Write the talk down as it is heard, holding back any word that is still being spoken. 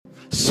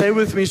Say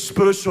with me,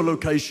 spiritual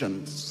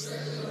locations.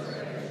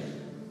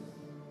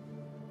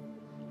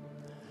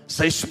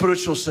 Say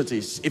spiritual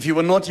cities. If you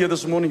were not here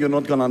this morning, you're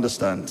not going to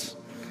understand.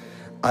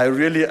 I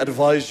really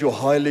advise you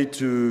highly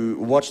to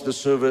watch the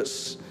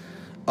service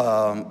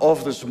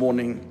of this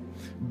morning,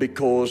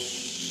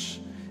 because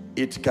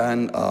it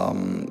can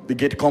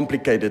get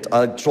complicated.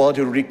 I'll try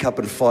to recap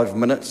in 5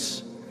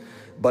 minutes,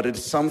 but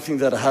it's something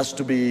that has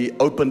to be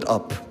opened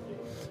up.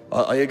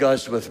 Are you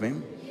guys with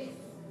me?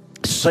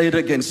 Say it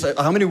again. Say,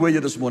 how many were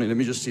you this morning? Let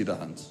me just see the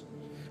hands.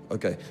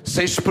 Okay.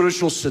 Say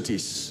spiritual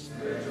cities.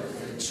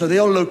 So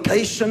there are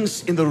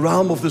locations in the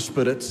realm of the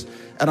Spirit.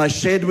 And I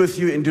shared with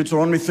you in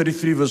Deuteronomy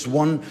 33 verse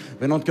 1.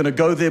 We're not going to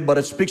go there, but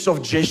it speaks of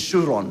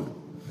Jeshurun,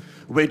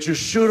 where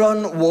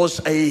Jeshurun was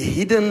a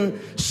hidden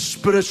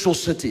spiritual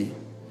city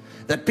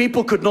that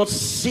people could not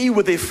see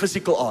with their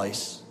physical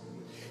eyes.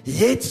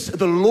 Yet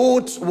the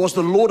Lord was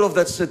the Lord of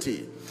that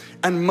city,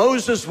 and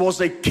Moses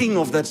was a king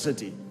of that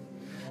city.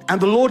 And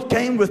the Lord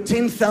came with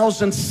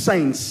 10,000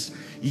 saints,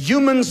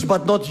 humans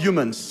but not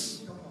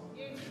humans,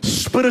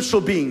 spiritual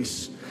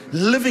beings,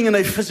 living in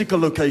a physical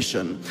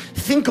location.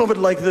 Think of it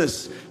like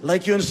this,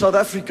 like you're in South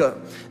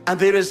Africa, and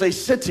there is a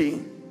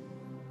city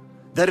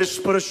that is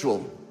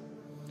spiritual.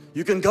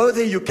 You can go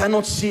there, you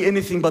cannot see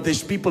anything, but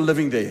there's people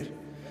living there.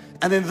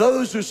 And then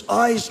those whose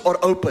eyes are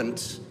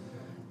opened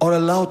are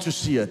allowed to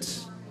see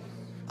it.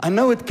 I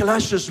know it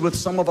clashes with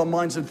some of our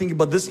minds and thinking,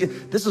 but this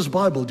is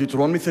Bible,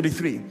 Deuteronomy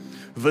 33,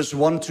 verse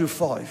 1 to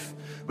 5,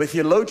 where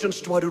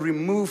theologians try to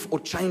remove or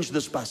change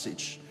this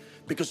passage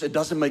because it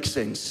doesn't make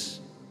sense.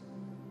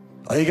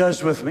 Are you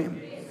guys with me?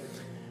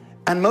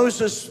 And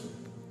Moses,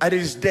 at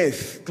his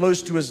death,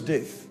 close to his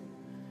death,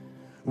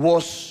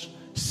 was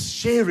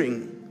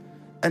sharing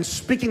and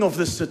speaking of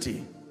this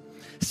city,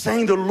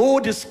 saying the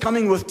Lord is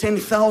coming with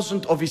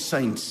 10,000 of his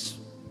saints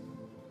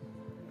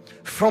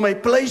from a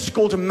place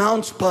called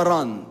Mount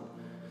Paran,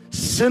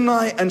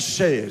 Sinai and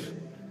Seir,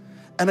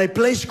 and a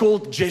place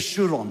called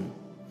Jeshurun,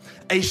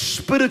 a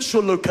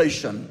spiritual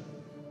location.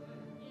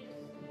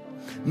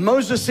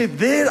 Moses said,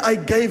 there I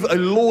gave a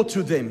law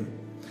to them,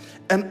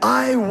 and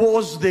I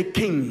was their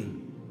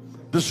king,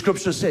 the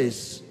scripture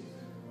says.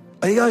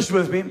 Are you guys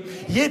with me?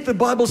 Yet the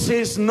Bible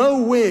says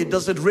nowhere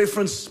does it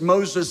reference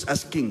Moses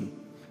as king,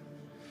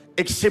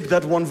 except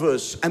that one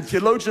verse. And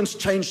theologians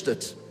changed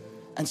it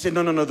and said,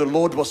 no, the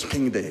Lord was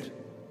king there.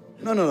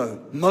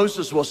 No,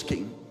 Moses was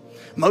king.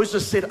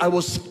 Moses said, I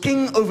was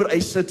king over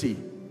a city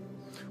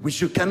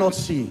which you cannot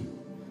see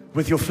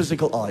with your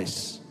physical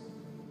eyes.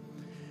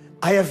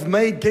 I have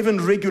given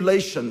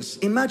regulations.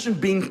 Imagine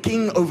being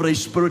king over a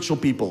spiritual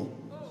people.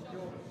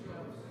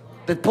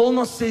 That Paul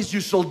not says you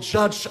shall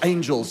judge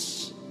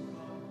angels.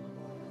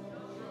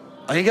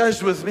 Are you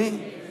guys with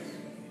me?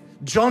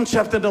 John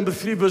chapter number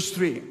 3 verse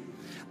 3.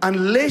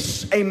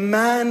 Unless a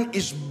man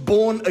is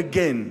born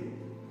again,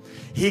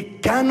 he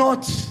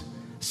cannot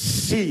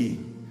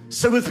see.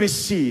 Say with me,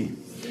 see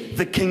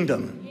the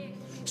kingdom.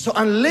 So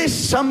unless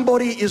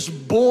somebody is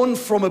born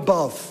from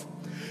above,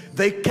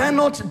 they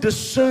cannot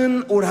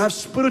discern or have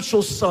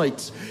spiritual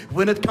sight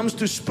when it comes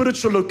to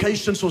spiritual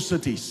locations or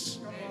cities.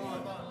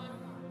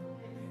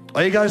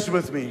 Are you guys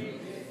with me?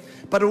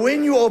 But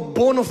when you are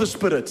born of the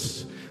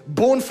Spirit,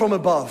 born from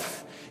above,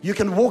 you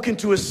can walk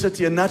into a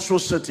city, a natural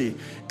city,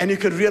 and you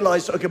can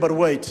realize, okay, but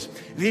wait,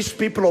 these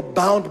people are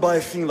bound by a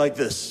thing like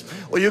this.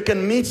 Or you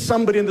can meet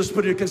somebody in the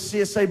Spirit, you can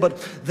say, but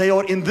they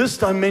are in this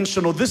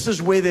dimension, or this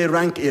is where their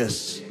rank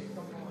is.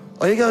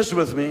 Are you guys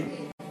with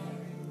me?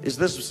 Is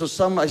this, so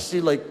some I see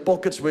like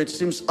pockets where it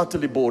seems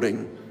utterly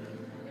boring.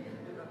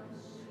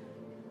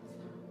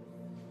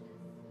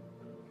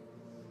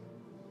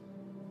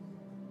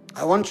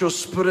 I want your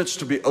spirits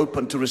to be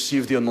open to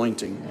receive the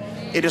anointing.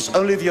 It is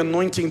only the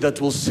anointing that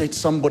will set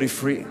somebody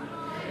free.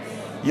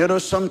 You know,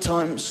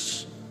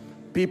 sometimes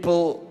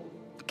people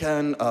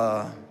can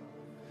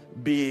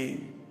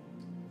be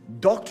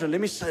doctrine.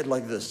 Let me say it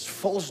like this.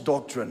 False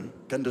doctrine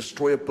can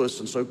destroy a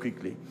person so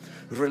quickly.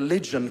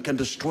 Religion can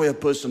destroy a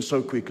person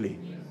so quickly.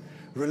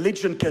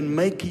 Religion can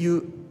make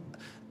you,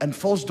 and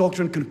false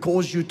doctrine can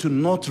cause you to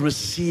not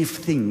receive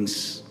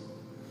things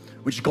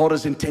which God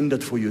has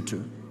intended for you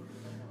to,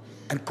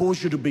 and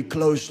cause you to be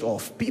closed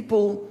off.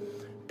 People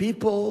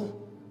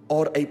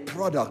are a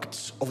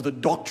product of the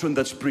doctrine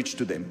that's preached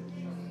to them.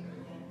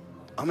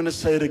 I'm going to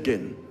say it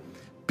again.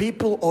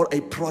 People are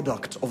a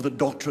product of the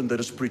doctrine that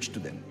is preached to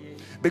them.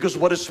 Because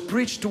what is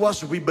preached to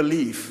us, we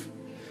believe.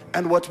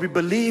 And what we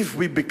believe,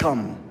 we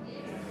become.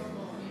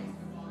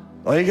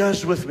 Are you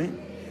guys with me?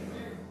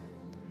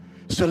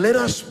 So let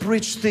us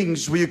preach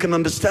things where you can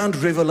understand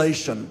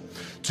revelation.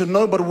 To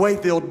know, but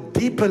wait, there are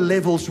deeper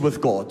levels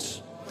with God.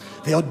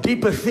 There are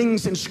deeper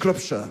things in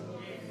Scripture.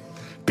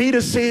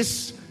 Peter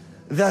says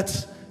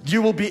that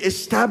you will be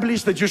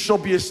established, that you shall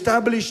be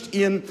established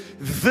in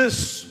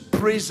this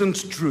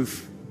present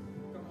truth.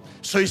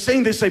 So he's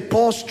saying there's a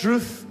past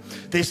truth,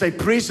 there's a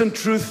present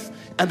truth,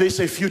 and there's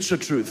a future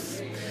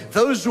truth.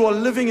 Those who are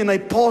living in a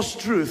past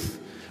truth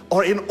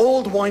are in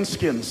old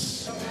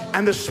wineskins,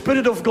 and the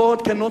Spirit of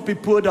God cannot be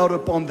poured out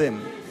upon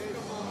them.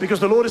 Because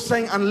the Lord is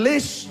saying,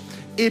 unless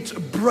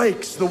it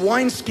breaks, the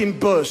wineskin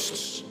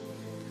bursts,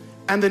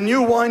 and the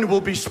new wine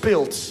will be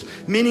spilled.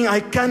 Meaning I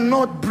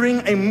cannot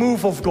bring a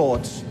move of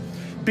God,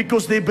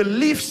 because their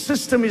belief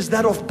system is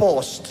that of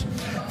past.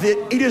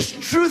 It is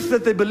truth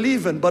that they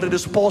believe in, but it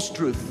is past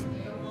truth.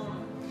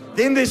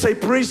 Then there's a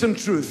present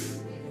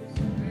truth.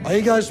 Are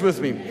you guys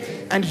with me?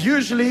 And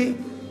usually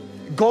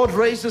God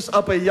raises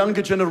up a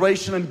younger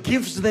generation and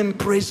gives them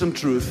present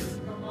truth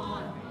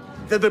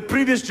that the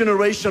previous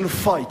generation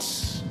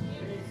fights.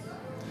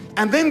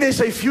 And then there's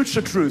a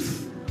future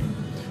truth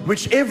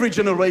which every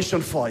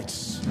generation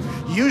fights.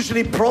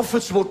 Usually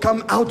prophets will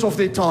come out of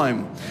their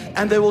time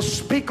and they will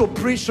speak or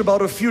preach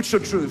about a future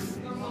truth.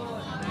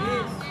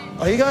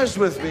 Are you guys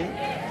with me?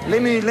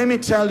 Let me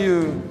tell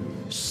you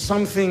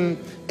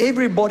something.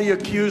 Everybody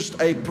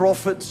accused a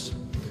prophet,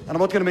 and I'm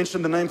not going to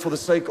mention the name for the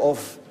sake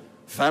of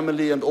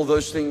family and all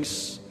those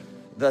things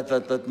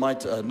that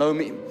might know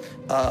me.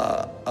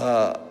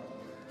 A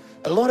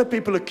lot of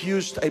people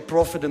accused a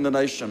prophet in the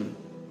nation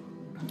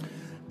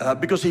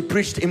because he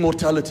preached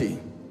immortality.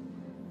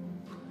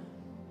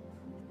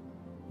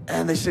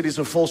 And they said he's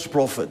a false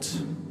prophet.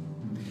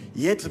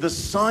 Yet the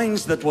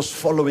signs that was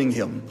following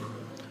him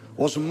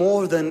was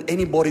more than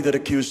anybody that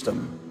accused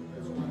him.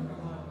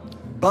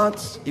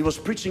 But he was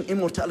preaching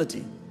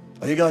immortality.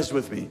 Are you guys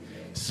with me?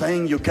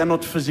 Saying you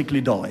cannot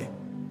physically die.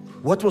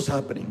 What was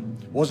happening?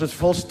 Was it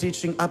false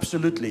teaching?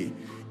 Absolutely.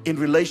 In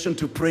relation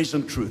to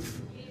present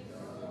truth.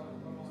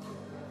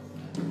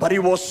 But he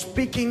was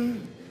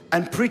speaking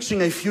and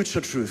preaching a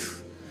future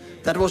truth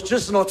that was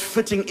just not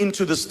fitting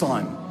into this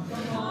time.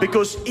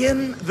 Because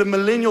in the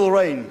millennial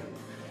reign,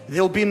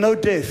 there'll be no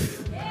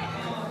death.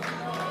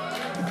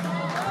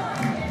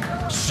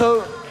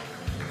 So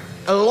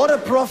a lot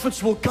of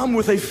prophets will come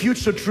with a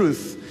future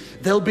truth.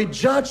 They'll be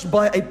judged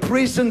by a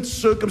present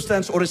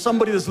circumstance or as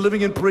somebody that's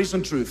living in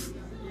present truth.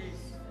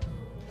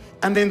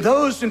 And then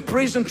those in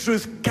present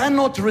truth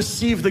cannot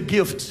receive the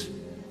gift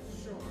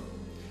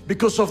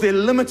because of their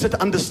limited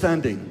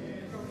understanding.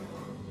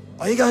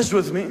 Are you guys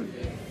with me?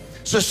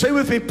 So say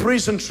with me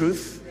present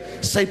truth,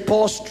 say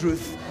past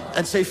truth,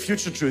 and say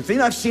future truth.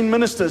 Then I've seen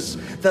ministers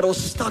that are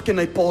stuck in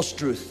a past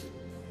truth.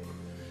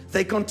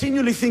 They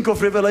continually think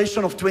of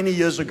revelation of 20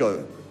 years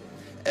ago.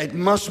 It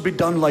must be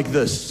done like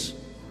this.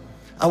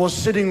 I was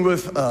sitting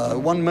with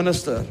one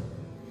minister,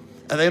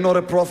 and they're not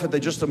a prophet, they're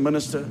just a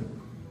minister,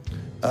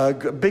 a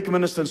big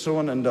minister and so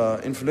on, and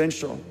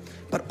influential.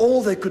 But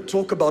all they could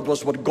talk about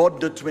was what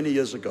God did 20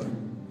 years ago.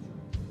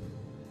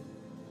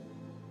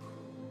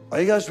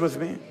 Are you guys with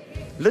me?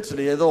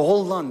 Literally, the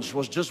whole lunch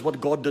was just what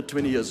God did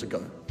 20 years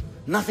ago.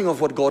 Nothing of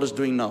what God is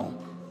doing now.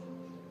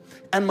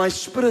 And my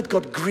spirit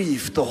got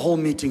grieved the whole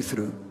meeting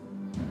through.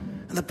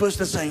 And the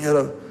person is saying,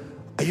 hello,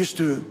 I used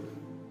to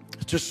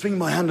just swing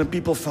my hand and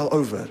people fell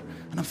over.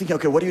 And I'm thinking,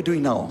 okay, what are you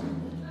doing now?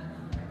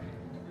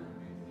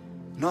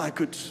 No, I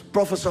could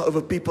prophesy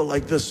over people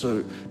like this,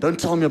 so don't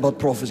tell me about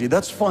prophecy.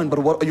 That's fine, but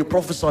what are you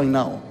prophesying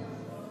now?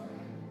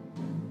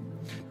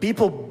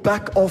 People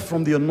back off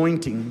from the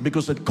anointing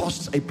because it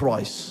costs a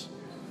price.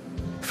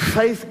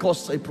 Faith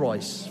costs a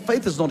price.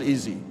 Faith is not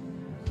easy.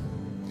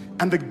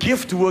 And the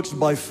gift works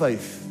by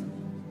faith.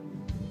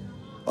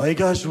 Are you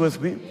guys with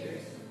me?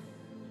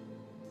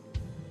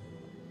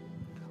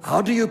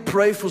 How do you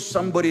pray for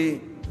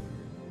somebody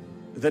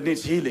that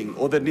needs healing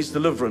or that needs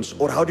deliverance?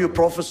 Or how do you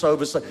prophesy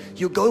over somebody?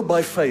 You go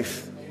by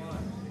faith.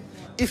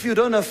 If you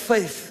don't have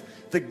faith,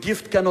 the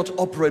gift cannot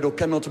operate or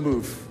cannot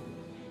move.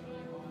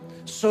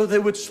 So they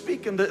would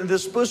speak, and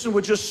this person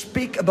would just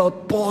speak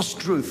about past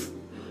truth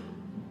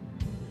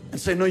and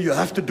say, no, you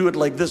have to do it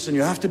like this and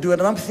you have to do it.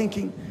 And I'm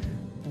thinking,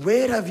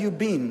 where have you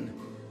been?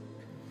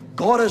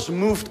 God has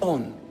moved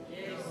on.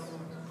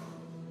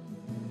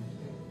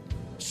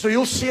 So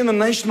you'll see in the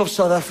nation of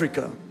South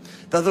Africa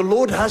that the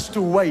Lord has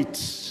to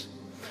wait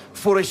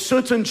for a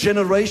certain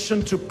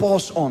generation to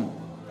pass on,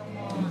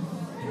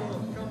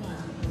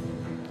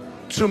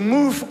 to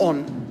move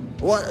on.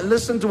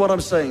 Listen to what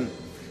I'm saying.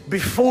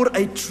 Before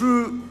a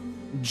true,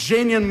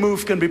 genuine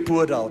move can be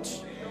poured out.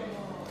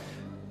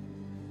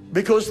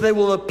 Because they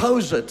will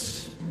oppose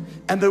it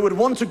and they would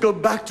want to go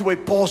back to a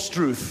past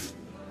truth.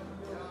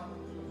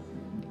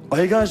 Are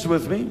you guys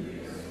with me?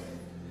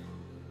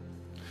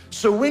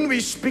 So when we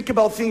speak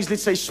about things,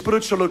 let's say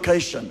spiritual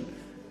location,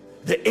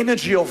 the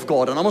energy of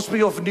God, and I'm not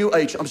speaking of New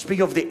Age, I'm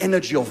speaking of the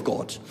energy of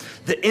God,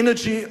 the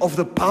energy of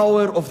the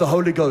power of the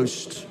Holy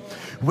Ghost,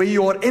 where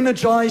you are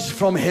energized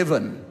from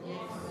heaven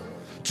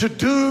to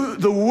do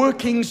the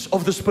workings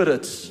of the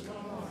Spirit.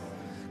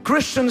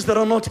 Christians that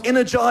are not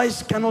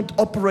energized cannot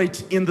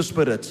operate in the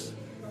Spirit.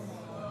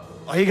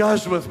 Are you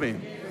guys with me?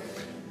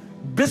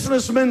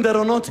 Businessmen that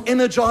are not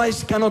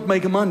energized cannot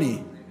make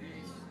money.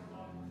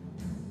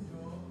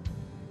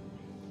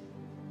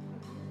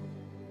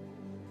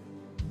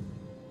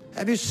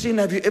 Have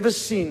you ever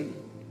seen,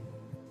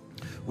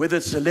 whether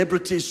it's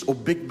celebrities or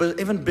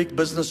even big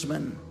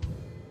businessmen?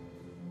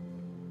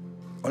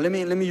 Or let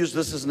me use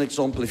this as an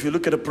example. If you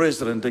look at a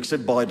president,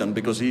 except Biden,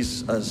 because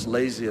he's as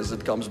lazy as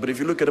it comes, but if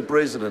you look at a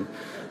president,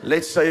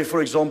 let's say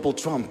for example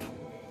Trump.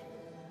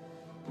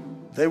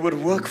 They would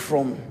work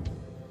from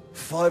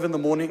 5 in the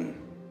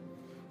morning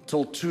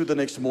till 2 the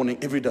next morning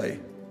every day.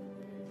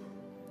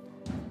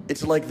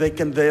 It's like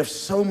they have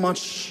so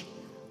much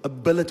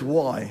ability.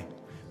 Why?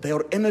 They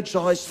are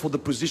energized for the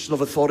position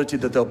of authority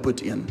that they're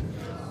put in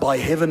by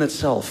heaven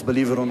itself,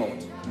 believe it or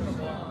not.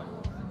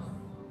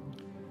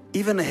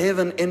 Even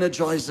heaven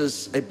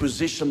energizes a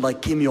position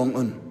like Kim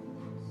Jong-un,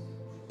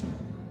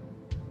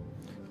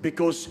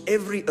 because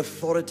every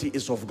authority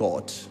is of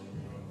God.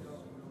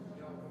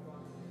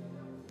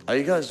 Are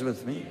you guys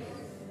with me?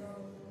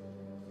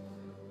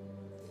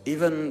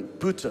 Even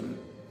Putin,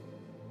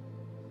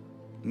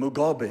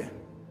 Mugabe,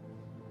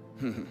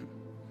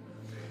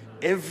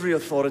 every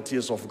authority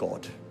is of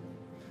God.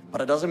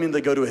 But it doesn't mean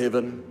they go to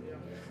heaven.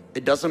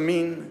 It doesn't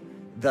mean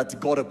that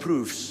God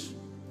approves.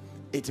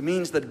 It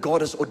means that God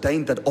has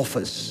ordained that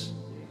office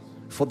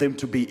for them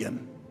to be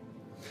in.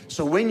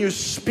 So when you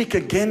speak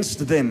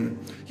against them,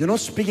 you're not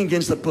speaking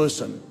against the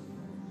person.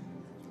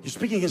 You're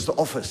speaking against the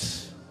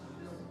office.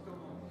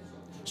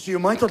 So you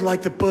might not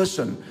like the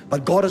person,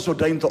 but God has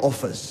ordained the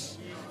office.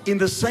 In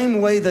the same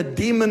way that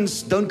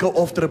demons don't go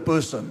after a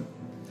person,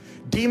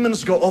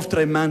 demons go after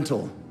a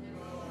mantle.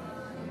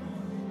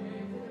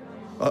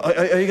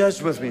 Are you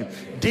guys with me?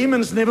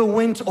 Demons never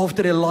went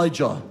after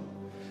Elijah.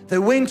 They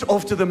went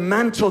after the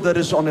mantle that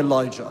is on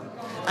Elijah.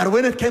 And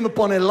when it came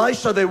upon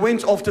Elisha, they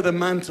went after the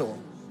mantle.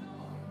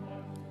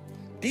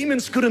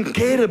 Demons couldn't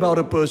care about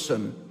a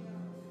person.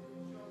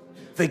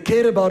 They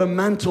cared about a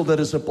mantle that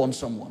is upon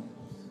someone.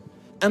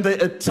 And they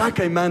attack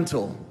a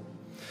mantle.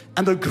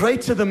 And the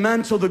greater the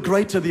mantle, the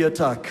greater the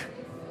attack.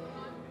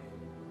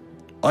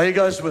 Are you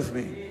guys with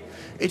me?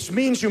 It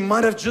means you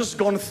might have just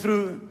gone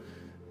through,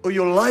 or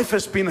your life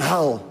has been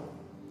hell,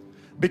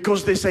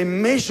 because there's a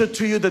measure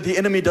to you that the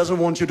enemy doesn't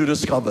want you to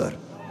discover.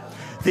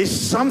 There's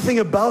something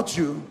about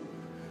you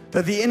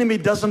that the enemy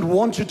doesn't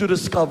want you to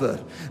discover,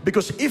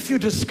 because if you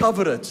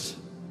discover it,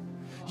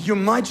 you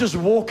might just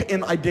walk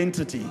in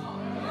identity,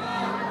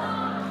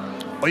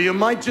 or you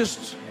might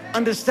just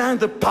understand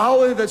the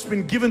power that's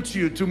been given to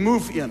you to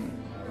move in.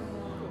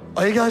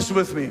 Are you guys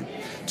with me?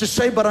 To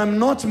say, but I'm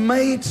not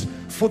made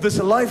for this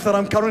life that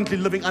I'm currently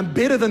living. I'm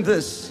better than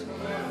this.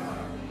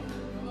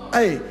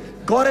 Hey,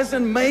 God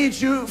hasn't made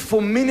you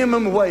for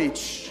minimum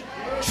wage.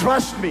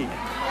 Trust me.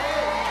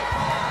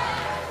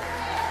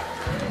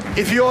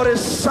 If you are a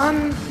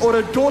son or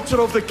a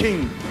daughter of the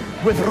King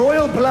with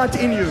royal blood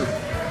in you,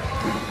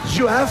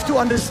 you have to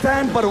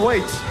understand, but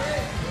wait.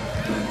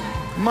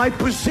 My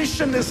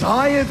position is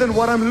higher than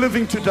what I'm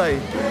living today.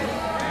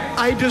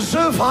 I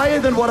deserve higher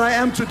than what I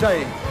am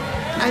today.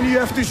 And you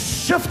have to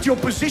shift your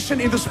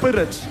position in the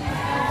spirit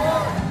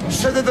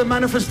so that the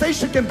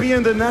manifestation can be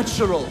in the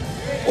natural.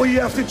 Or you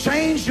have to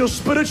change your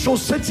spiritual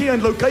city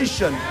and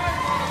location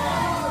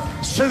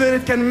so that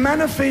it can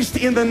manifest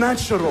in the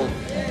natural.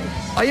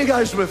 Are you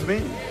guys with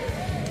me?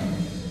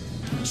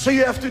 So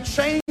you have to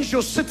change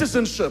your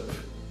citizenship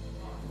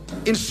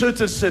in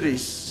certain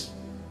cities.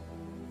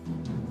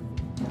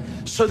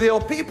 So there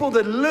are people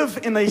that live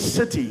in a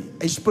city,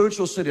 a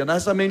spiritual city. And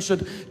as I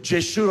mentioned,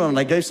 Jeshurun, and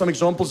I gave some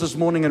examples this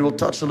morning and we'll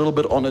touch a little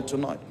bit on it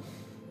tonight.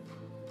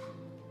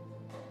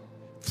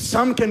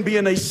 Some can be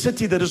in a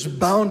city that is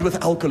bound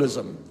with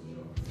alcoholism.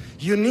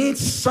 You need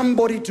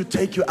somebody to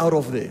take you out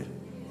of there.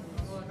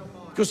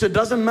 Because it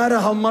doesn't matter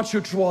how much you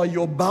try,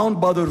 you're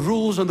bound by the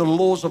rules and the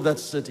laws of that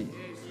city.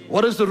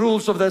 What is the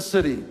rules of that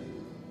city?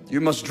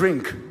 You must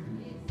drink.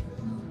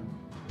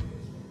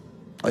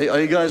 Are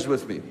you guys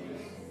with me?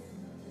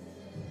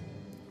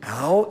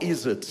 How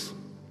is it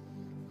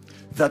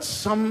that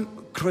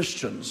some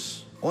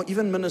Christians or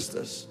even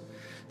ministers,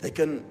 they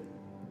can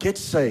get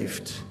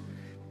saved,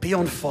 be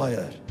on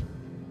fire,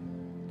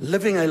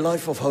 living a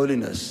life of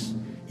holiness,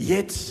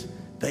 yet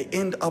they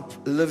end up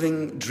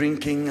living,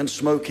 drinking and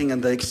smoking,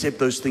 and they accept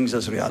those things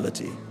as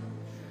reality?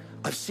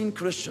 I've seen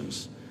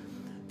Christians,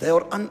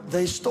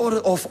 they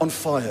started off on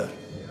fire,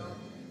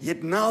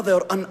 yet now they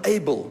are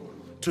unable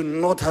to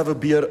not have a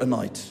beer a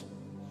night.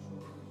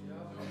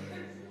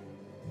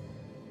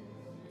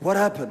 What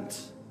happened?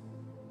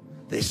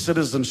 Their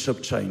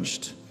citizenship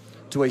changed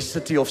to a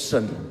city of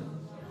sin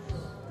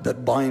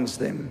that binds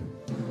them.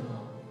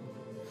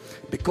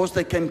 Because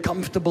they became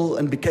comfortable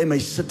and became a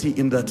citizen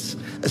in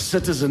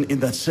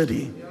that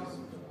city.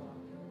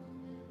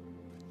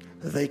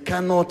 They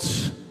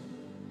cannot,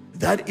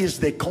 that is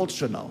their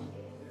culture now.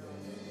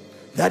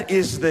 That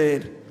is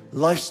their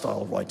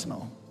lifestyle right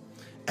now.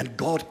 And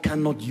God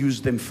cannot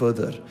use them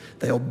further.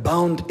 They are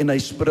bound in a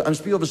spirit. I'm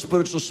speaking of a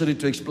spiritual city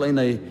to explain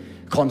a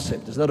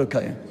concept. Is that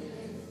okay?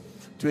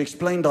 To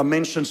explain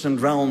dimensions and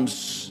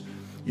realms.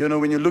 You know,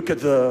 when you look at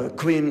the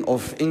Queen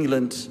of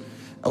England,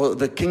 or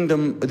the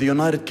kingdom, the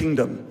United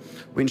Kingdom,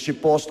 when she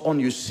passed on,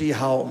 you see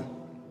how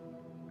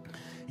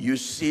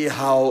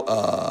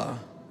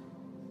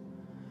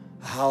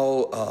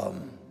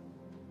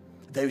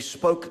they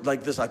spoke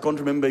like this. I can't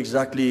remember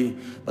exactly,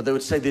 but they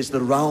would say there's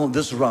the realm,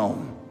 this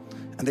realm,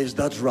 and there's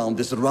that realm.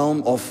 There's a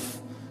realm of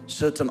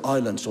certain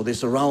islands, or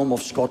there's a realm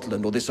of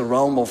Scotland, or there's a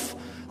realm of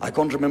I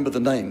can't remember the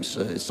names.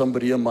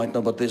 Somebody here might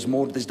know, but there's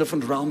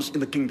different realms in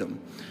the kingdom.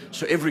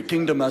 So every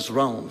kingdom has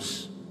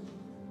realms.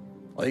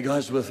 Are you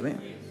guys with me?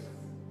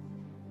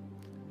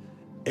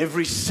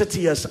 Every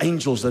city has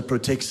angels that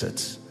protects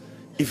it,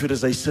 if it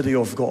is a city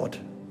of God.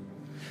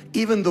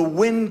 Even the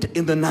wind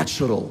in the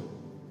natural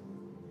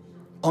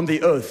on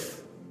the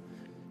earth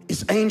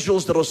is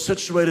angels that are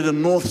situated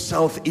in north,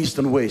 south, east,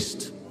 and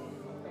west.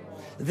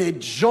 Their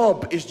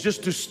job is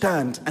just to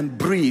stand and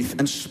breathe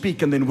and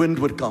speak, and then wind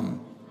would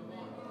come.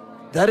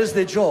 That is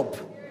their job.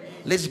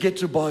 Let's get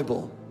to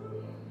Bible.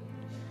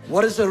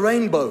 What is a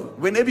rainbow?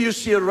 Whenever you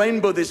see a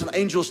rainbow, there's an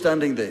angel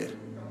standing there.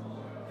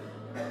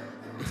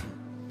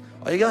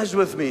 Are you guys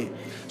with me?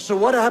 So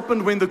what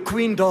happened when the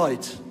queen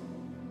died?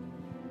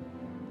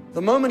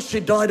 The moment she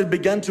died, it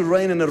began to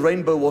rain, and a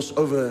rainbow was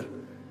over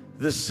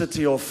the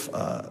city of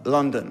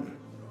London.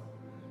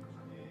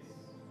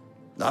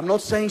 Now, I'm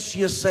not saying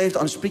she is saved.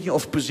 I'm speaking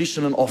of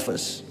position and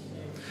office.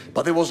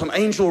 But there was an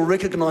angel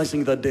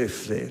recognizing that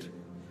death there.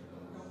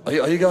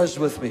 Are you guys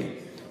with me?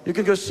 You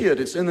can go see it.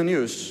 It's in the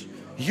news.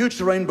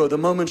 Huge rainbow the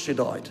moment she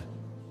died.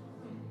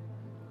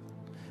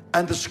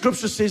 And the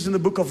scripture says in the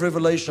book of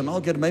Revelation,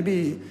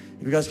 maybe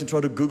if you guys can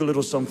try to Google it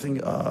or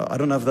something. I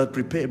don't have that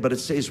prepared, but it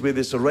says where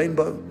there's a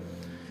rainbow,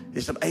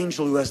 there's an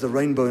angel who has the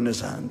rainbow in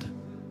his hand.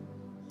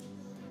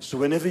 So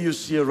whenever you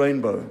see a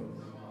rainbow,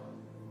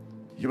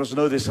 you must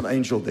know there's an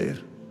angel there.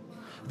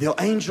 There are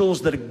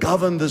angels that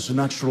govern this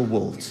natural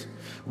world,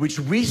 which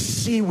we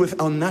see with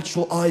our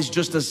natural eyes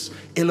just as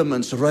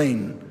elements,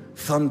 rain,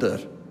 thunder,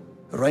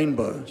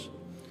 rainbows.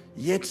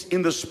 Yet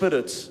in the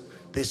spirit,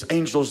 there's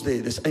angels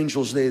there, there's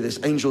angels there,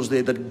 there's angels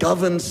there that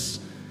governs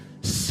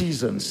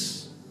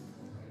seasons.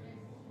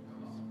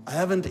 I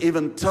haven't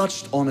even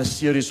touched on a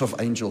series of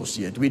angels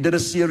yet. We did a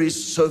series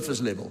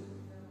surface level.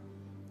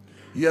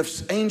 You have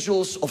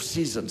angels of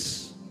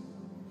seasons.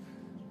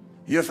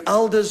 You have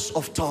elders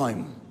of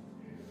time.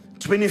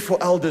 24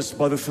 elders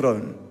by the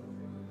throne.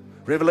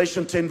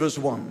 Revelation 10 verse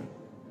 1.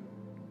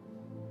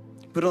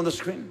 Put it on the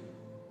screen.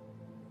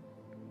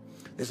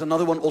 There's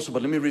another one also,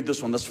 but let me read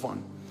this one, that's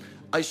fine.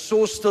 I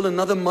saw still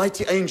another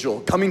mighty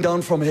angel coming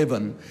down from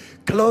heaven,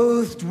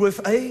 clothed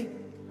with a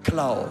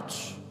cloud,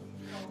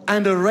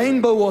 and a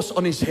rainbow was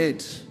on his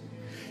head.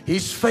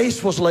 His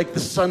face was like the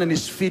sun, and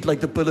his feet like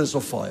the pillars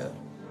of fire.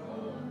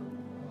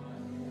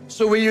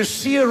 So when you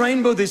see a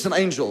rainbow, there's an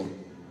angel.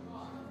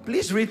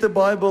 Please read the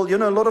Bible. You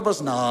know, a lot of us,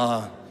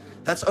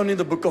 that's only in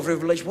the book of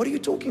Revelation. What are you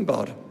talking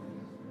about?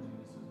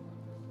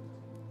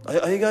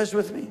 Are you guys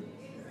with me?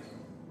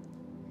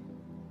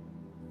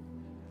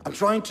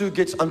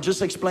 I'm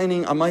just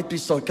explaining. I might be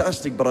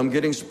sarcastic, but I'm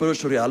getting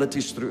spiritual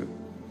realities through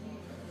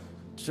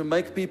to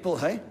make people,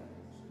 hey?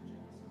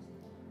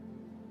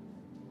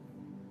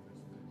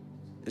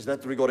 Is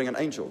that regarding an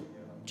angel?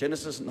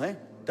 Genesis, hey?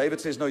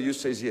 David says no, you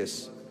says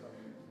yes.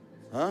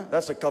 Huh?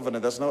 That's a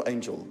covenant, that's no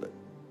angel.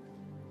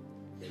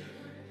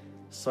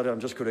 Sorry, I'm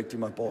just correcting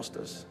my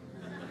pastors.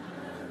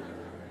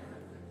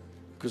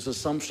 Because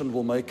assumption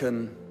will make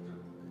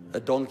a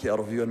donkey out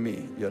of you and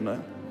me, you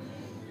know?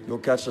 You'll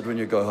catch it when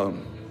you go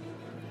home.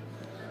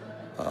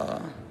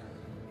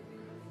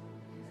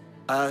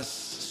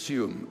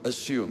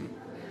 Assume.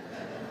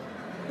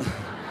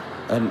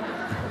 And,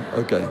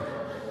 okay.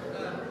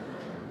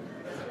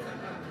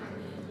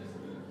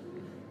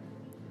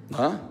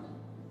 Huh?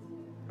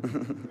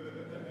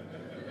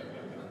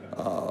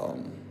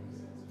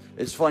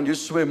 It's fine, you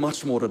swear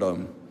much more at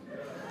home.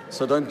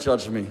 So don't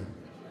judge me.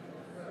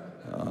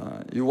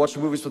 You watch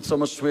movies with so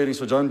much swearing,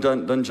 so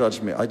don't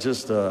judge me. I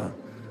just, no,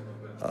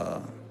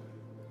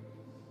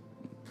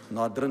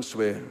 I didn't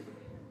swear.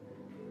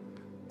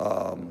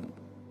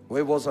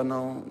 Where was I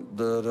now?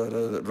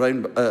 The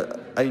rainbow,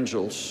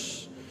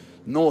 angels.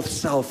 North,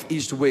 south,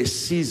 east,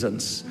 west,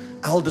 seasons.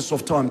 Elders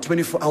of time,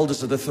 24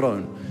 elders at the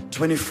throne.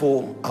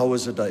 24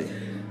 hours a day.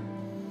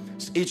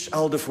 It's each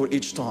elder for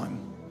each time.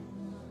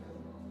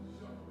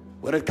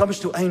 When it comes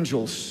to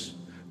angels,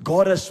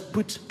 God has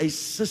put a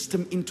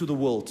system into the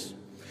world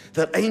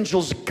that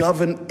angels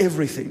govern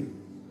everything,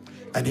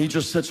 and He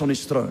just sits on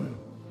His throne.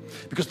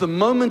 Because the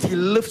moment He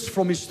lifts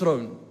from His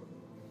throne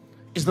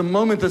is the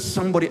moment that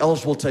somebody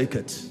else will take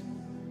it.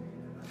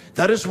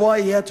 That is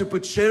why He had to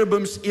put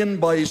cherubims in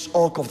by His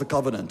Ark of the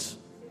Covenant,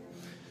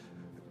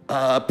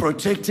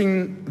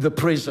 protecting the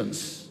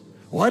presence.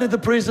 Why did the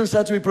presence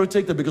have to be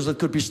protected? Because it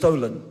could be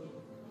stolen.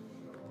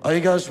 Are you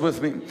guys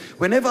with me?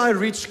 Whenever I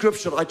read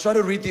scripture, I try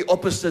to read the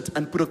opposite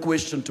and put a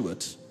question to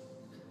it.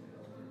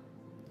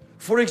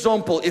 For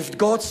example, if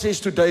God says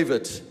to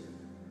David,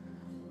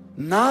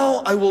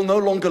 now I will no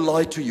longer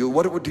lie to you.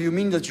 What do you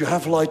mean that you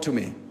have lied to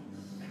me?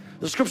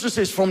 The scripture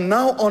says, from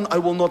now on I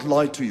will not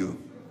lie to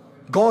you.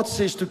 God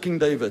says to King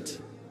David.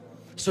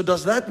 So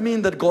does that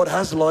mean that God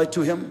has lied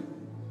to him?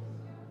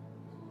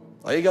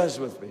 Are you guys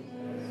with me?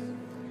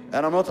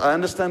 And I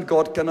understand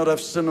God cannot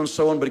have sin and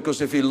so on, because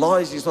if He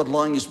lies, He's not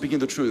lying, He's speaking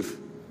the truth.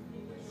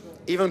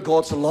 Even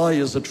God's lie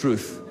is the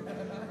truth.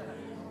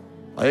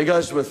 Are you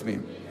guys with me?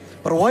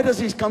 But why does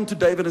He come to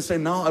David and say,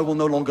 now I will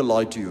no longer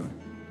lie to you?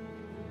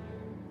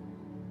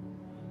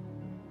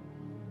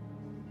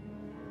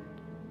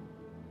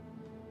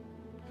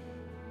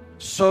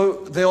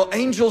 So there are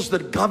angels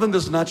that govern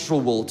this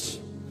natural world.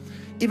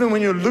 Even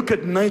when you look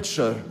at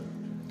nature,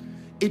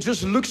 it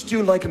just looks to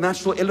you like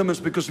natural elements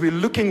because we're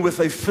looking with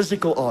a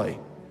physical eye,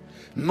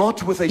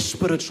 not with a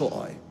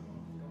spiritual eye.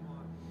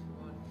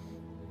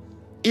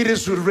 It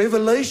is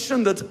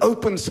revelation that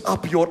opens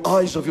up your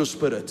eyes of your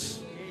spirit.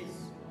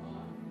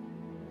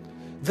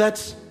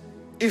 That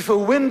if a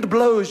wind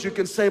blows, you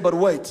can say, but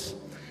wait,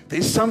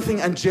 there's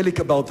something angelic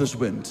about this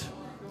wind.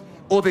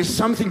 Or there's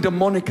something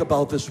demonic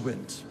about this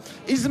wind.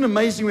 Isn't it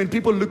amazing when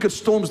people look at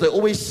storms, they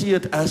always see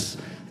it as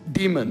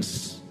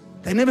demons.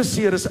 They never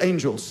see it as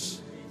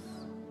angels.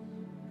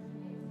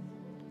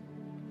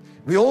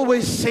 We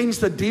always sense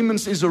that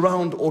demons is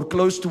around or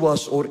close to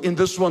us or in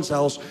this one's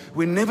house.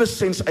 We never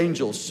sense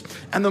angels.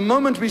 And the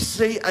moment we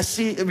say,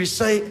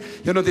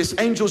 you know, there's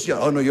angels, yeah,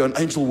 oh no, you're in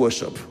angel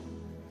worship.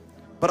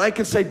 But I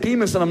can say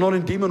demons and I'm not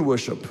in demon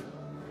worship.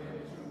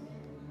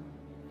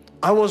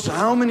 I was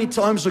how many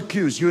times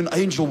accused, you're in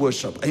angel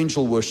worship,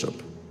 angel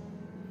worship.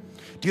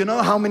 Do you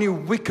know how many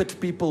wicked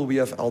people we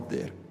have out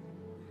there?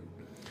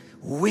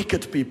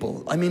 Wicked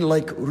people, I mean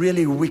like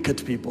really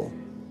wicked people.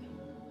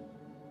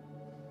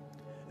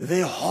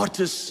 Their heart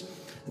is,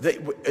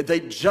 they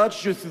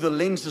judge you through the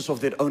lenses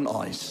of their own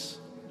eyes,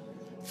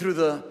 through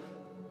the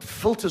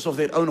filters of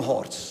their own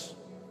hearts.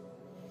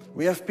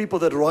 We have people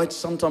that write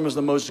sometimes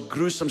the most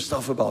gruesome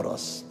stuff about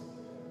us.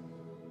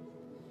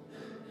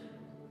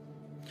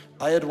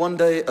 I had one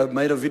day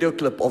made a video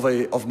clip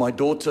of my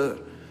daughter.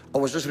 I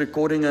was just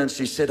recording her and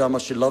she said how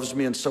much she loves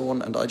me and so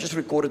on, and I just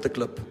recorded the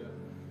clip.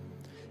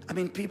 I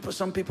mean,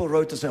 some people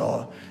wrote and said,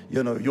 oh,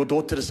 you know, your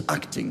daughter is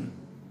acting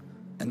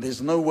and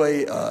there's no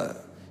way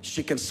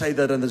she can say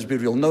that and it's be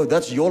real. No,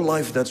 that's your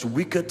life that's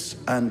wicked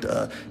and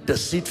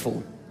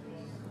deceitful.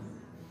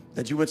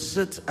 That you would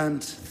sit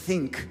and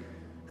think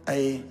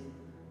a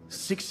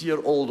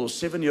 6-year-old or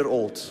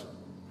 7-year-old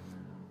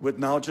would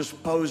now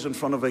just pose in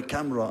front of a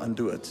camera and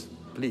do it.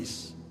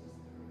 Please.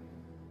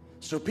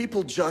 So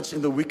people judge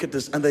in the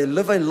wickedness and they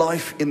live a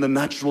life in the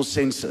natural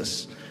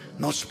senses,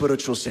 not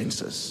spiritual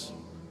senses.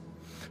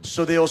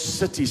 So there are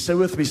cities, say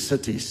with me,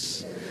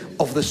 cities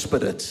of the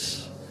Spirit.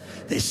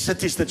 There's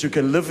cities that you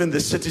can live in,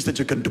 there's cities that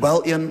you can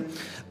dwell in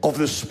of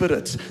the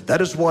Spirit. That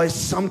is why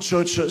some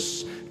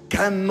churches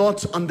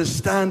cannot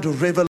understand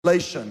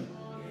revelation.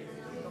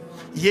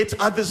 Yet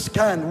others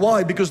can.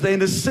 Why? Because they're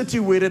in a city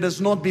where it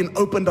has not been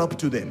opened up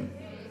to them.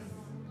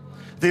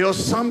 There are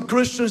some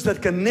Christians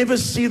that can never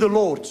see the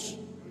Lord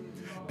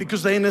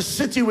because they're in a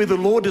city where the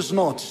Lord is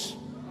not.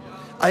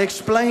 I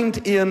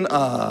explained in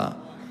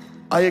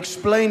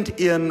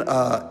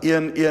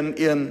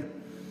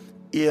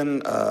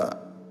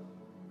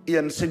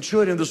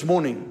Centurion this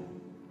morning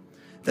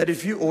that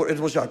if you, or it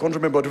was, I can't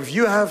remember, but if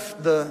you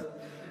have the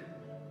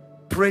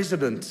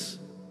president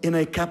in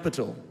a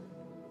capital,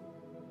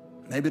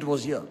 maybe it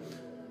was here.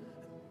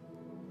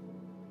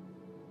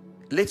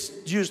 Let's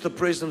use the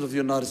President of the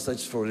United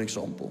States for an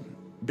example,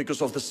 because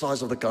of the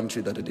size of the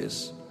country that it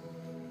is.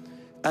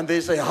 And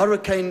there's a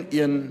hurricane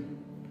in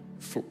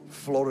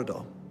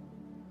Florida.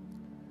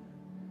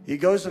 He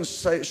goes and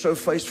show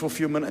face for a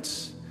few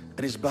minutes,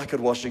 and he's back at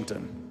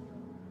Washington.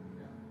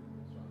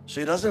 So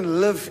he doesn't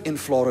live in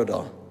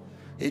Florida.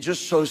 He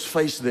just shows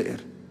face there.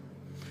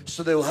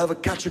 So they will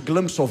catch a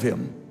glimpse of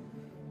him.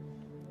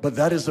 But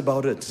that is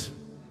about it.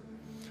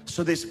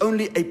 So there's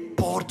only a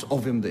part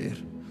of him there.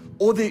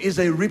 Or there is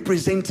a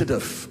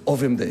representative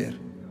of him there.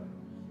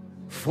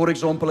 For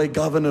example, a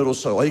governor or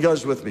so. Are you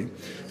guys with me?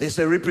 There's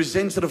a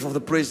representative of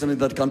the president in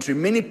that country.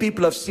 Many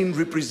people have seen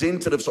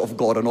representatives of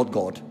God and not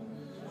God.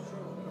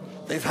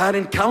 They've had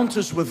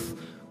encounters with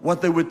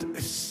what they would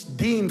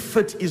deem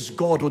fit is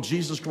God or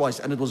Jesus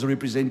Christ, and it was a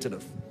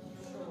representative.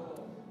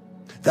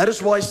 That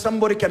is why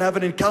somebody can have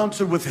an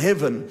encounter with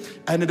heaven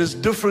and it is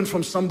different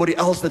from somebody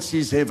else that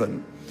sees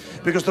heaven.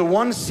 Because the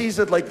one sees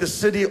it like the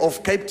city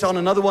of Cape Town,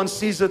 another one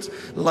sees it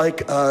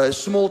like a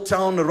small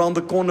town around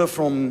the corner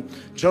from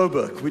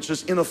Joburg, which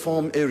is in a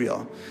farm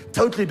area.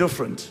 Totally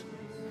different.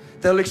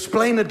 They'll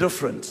explain it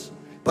different,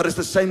 but it's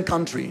the same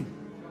country.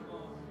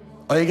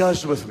 Are you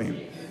guys with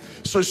me?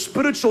 So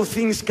spiritual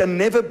things can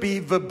never be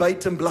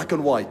verbatim black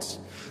and white.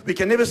 We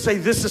can never say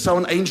this is how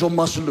an angel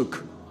must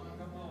look.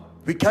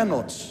 We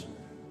cannot.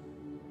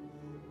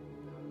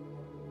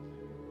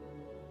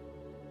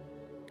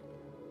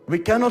 We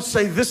cannot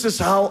say this is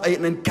how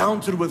an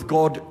encounter with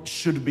God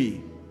should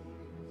be.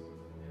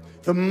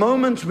 The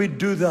moment we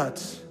do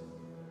that,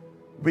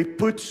 we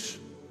put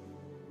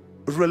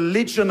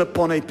religion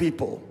upon a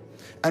people,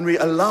 and we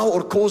allow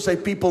or cause a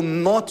people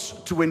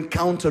not to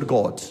encounter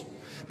God,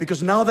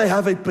 because now they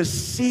have a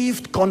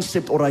perceived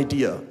concept or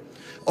idea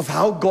of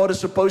how God is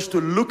supposed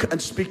to look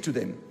and speak to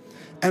them,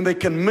 and they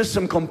can miss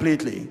Him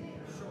completely.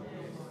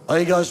 Are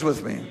you guys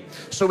with me?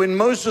 So when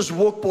Moses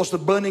walked past the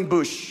burning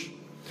bush,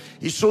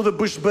 he saw the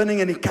bush burning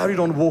and he carried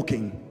on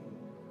walking,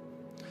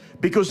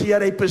 because he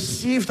had a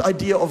perceived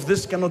idea of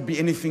this cannot be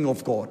anything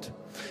of God.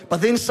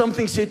 But then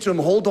something said to him,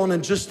 hold on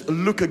and just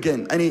look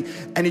again.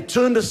 And he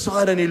turned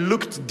aside and he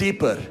looked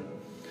deeper.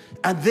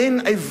 And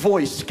then a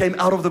voice came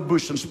out of the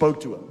bush and spoke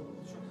to him.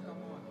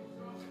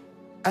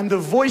 And the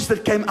voice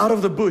that came out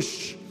of the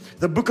bush,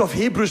 the book of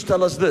Hebrews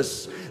tells us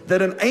this,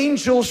 that an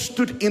angel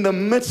stood in the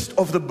midst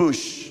of the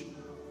bush.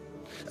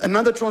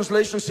 Another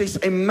translation says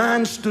a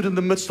man stood in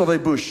the midst of a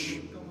bush,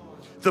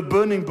 the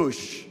burning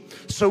bush.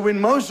 So when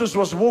Moses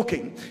was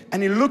walking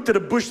and he looked at a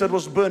bush that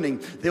was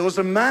burning, there was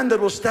a man that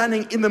was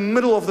standing in the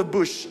middle of the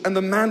bush, and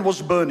the man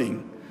was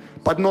burning,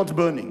 but not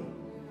burning.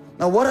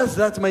 Now what does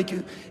that make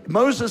you?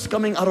 Moses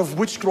coming out of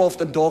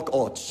witchcraft and dark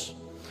arts.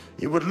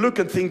 He would look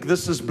and think,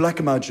 this is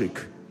black magic.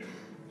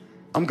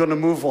 I'm going to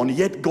move on.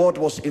 Yet God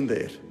was in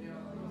there.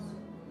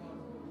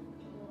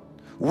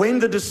 When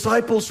the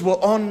disciples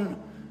were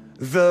on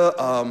the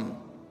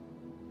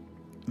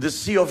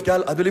Sea of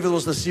Galilee, I believe it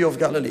was the Sea of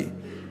Galilee.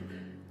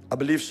 I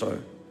believe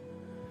so.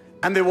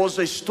 And there was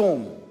a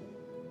storm.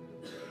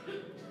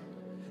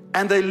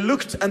 And they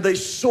looked and they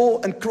saw,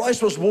 and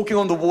Christ was walking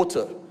on the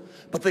water,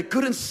 but they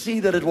couldn't see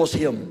that it was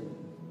Him.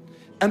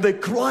 And they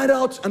cried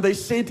out and they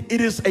said,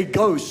 it is a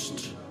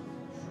ghost.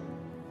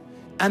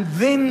 And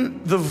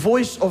then the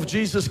voice of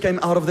Jesus came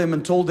out of them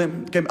and told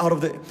them, came out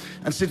of them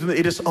and said to them,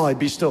 it is I,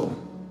 be still.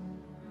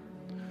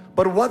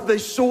 But what they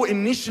saw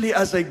initially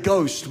as a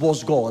ghost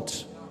was God.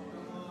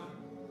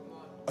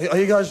 Are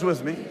you guys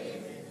with me?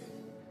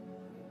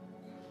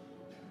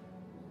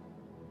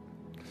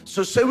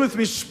 So say with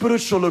me,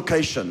 spiritual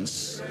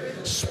locations,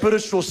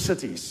 spiritual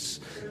cities.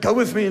 Go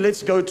with me,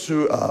 let's go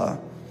to,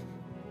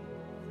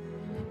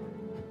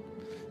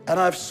 and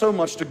I have so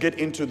much to get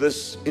into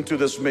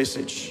this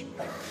message.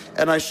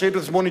 And I shared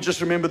this morning,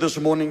 just remember this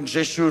morning,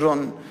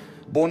 Jeshurun,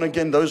 born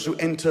again, those who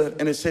enter,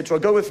 and etc.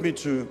 Go with me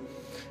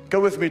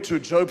to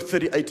Job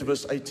 38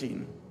 verse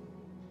 18.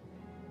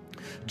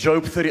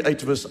 Job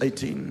 38 verse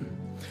 18.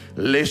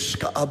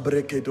 Leska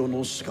abreke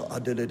donoska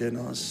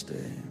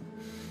adeledenaste.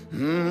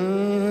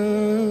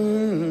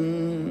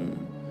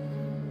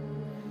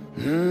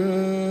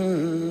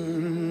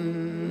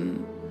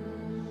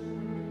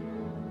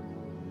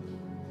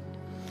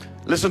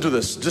 Listen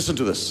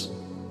to this.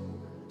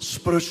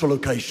 Spiritual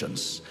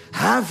locations.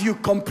 Have you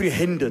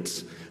comprehended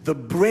the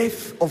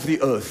breadth of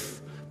the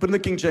earth? Put in the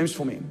King James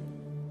for me.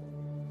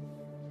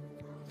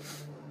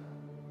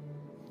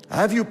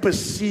 Have you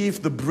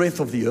perceived the breadth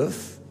of the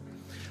earth?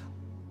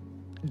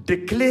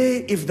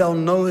 Declare if thou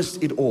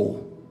knowest it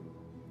all.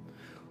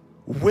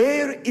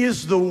 Where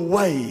is the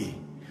way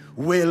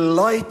where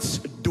light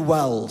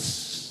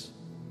dwells?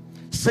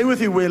 Say with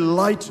me, where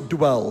light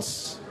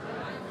dwells.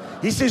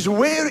 He says,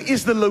 where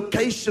is the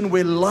location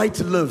where light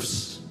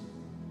lives?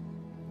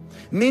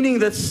 Meaning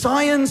that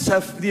science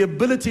have the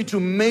ability to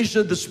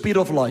measure the speed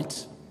of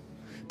light,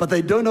 but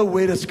they don't know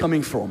where it's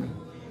coming from.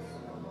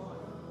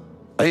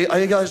 Are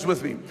you guys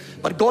with me?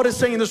 But God is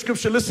saying in the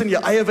scripture, listen here,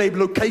 I have a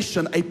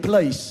location, a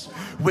place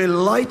where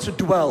light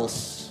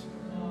dwells.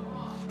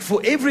 For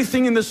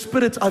everything in the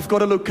spirit, I've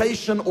got a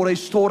location or a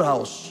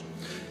storehouse,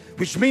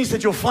 which means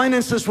that your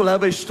finances will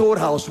have a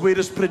storehouse where it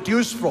is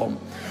produced from.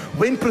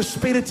 When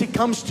prosperity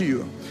comes to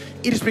you,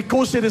 it is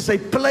because it is a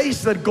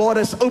place that God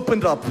has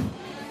opened up.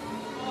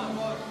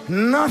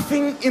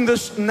 Nothing in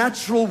this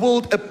natural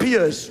world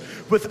appears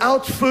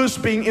without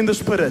first being in the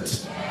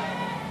spirit.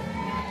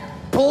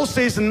 Paul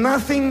says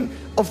nothing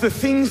of the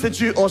things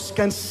that you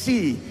can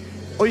see,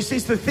 or he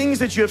says the things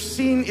that you have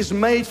seen is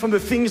made from the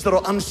things that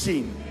are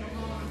unseen.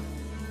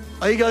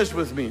 Are you guys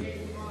with me?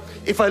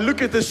 If I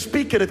look at the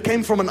speaker, it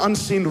came from an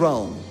unseen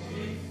realm.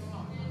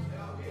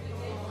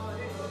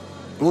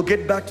 We'll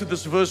get back to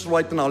this verse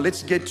right now.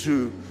 Let's get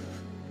to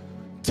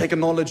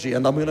technology,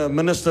 and I'm going to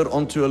minister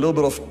onto a little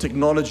bit of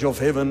technology of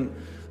heaven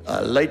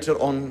later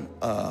on,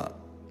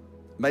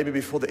 maybe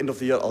before the end of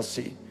the year, I'll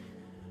see.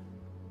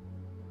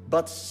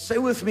 But say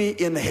with me,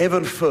 in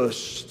heaven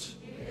first.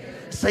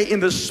 Say in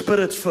the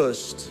spirit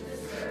first.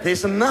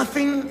 There's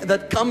nothing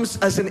that comes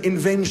as an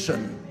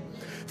invention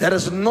that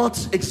has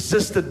not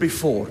existed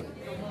before.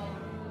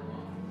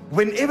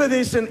 Whenever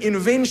there's an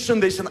invention,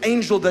 there's an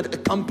angel that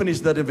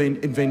accompanies that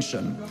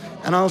invention.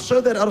 And I'll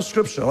show that out of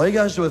scripture. Are you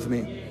guys with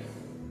me?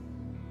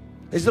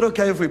 Is it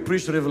okay if we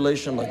preach the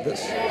revelation like this?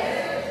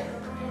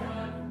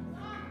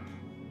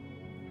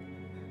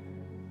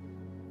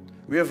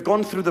 We have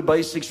gone through the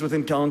basics with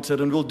Encounter,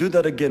 and we'll do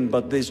that again,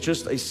 but there's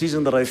just a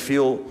season that I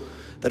feel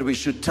that we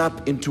should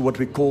tap into what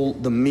we call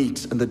the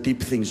meat and the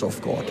deep things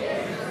of God.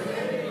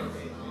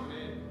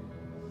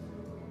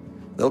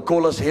 They'll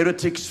call us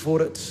heretics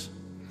for it.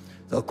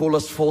 They'll call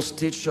us false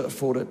teacher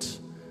for it.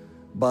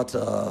 But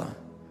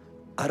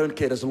I don't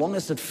care, as long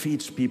as it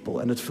feeds people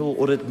and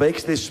it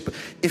makes this,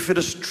 if it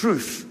is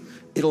truth,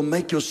 it'll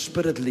make your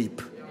spirit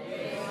leap.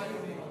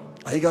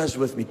 Are you guys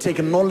with me?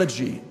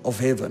 Technology of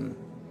heaven.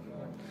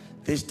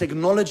 There's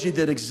technology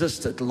that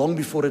existed long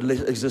before it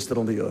existed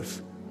on the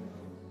earth.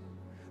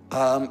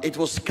 It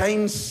was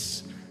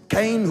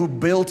Cain who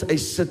built a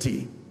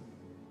city,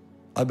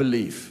 I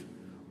believe,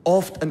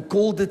 and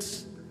called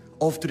it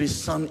after his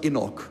son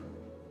Enoch,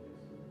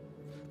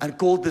 and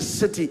called the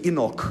city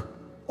Enoch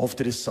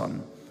after his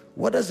son.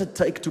 What does it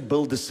take to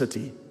build a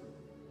city?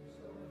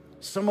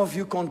 Some of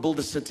you can't build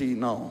a city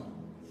now.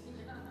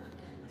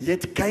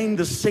 Yet Cain,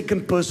 the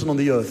second person on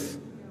the earth,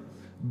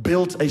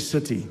 built a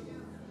city.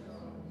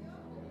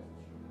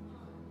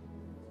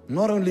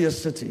 Not only a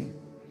city.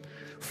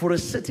 For a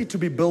city to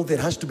be built, there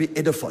has to be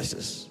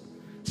edifices,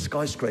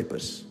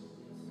 skyscrapers.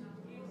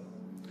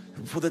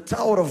 For the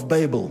Tower of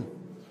Babel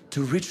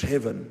to reach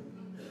heaven,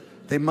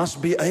 there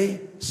must be a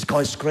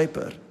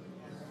skyscraper.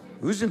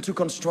 Who's into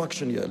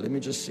construction here? Let me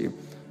just see.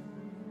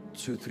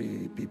 2,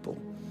 3 people.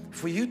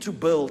 For you to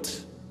build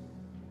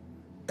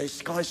a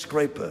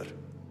skyscraper,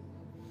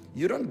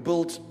 you don't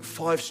build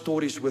 5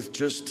 stories with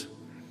just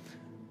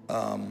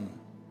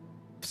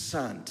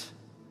sand.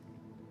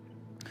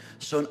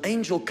 So an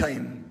angel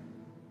came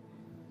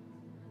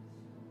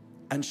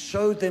and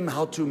showed them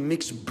how to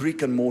mix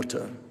brick and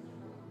mortar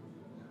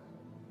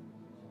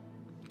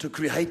to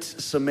create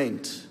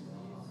cement.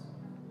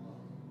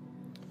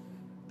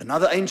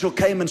 Another angel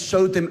came and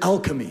showed them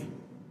alchemy.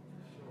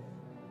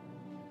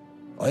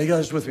 Are you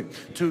guys with me?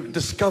 To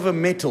discover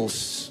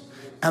metals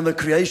and the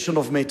creation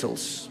of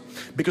metals.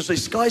 Because a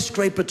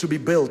skyscraper to be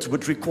built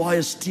would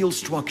require steel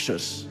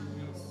structures.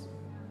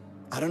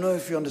 I don't know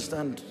if you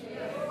understand.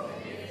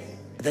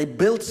 They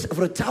built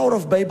for a Tower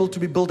of Babel to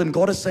be built, and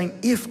God is saying,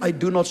 if I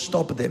do not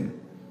stop them,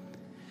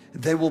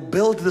 they will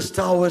build this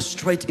tower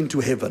straight into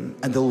heaven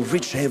and they'll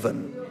reach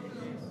heaven.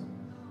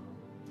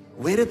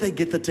 Where did they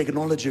get the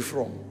technology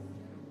from?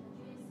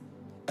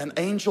 An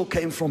angel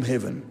came from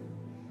heaven,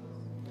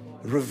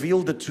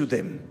 revealed it to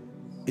them.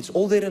 It's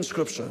all there in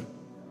scripture.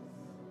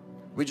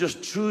 We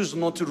just choose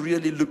not to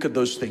really look at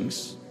those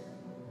things.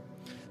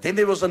 Then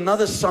there was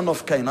another son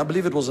of Cain. I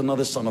believe it was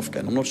another son of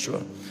Cain. I'm not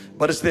sure.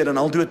 But it's there, and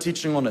I'll do a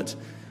teaching on it.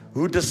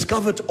 Who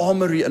discovered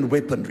armory and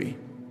weaponry.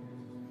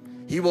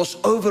 He was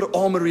over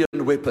armory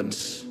and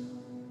weapons.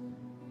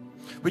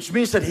 Which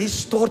means that he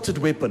started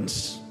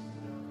weapons.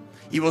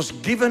 He was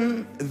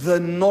given the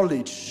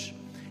knowledge.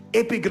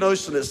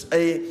 Epignosis,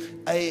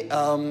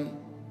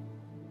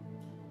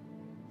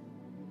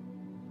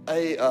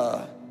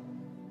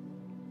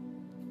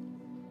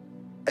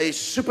 a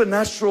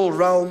supernatural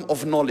realm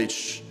of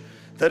knowledge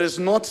that is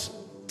not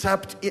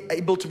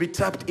able to be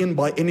tapped in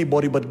by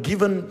anybody, but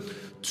given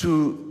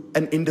to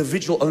an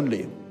individual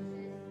only.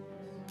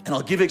 And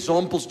I'll give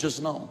examples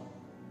just now.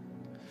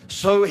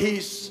 So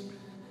he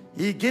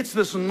gets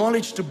this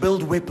knowledge to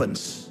build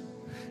weapons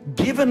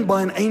given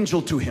by an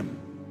angel to him,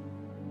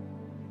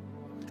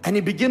 and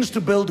he begins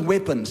to build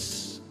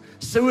weapons.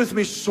 Say with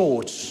me,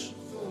 swords.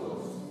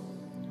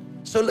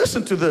 So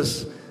listen to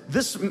this.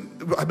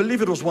 I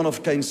believe it was one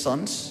of Cain's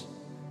sons,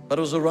 but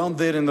it was around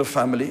there in the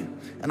family.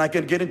 And I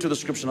can get into the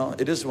scripture now.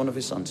 It is one of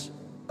his sons.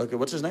 Okay,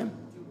 what's his name?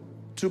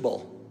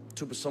 Tubal,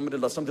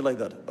 something like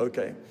that.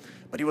 Okay.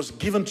 But he was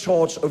given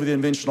charge over the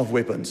invention of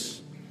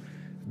weapons.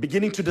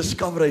 Beginning to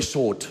discover a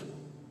sword.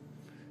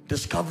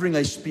 Discovering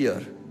a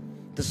spear.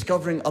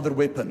 Discovering other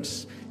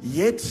weapons.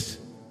 Yet,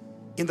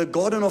 in the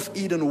Garden of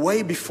Eden,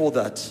 way before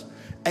that,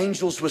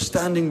 angels were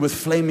standing with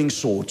flaming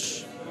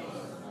swords.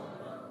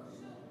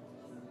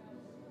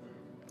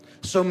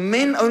 So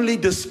men only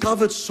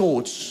discovered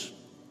swords.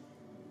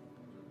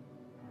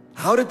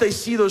 How did they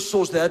see those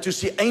swords? They had to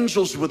see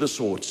angels with the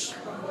swords.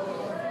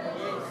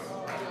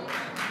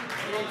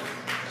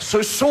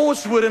 So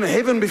swords were in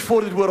heaven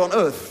before they were on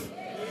earth.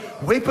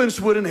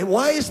 Weapons were in heaven.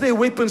 Why is there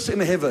weapons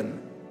in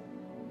heaven?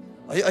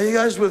 Are you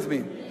guys with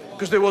me?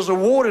 Because there was a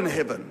war in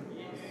heaven.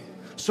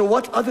 So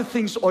what other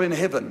things are in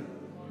heaven?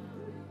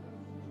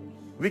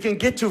 We can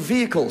get to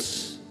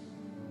vehicles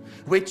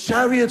where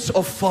chariots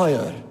of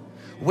fire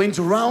went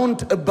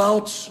round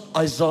about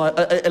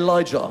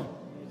Elijah.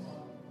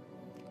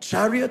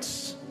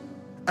 Chariots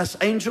as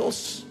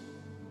angels.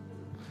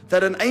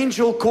 That an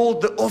angel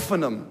called the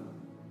Ophanim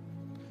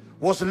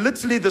was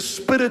literally the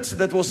spirit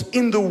that was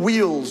in the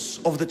wheels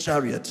of the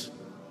chariot.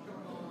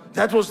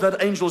 That was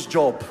that angel's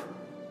job.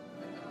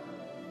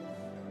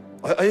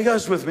 Are you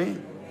guys with me?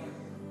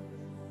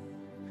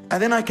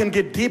 And then I can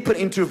get deeper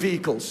into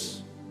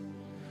vehicles,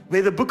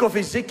 where the book of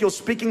Ezekiel is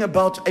speaking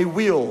about a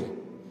wheel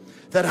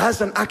that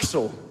has an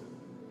axle.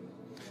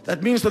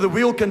 That means that the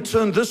wheel can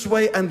turn this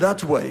way and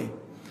that way.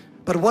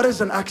 But what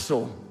is an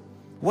axle?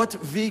 What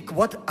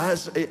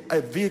has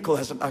a vehicle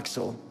has an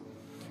axle?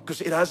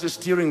 Because it has a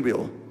steering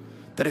wheel.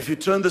 That if you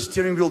turn the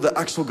steering wheel, the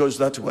axle goes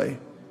that way.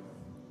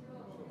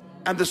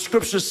 And the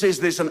scripture says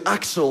there's an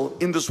axle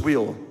in this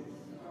wheel.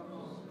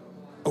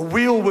 A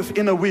wheel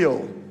within a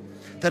wheel.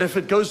 That if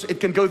it goes, it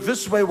can go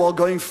this way while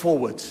going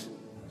forward.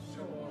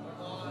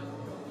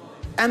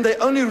 And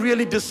they're only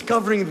really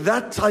discovering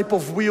that type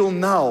of wheel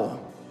now.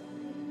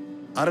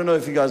 I don't know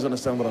if you guys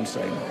understand what I'm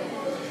saying.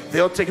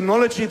 There are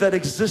technology that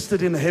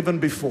existed in heaven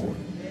before.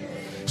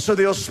 So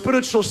there are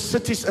spiritual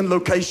cities and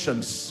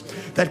locations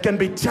that can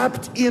be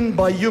tapped in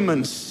by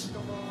humans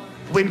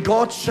when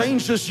God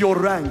changes your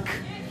rank.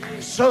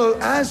 So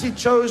as he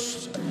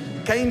chose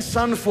Cain's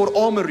son for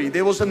armory,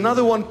 there was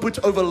another one put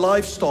over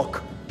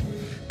livestock.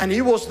 And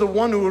he was the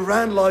one who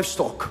ran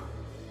livestock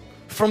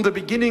from the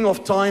beginning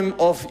of time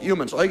of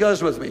humans. Are you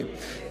guys with me?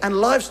 And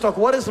livestock,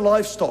 what is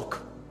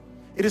livestock?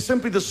 It is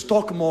simply the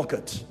stock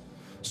market.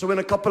 So when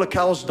a couple of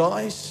cows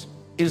dies,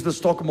 is the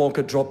stock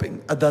market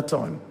dropping at that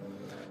time?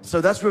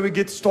 So that's where we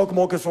get stock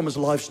market from, is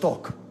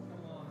livestock.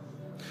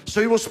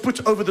 So he was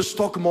put over the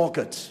stock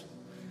market.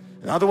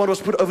 Another one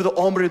was put over the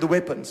armory, the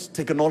weapons,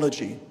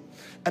 technology.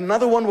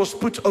 Another one was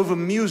put over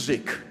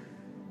music.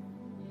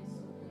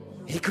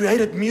 He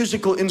created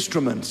musical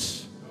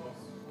instruments.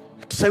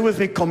 Say with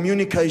me,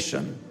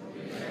 communication.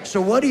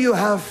 So what do you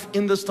have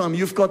in this time?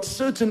 You've got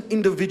certain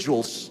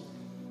individuals.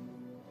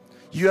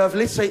 You have,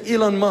 let's say,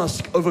 Elon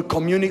Musk over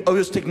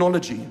over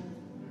technology.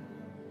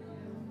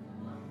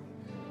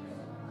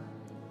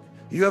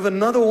 You have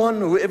another one,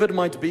 whoever it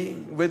might be,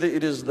 whether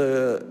it is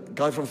the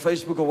guy from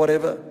Facebook or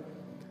whatever,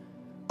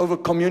 over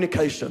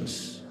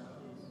communications.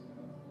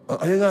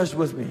 Are you guys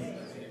with me?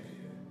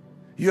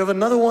 You have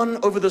another one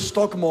over the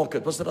stock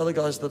market. What's that other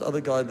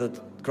guy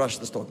that crashed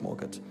the stock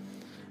market?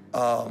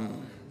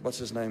 What's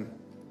his name?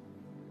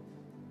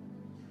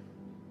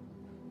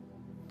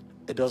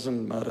 It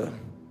doesn't matter.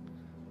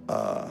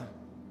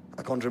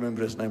 I can't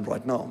remember his name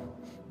right now.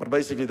 But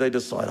basically they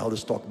decide how the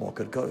stock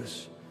market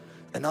goes.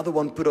 Another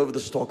one put over the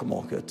stock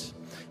market.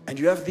 And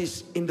you have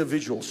these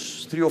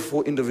individuals, 3 or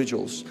 4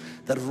 individuals,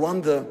 that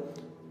run the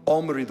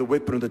armory, the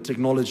weapon, the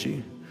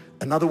technology.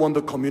 Another one,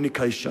 the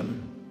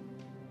communication.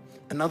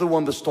 Another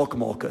one, the stock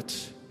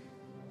market.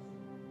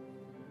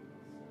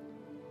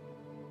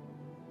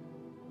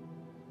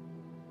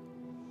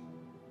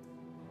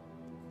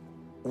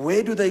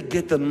 Where do they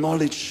get the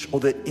knowledge or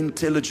the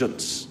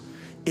intelligence?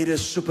 It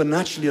is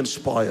supernaturally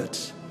inspired.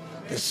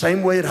 The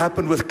same way it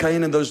happened with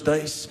Cain in those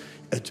days.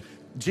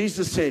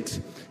 Jesus said,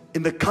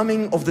 in the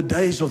coming of the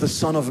days of the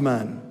Son of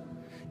Man,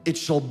 it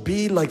shall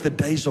be like the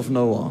days of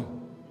Noah.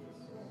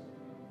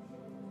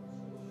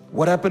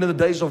 What happened in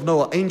the days of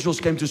Noah?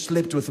 Angels came to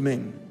sleep with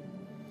men.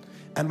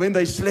 And when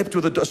they slept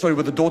with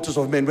the daughters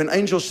of men, when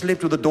angels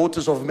slept with the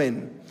daughters of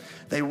men,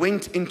 they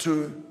went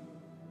into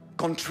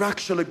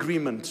contractual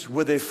agreement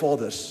with their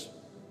fathers.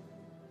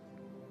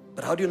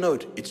 But how do you know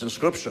it? It's in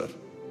Scripture.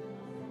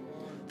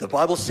 The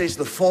Bible says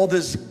the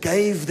fathers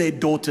gave their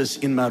daughters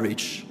in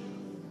marriage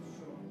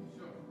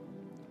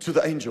to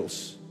the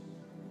angels.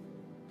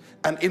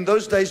 And in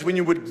those days, when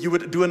you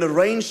would do an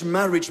arranged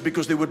marriage,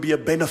 because there would be a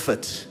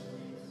benefit.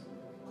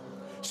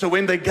 So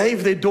when they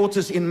gave their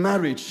daughters in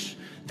marriage,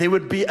 there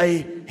would be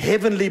a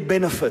heavenly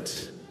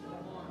benefit.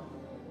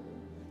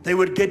 They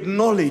would get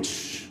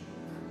knowledge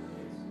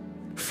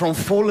from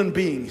fallen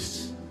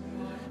beings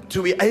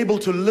to be able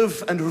to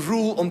live and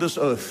rule on this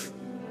earth.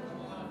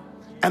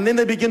 And then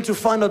they begin to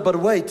find out, but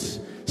wait,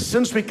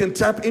 since we can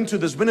tap into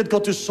this, when it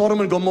got to Sodom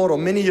and Gomorrah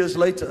many years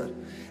later,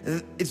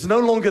 it's no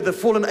longer the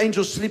fallen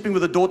angels sleeping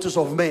with the daughters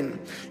of men.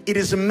 It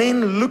is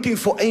men looking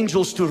for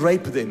angels to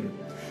rape them.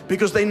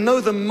 Because they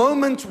know the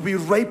moment we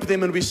rape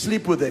them and we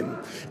sleep with them,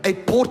 a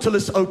portal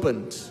is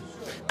opened.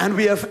 And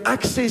we have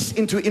access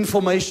into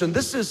information.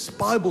 This is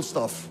Bible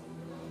stuff.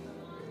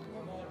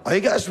 Are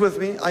you guys with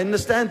me? I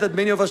understand that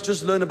many of us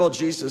just learn about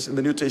Jesus in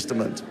the New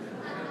Testament.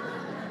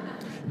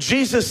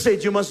 Jesus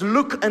said, you must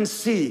look and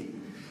see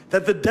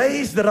that the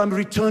days that I'm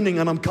returning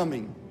and I'm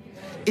coming,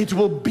 it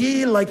will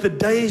be like the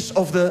days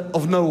of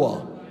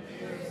Noah.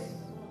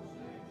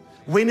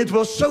 When it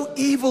was so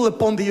evil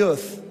upon the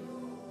earth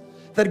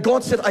that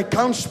God said, I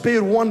can't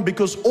spare one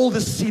because all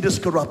the seed is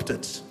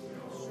corrupted.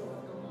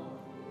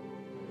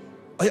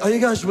 Are you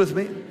guys with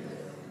me?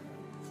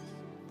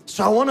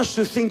 So I want us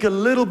to think a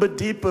little bit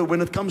deeper when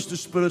it comes to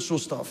spiritual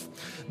stuff.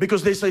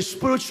 Because there's a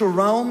spiritual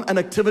realm and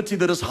activity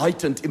that is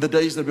heightened in the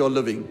days that we are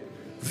living.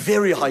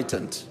 Very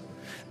heightened.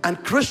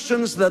 And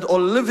Christians that are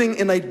living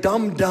in a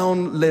dumbed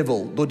down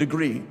level or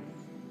degree.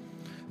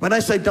 When I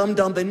say dumbed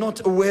down, they're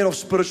not aware of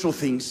spiritual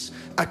things,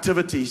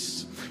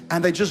 activities.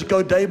 And they just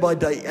go day by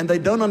day. And they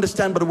don't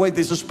understand, but wait,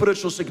 there's a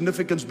spiritual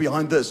significance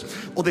behind this.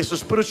 Or there's a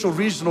spiritual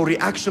reason or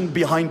reaction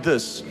behind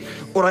this.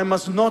 Or I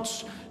must not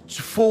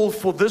fall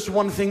for this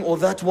one thing or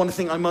that one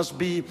thing. I must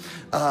be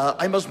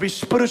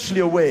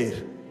spiritually aware.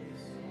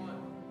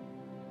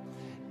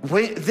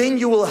 Then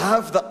you will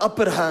have the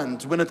upper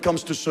hand when it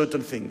comes to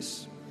certain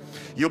things.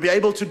 You'll be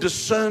able to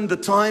discern the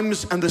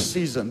times and the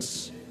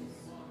seasons.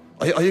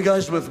 Are you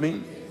guys with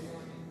me?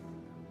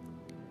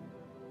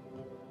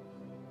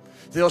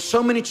 There are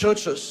so many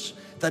churches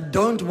that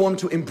don't want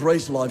to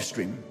embrace live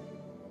stream.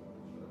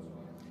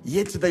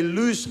 Yet they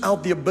lose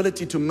out the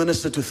ability to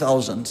minister to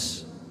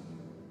thousands.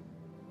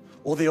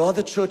 Or there are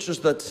other churches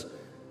that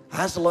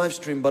has a live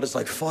stream, but it's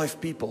like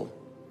 5 people.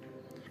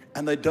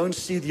 And they don't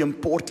see the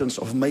importance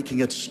of making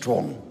it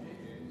strong.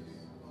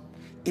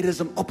 It is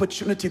an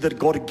opportunity that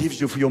God gives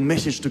you for your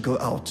message to go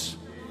out.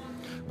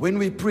 When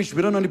we preach,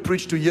 we don't only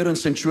preach to here in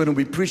Centurion,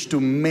 we preach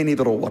to many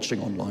that are watching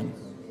online.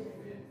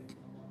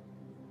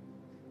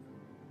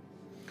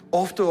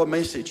 After our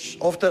message,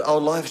 after our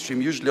live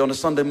stream, usually on a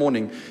Sunday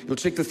morning, you'll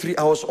check the 3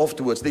 hours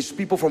afterwards. There's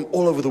people from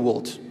all over the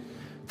world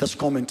that's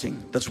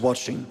commenting, that's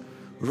watching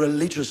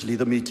religiously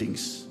the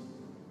meetings.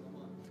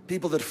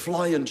 People that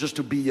fly in just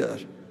to be here.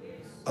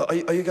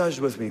 Are you guys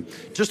with me?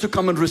 Just to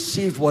come and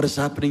receive what is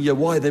happening here.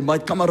 Why? They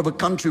might come out of a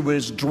country where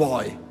it's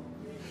dry,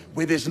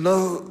 where there's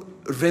no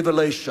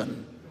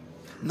revelation,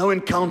 no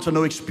encounter,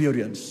 no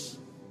experience.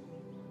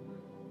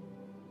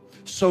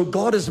 So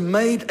God has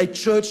made a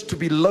church to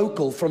be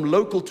local, from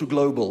local to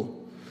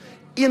global,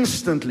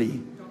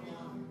 instantly.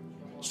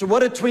 So what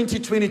did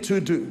 2022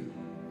 do?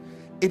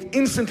 It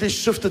instantly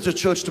shifted the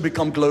church to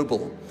become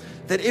global.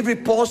 That every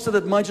pastor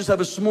that might just have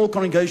a small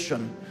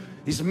congregation,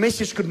 his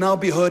message could now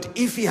be heard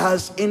if he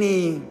has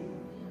any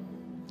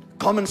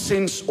common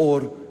sense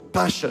or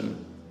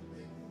passion.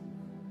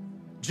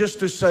 Just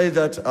to say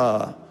that,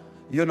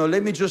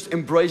 let me just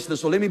embrace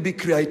this, or let me be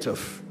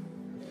creative.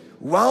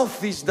 Wealth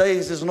these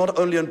days is not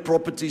only in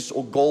properties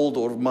or gold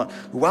or money.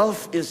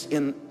 Wealth is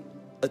in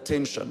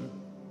attention.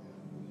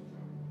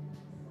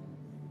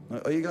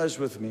 Are you guys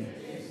with me?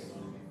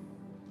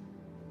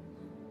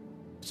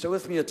 Say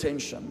with me,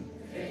 attention.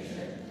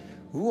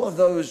 Who are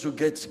those who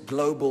get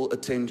global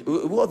attention?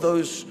 Who are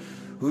those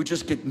who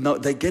just get, no,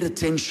 they get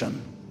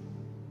attention?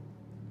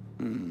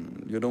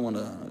 You don't want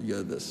to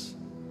hear this.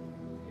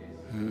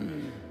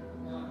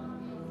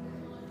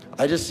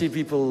 I just see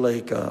people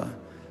like,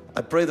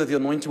 I pray that the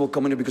anointing will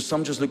come in you, because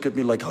some just look at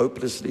me like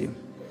hopelessly.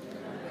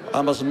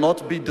 I must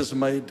not be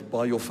dismayed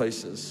by your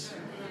faces.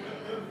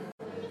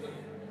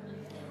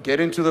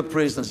 Get into the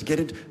presence.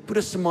 Put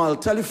a smile.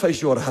 Tell your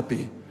face you are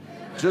happy.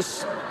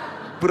 Just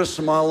put a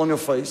smile on your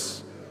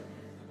face.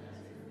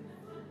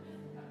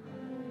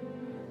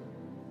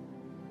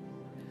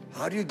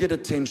 How do you get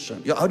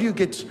attention? How do you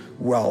get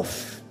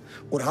wealth?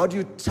 Or how do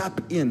you tap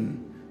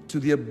in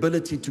to the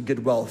ability to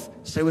get wealth?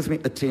 Say with me,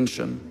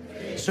 attention.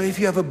 So if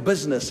you have a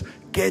business,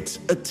 get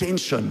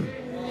attention.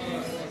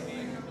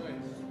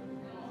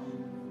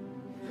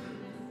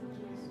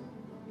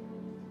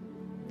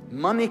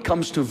 Money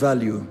comes to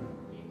value.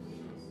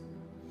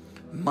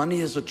 Money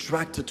is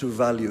attracted to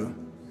value.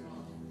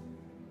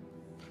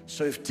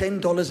 So if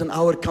 $10 an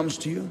hour comes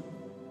to you,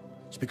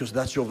 it's because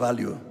that's your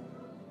value.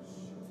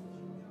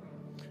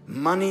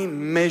 Money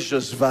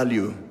measures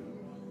value.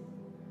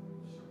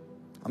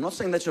 I'm not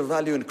saying that's your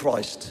value in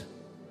Christ.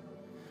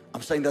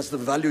 I'm saying that's the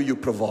value you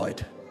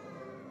provide.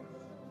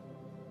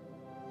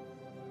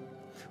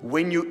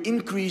 When you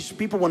increase,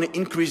 people want to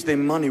increase their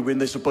money when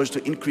they're supposed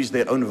to increase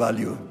their own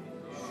value.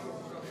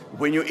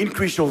 When you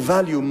increase your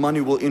value, money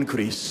will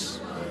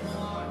increase.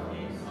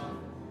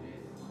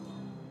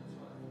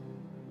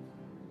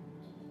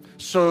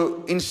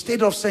 So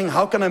instead of saying,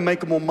 how can I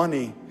make more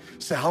money?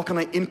 Say, how can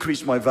I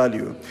increase my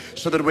value?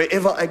 So that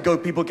wherever I go,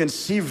 people can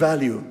see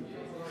value.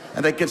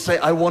 And they can say,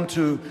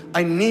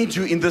 I need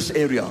you in this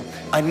area.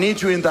 I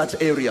need you in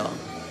that area.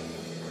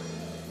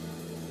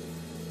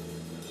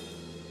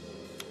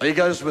 Are you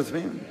guys with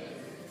me?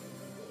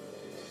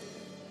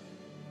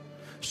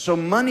 So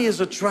money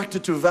is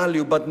attracted to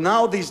value, but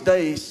now these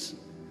days,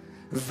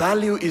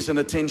 value is in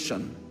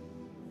attention.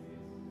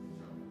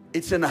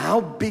 It's in how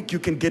big you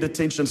can get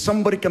attention.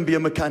 Somebody can be a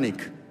mechanic,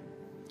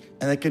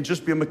 and they can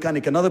just be a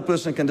mechanic. Another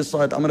person can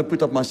decide, I'm going to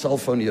put up my cell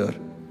phone here,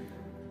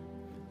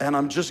 and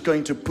I'm just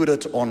going to put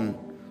it on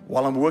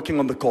while I'm working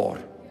on the car.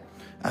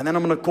 And then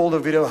I'm going to call the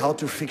video how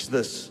to fix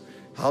this,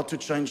 how to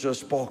change a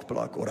spark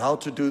plug, or how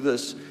to do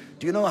this.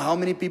 Do you know how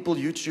many people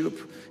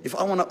YouTube? If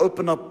I want to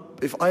open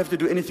up, if I have to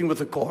do anything with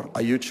the car,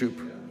 I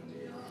YouTube.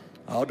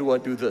 How do I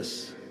do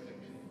this?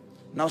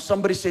 Now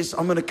somebody says,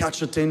 I'm going to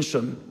catch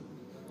attention,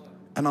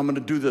 and I'm going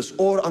to do this,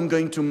 or I'm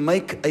going to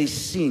make a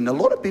scene. A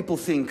lot of people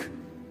think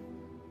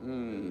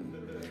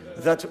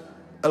that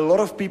a lot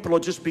of people are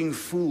just being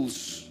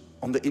fools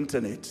on the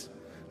internet.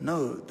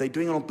 No, they're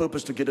doing it on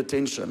purpose to get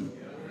attention.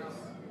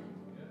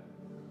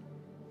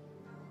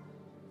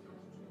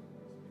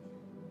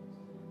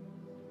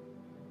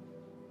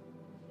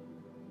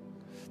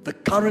 The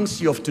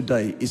currency of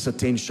today is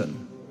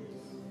attention.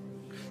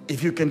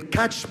 If you can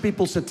catch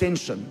people's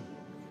attention,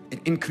 it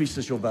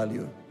increases your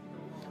value.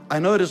 I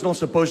know it is not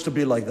supposed to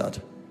be like that,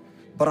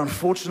 but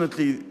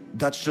unfortunately,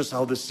 that's just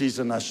how the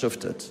season has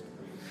shifted.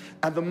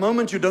 At the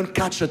moment you don't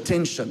catch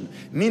attention,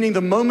 meaning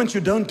the moment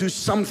you don't do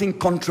something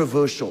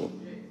controversial.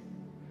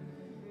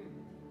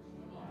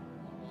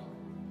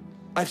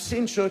 I've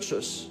seen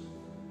churches,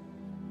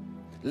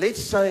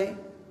 let's say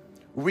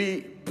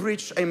we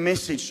preach a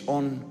message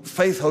on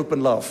faith, hope,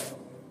 and love,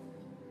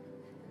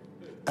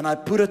 and I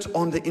put it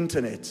on the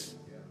internet,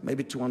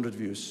 maybe 200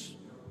 views.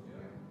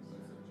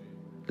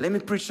 Let me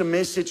preach a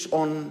message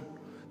on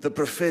the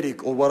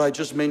prophetic, or what I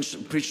just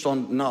mentioned, preached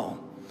on now.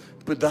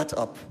 Put that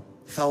up,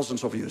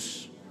 thousands of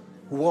views.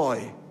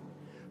 Why?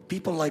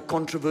 People like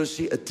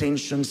controversy,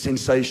 attention,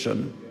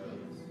 sensation.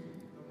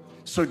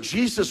 So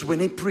Jesus, when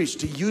he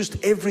preached, he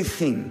used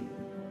everything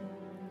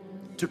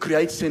to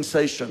create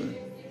sensation,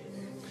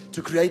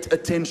 to create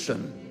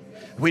attention.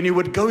 When he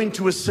would go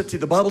into a city,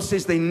 the Bible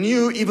says they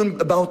knew even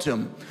about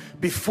him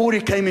before he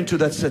came into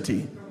that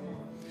city.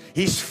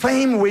 His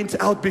fame went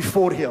out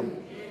before him.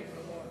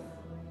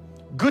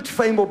 Good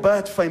fame or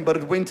bad fame, but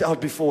it went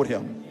out before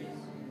him.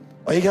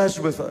 Are you guys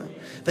with her?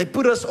 They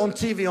put us on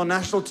TV, on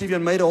national TV,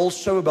 and made a whole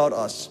show about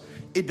us.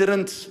 It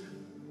didn't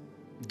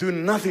do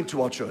nothing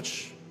to our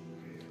church.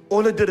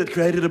 All it did, it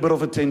created a bit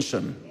of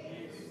attention.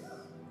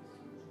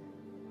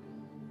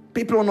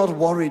 People are not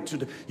worried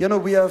today. You know,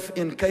 we have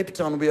in Cape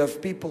Town, we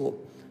have people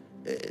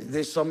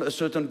There's a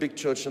certain big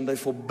church and they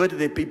forbid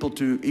their people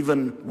to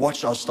even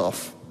watch our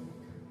stuff.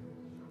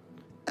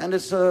 And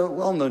it's a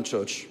well-known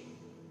church.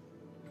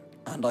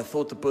 And I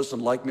thought the person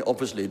liked me.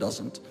 Obviously he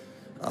doesn't.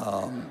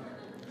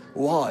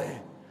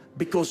 Why?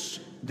 Because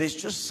there's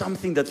just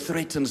something that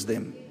threatens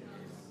them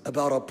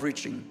about our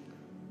preaching.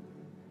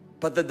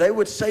 But that they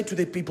would say to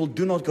their people,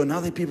 do not go. Now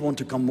their people want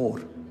to come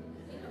more.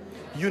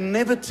 You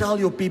never tell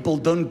your people,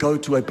 don't go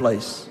to a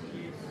place.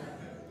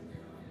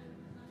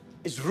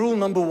 It's rule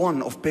number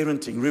 1 of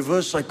parenting,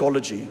 reverse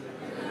psychology,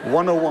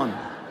 101.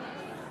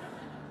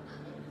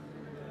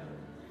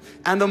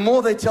 And the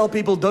more they tell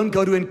people, don't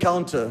go to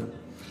Encounter,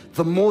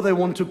 the more they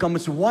want to come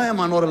and say, why am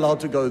I not allowed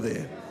to go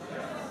there?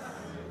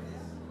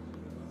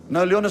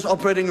 Now, Leon is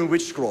operating in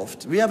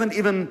witchcraft. We haven't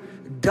even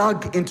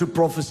dug into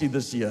prophecy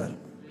this year.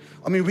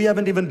 I mean, we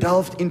haven't even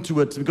delved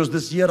into it because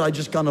this year I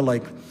just kind of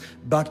like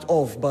backed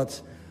off.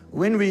 But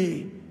when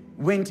we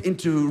went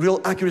into real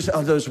accuracy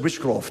of those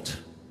witchcraft,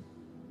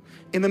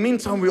 in the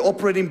meantime, we're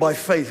operating by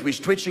faith. We're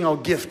stretching our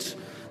gift,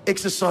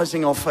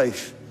 exercising our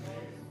faith,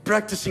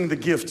 practicing the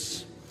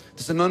gifts.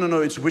 They say,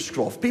 no, it's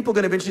witchcraft. People are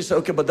going to eventually say,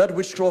 okay, but that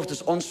witchcraft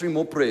is answering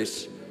more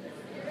prayers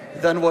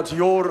than what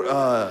your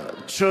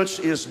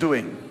church is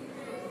doing.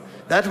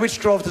 That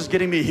witchcraft is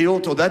getting me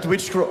healed, or that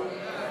witchcraft...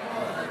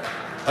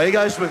 Are you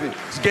guys with me?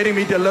 It's getting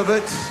me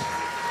delivered.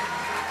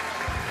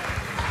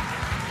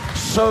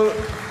 So,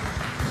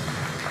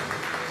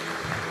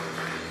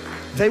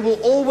 they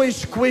will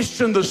always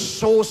question the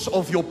source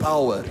of your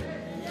power.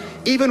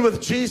 Even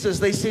with Jesus,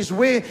 they says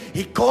where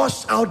he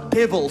casts out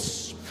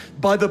devils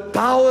by the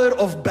power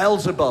of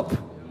Beelzebub.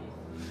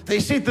 They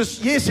said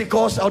this, yes, he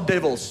casts out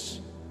devils,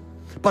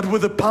 but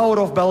with the power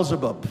of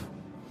Beelzebub.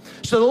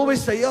 So they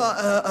always say,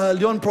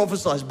 Leon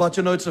prophesies, but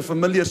you know, it's a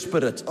familiar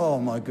spirit. Oh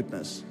my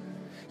goodness.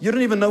 You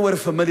don't even know what a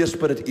familiar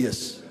spirit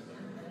is.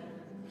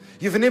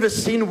 You've never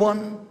seen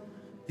one.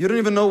 You don't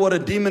even know what a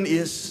demon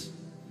is.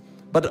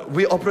 But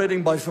we're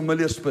operating by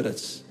familiar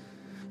spirits.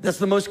 That's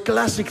the most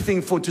classic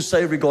thing to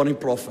say regarding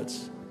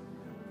prophets.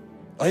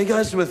 Are you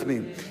guys with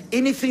me?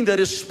 Anything that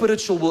is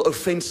spiritual will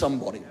offend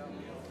somebody,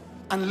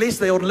 unless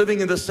they are living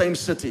in the same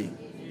city.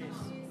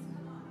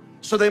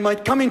 So they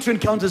might come into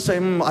Encounter and say,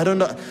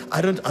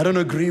 I don't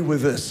agree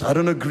with this. I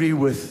don't agree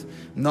with,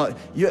 no.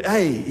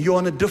 You're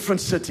in a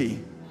different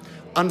city.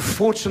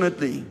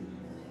 Unfortunately,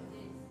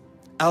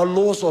 our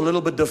laws are a little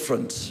bit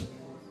different.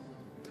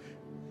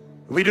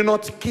 We do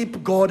not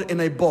keep God in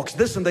a box.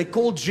 Listen, they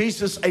called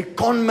Jesus a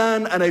con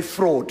man and a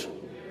fraud.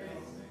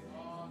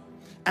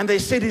 And they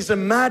said he's a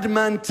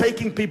madman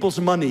taking people's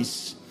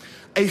monies.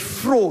 A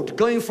fraud,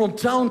 going from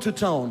town to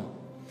town,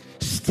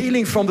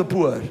 stealing from the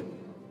poor.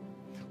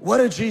 What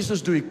did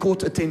Jesus do? He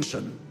caught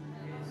attention.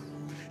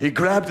 He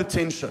grabbed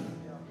attention.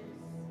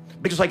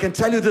 Because I can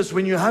tell you this,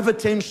 when you have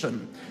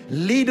attention,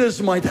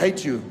 leaders might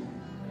hate you,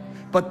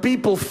 but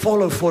people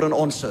follow for an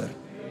answer.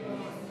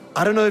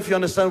 I don't know if you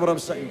understand what I'm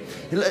saying.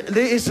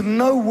 There is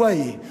no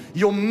way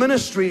your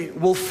ministry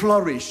will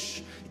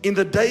flourish in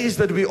the days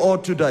that we are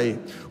today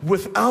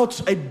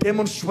without a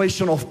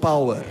demonstration of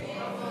power.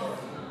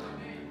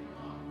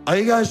 Are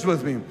you guys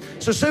with me?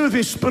 So say with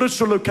me,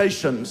 spiritual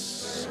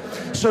locations.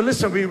 So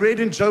listen, we read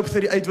in Job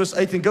 38 verse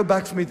 18, go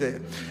back for me there,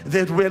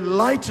 that where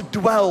light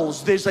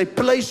dwells, there's a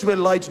place where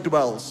light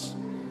dwells.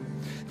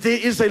 There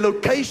is a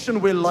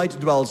location where light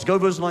dwells. Go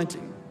verse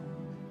 19.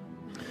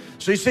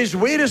 So he says,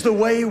 where is the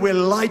way where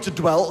light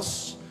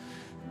dwells?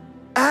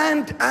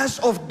 And as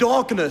of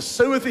darkness,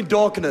 so within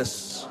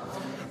darkness,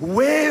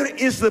 where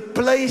is the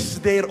place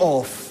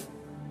thereof?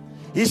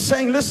 He's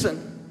saying,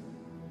 listen,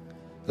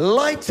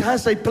 light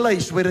has a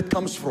place where it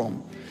comes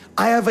from.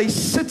 I have a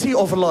city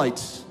of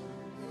light.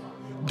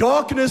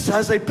 Darkness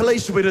has a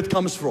place where it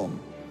comes from.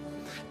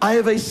 I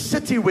have a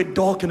city where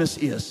darkness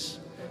is.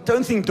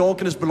 Don't think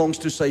darkness belongs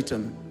to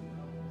Satan.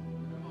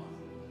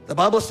 The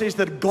Bible says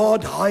that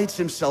God hides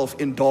himself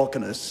in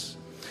darkness.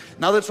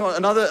 Now that's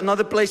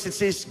another place it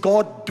says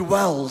God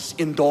dwells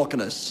in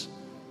darkness.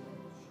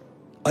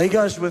 Are you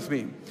guys with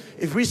me?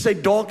 If we say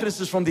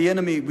darkness is from the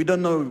enemy, we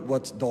don't know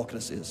what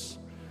darkness is.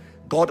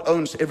 God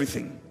owns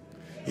everything.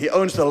 He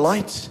owns the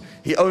light.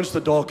 He owns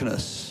the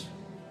darkness.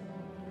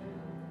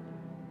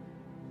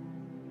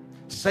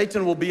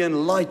 Satan will be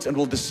in light and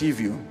will deceive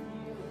you.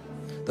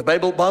 The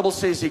Bible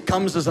says he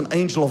comes as an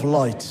angel of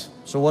light.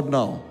 So what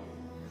now?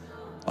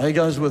 Are you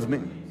guys with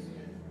me?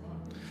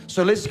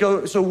 So let's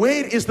go. So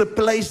where is the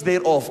place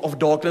thereof of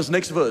darkness?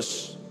 Next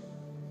verse.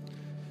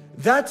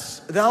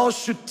 That thou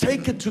should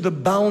take it to the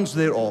bounds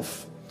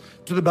thereof,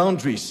 to the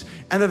boundaries,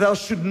 and that thou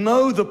should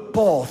know the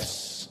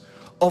paths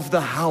of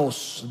the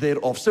house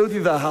thereof. So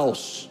the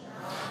house.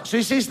 So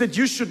he says that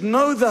you should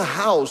know the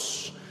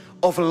house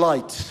of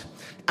light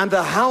and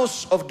the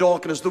house of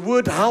darkness. The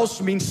word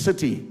house means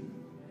city.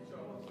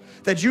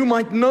 That you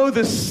might know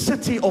the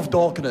city of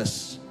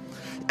darkness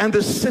and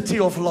the city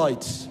of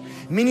light.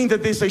 Meaning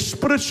that there's a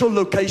spiritual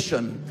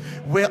location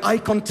where I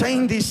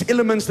contain these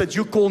elements that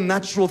you call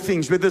natural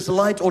things, whether it's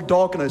light or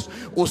darkness,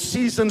 or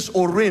seasons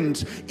or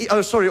wind,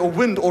 or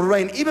wind or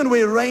rain. Even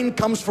where rain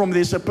comes from,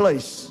 there's a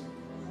place.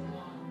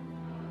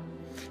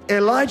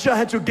 Elijah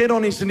had to get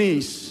on his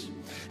knees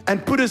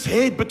and put his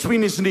head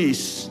between his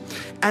knees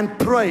and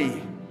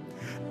pray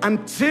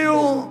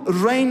until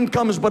rain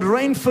comes. But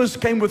rain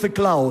first came with the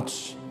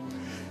clouds.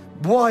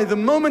 Why? The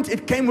moment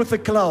it came with the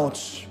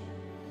clouds,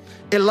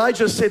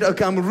 Elijah said,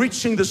 okay, I'm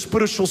reaching the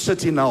spiritual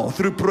city now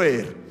through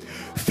prayer.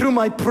 Through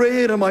my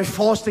prayer and my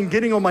fasting,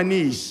 getting on my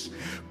knees,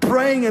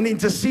 praying and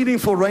interceding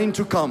for rain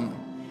to come.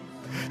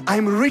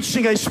 I'm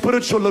reaching a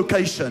spiritual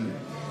location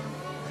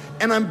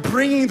and I'm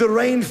bringing the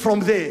rain from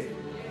there.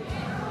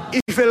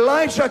 If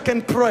Elijah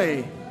can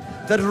pray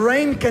that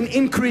rain can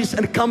increase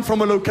and come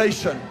from a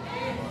location,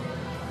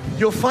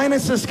 your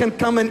finances can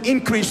come and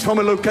increase from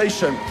a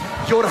location.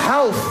 Your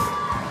health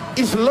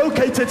is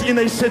located in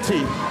a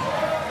city,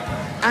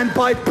 and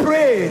by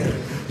prayer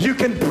you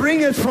can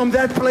bring it from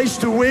that place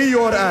to where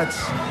you are at.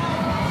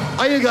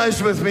 Are you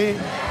guys with me?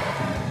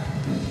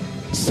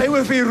 Say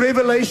with me,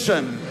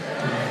 revelation.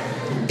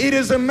 It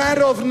is a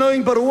matter of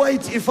knowing, but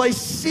wait, if I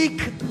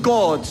seek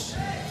God,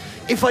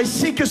 if I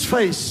seek His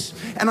face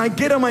and I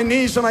get on my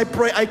knees and I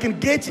pray, I can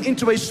get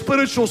into a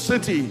spiritual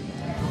city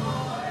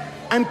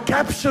and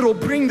capture or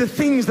bring the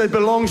things that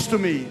belongs to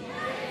me,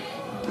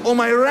 or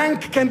my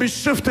rank can be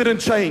shifted and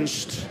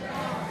changed.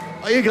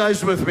 Are you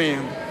guys with me?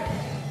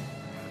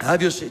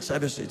 Have your seats,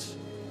 have your seats.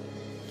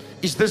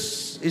 Is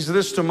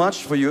this too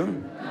much for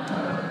you?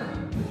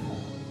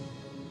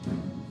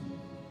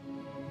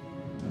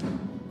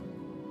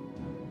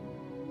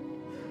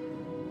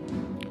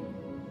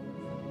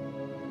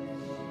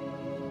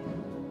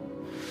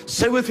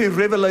 Say with me,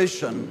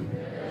 revelation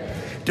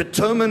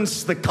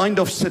determines the kind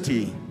of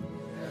city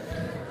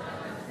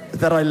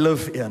that I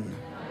live in.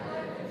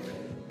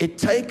 It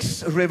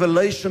takes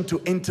revelation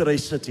to enter a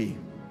city.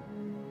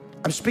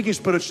 I'm speaking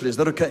spiritually, is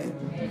that okay?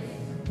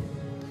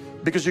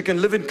 Because you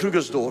can live in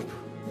Krugersdorp,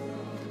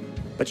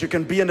 but you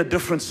can be in a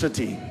different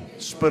city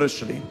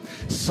spiritually.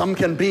 Some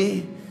can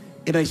be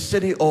in a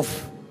city of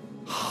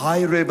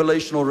high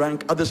revelational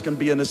rank, others can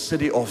be in a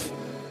city of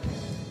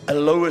a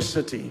lower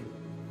city.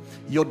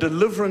 Your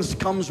deliverance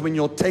comes when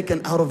you're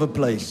taken out of a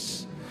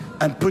place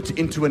and put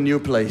into a new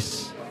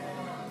place.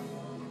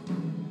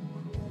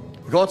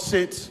 God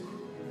said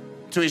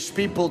to His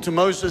people, to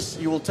Moses,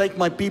 you will take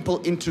my people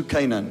into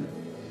Canaan,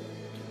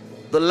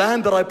 the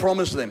land that I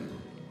promised them.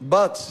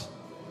 But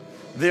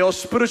there are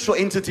spiritual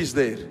entities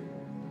there.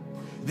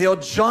 There are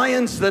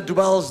giants that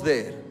dwells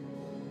there.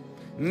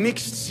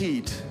 Mixed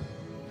seed.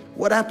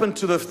 What happened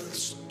to the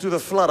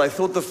flood? I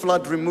thought the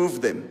flood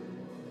removed them.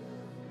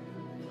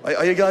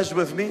 Are you guys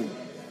with me?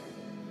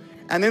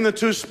 And then the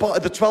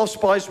 12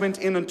 spies went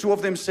in, and 2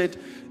 of them said,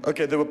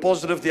 okay, they were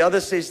positive. The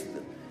other says,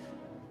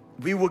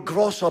 we were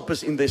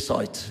grasshoppers in their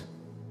sight,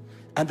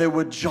 and there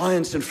were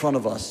giants in front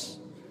of us.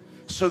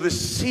 So the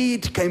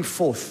seed came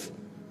forth.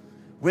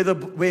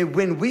 Where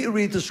when we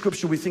read the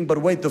scripture, we think, but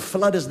wait, the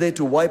flood is there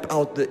to wipe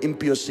out the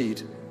impure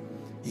seed.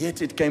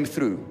 Yet it came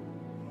through.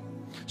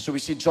 So we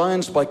see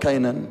giants by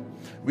Canaan.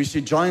 We see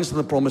giants in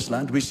the promised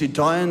land. We see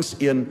giants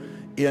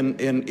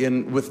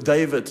with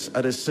David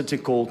at a city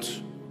called,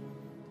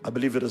 I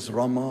believe it is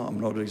Ramah. I'm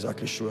not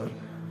exactly sure.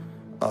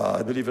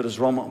 I believe it is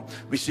Ramah.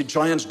 We see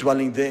giants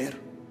dwelling there.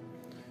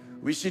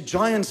 We see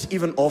giants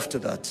even after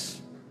that.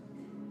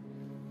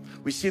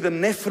 We see the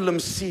Nephilim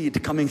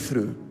seed coming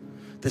through.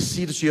 The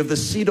seed, so you have the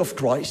seed of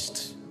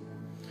Christ.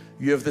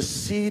 You have the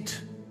seed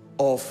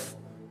of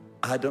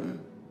Adam.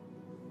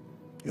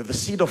 You have the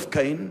seed of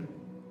Cain,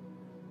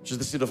 which is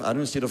the seed of Adam,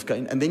 the seed of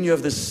Cain. And then you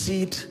have the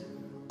seed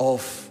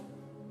of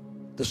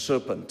the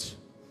serpent.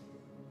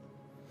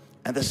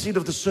 And the seed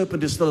of the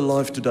serpent is still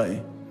alive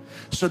today.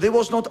 So there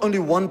was not only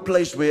one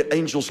place where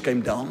angels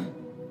came down.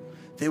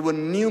 There were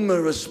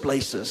numerous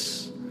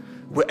places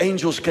where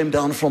angels came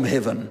down from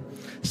heaven,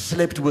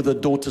 slept with the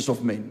daughters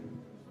of men.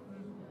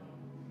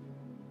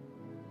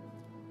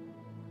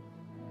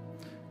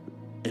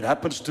 It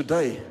happens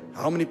today.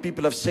 How many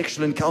people have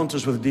sexual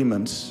encounters with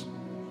demons?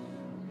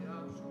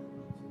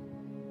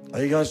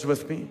 Are you guys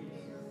with me?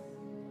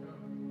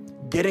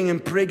 Getting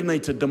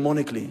impregnated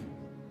demonically.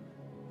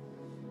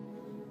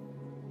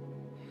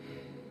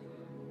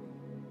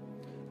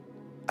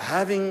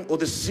 Having, or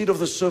the seed of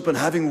the serpent,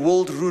 having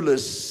world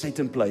rulers set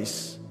in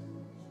place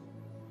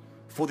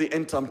for the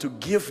end time to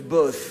give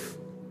birth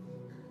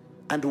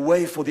and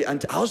way for the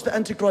how's the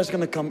Antichrist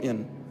going to come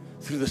in?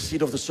 Through the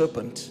seed of the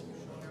serpent.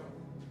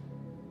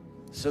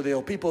 So there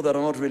are people that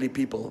are not really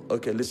people.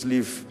 Okay, let's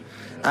leave.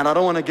 And I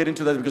don't want to get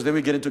into that, because then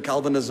we get into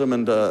Calvinism,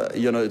 and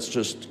it's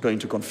just going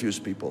to confuse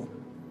people.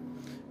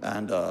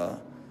 And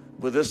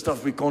with this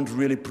stuff, we can't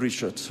really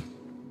preach it.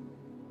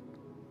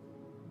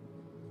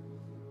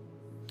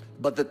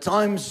 But the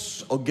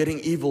times are getting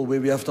evil where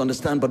we have to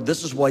understand, but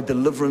this is why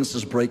deliverance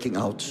is breaking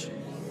out.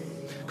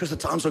 Because the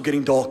times are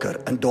getting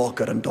darker and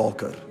darker and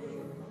darker.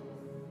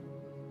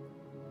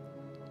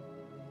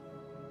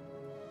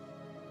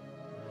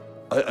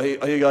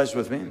 Are you guys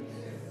with me?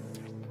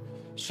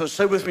 So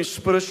say with me,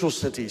 spiritual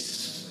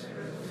cities.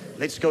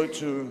 Let's go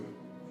to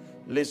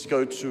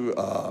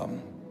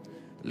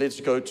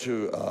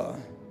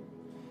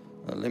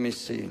let me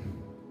see.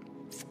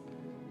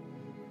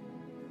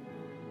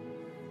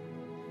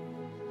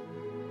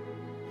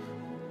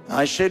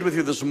 I shared with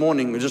you this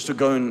morning, just to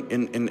go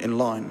in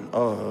line.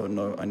 Oh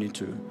no, I need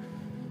to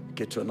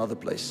get to another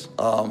place.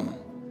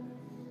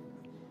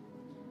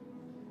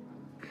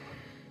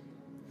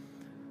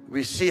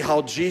 We see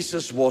how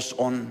Jesus was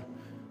on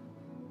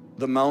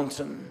the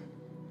mountain.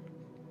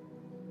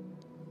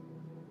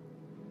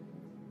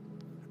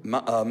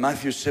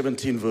 Matthew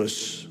 17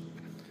 verse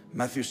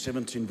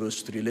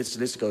 3.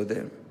 Let's go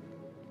there.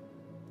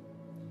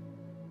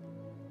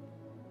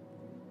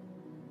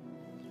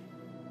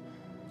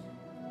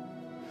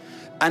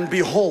 And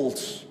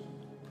behold,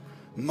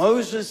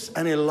 Moses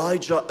and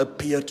Elijah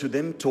appeared to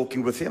them,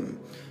 talking with him.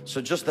 So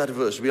just that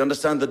verse, we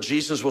understand that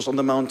Jesus was on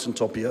the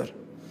mountaintop here.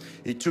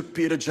 He took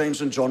Peter,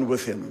 James, and John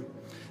with him.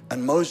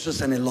 And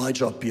Moses and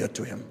Elijah appeared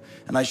to him.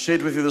 And I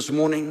shared with you this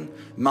morning,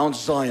 Mount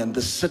Zion,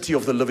 the city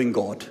of the living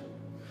God,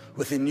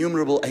 with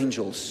innumerable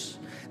angels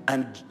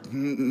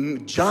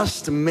and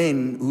just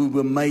men who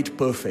were made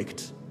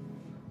perfect.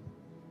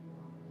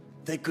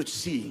 They could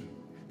see.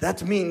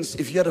 That means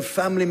if you had a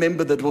family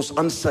member that was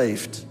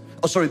unsaved,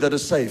 that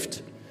is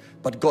saved,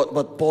 but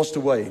passed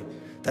away,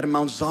 that in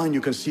Mount Zion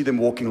you can see them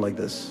walking like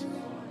this.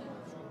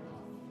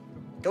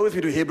 Go with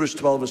me to Hebrews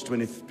 12 verse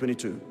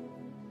 22.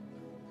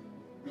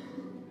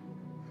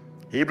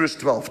 Hebrews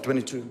 12,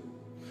 22.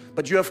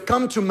 But you have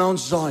come to Mount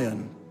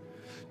Zion,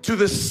 to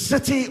the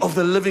city of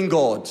the living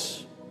God,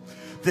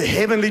 the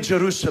heavenly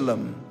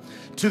Jerusalem,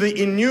 to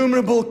the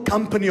innumerable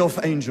company of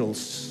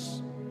angels,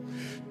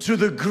 to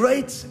the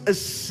great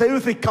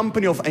Assyrian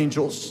company of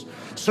angels.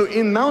 So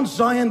in Mount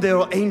Zion there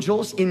are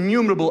angels,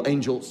 innumerable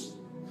angels.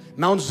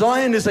 Mount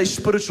Zion is a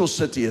spiritual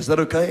city, is that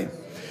okay?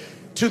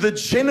 To the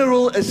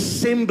general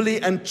assembly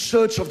and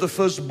church of the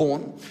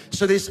firstborn.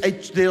 So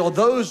there are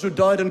those who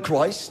died in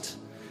Christ,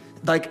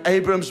 like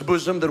Abraham's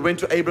bosom, that went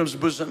to Abraham's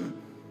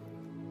bosom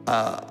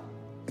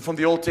from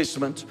the Old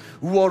Testament,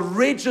 who are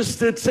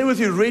registered, say with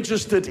you,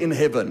 registered in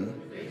heaven.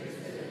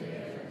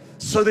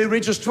 So their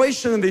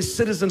registration and their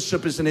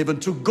citizenship is in heaven.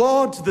 To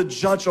God, the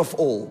judge of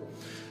all.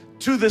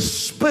 To the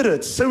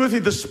spirits, say with you,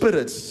 the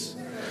spirits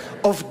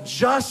of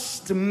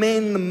just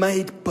men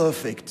made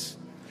perfect.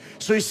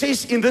 So he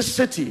says in this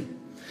city,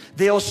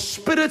 there are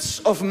spirits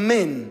of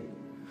men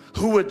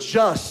who were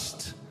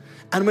just,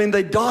 and when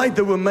they died,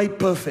 they were made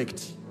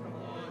perfect.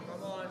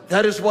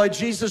 That is why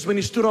Jesus, when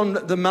he stood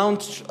on the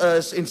mount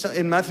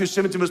in Matthew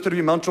 17 verse 3,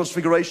 Mount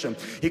Transfiguration,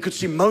 he could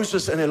see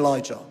Moses and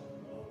Elijah.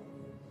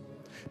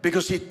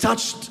 Because he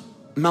touched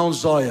Mount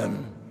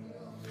Zion,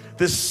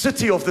 the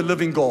city of the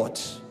living God.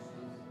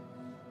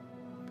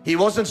 He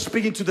wasn't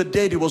speaking to the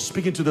dead, he was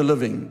speaking to the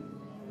living.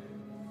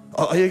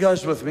 Are you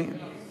guys with me?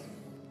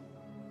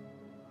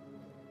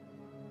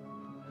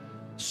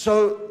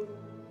 So,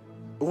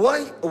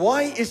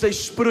 why is a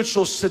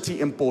spiritual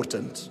city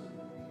important?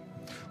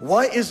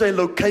 Why is a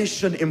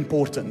location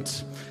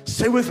important?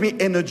 Say with me,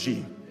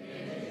 energy.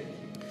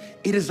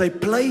 It is a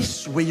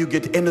place where you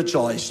get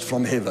energized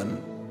from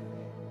heaven.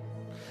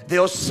 There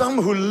are some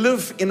who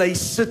live in a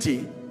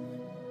city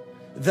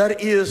that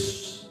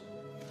is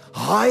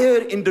higher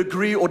in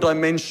degree or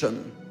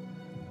dimension,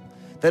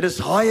 that is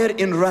higher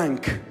in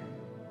rank,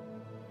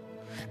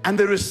 and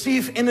they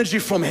receive energy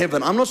from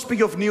heaven. I'm not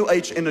speaking of New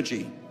Age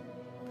energy.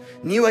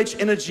 New Age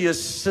energy is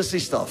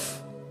sissy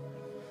stuff.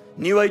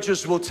 New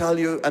Agers will tell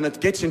you, and it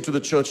gets into the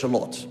church a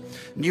lot.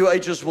 New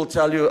Agers will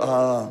tell you,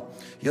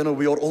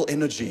 we are all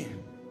energy.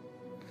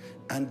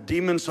 And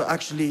demons are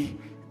actually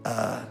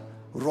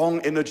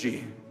wrong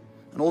energy.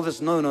 And all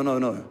this,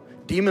 no.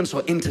 Demons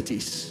are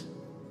entities.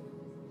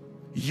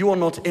 You are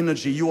not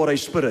energy, you are a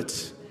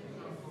spirit.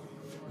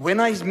 When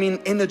I mean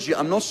energy,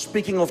 I'm not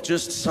speaking of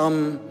just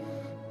some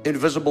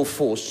invisible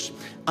force.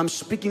 I'm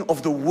speaking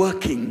of the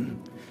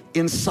working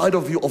inside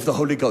of you of the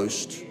Holy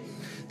Ghost.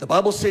 The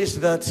Bible says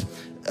that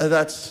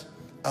the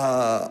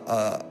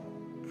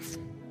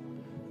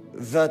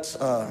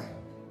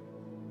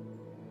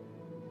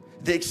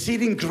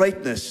exceeding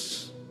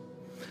greatness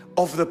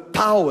of the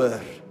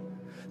power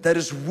that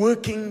is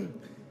working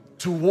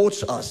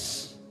towards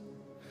us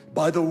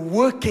by the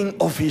working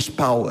of His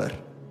power.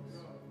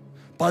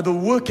 By the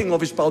working of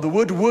His power. The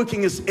word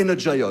working is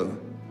energio,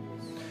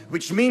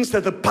 which means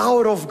that the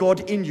power of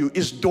God in you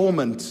is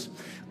dormant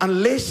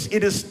unless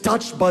it is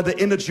touched by the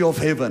energy of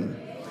heaven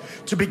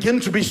to begin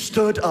to be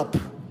stirred up.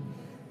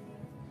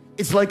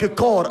 It's like a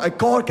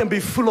car can be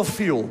full of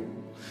fuel,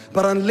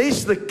 but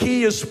unless the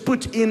key is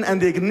put in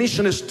and the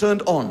ignition is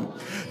turned on,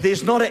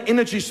 there's not an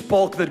energy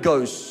spark that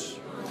goes.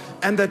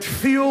 And that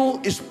fuel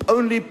is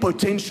only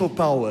potential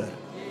power.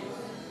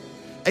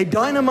 A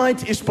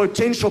dynamite is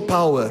potential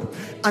power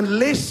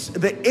unless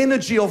the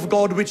energy of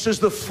God, which is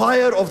the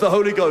fire of the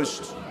Holy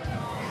Ghost,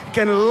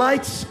 can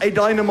light a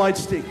dynamite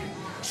stick.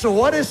 So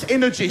what is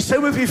energy? Say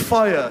with me,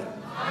 fire.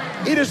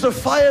 It is the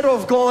fire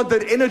of God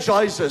that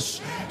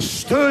energizes,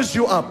 stirs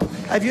you up.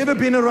 Have you ever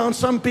been around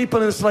some people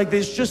and it's like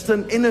there's just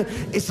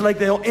it's like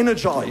they are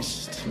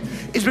energized.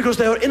 It's because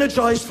they are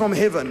energized from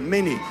heaven,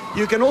 many.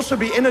 You can also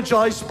be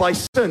energized by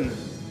sin.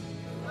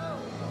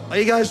 Are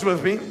you guys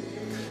with me?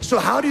 So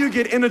how do you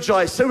get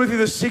energized? Say with me,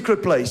 the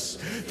secret place.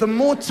 The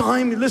more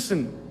time,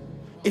 listen,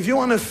 If you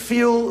want to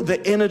feel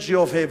the energy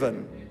of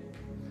heaven,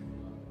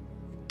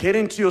 get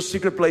into your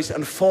secret place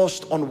and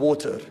fast on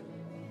water.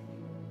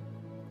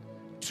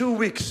 2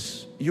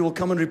 weeks, you will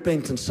come and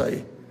repent and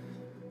say,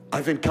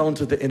 I've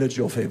encountered the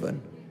energy of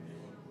heaven.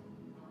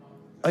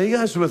 Are you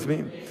guys with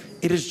me?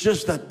 It is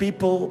just that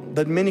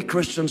that many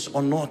Christians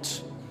are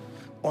not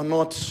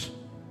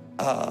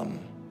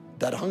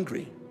that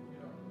hungry.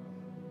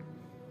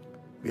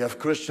 We have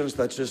Christians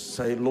that just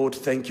say, Lord,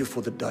 thank you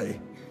for the day.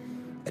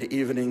 At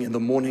evening, in the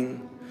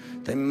morning,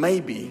 they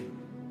maybe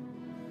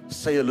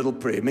say a little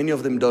prayer. Many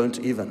of them don't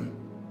even.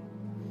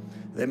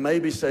 They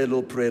maybe say a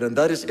little prayer, and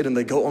that is it, and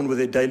they go on with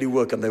their daily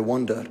work, and they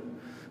wonder,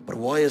 but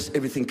why is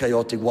everything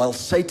chaotic? While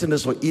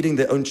Satanists are eating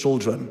their own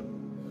children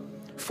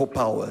for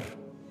power.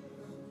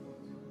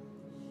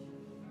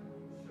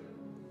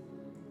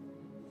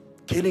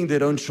 Killing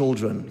their own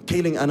children,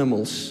 killing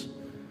animals,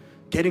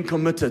 getting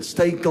committed,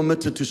 staying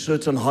committed to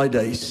certain high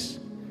days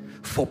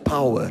for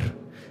power.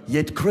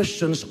 Yet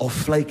Christians are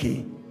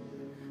flaky.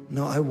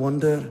 No, I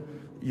wonder,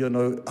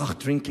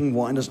 drinking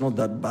wine is not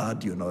that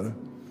bad,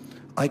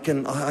 I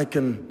can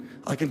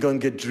go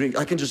and get drink.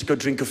 I can just go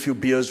drink a few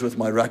beers with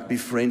my rugby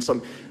friends.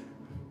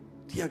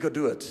 Go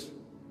do it.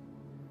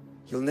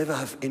 You'll never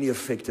have any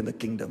effect in the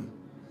kingdom.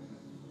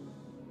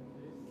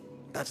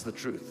 That's the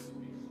truth.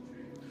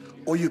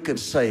 Or you can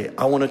say,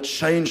 I want to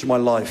change my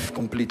life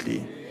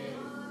completely.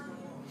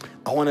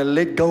 I want to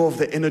let go of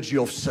the energy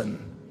of sin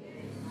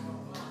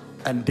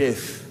and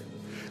death.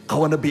 I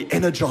want to be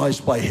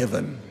energized by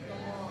heaven.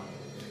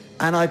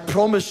 And I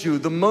promise you,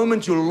 the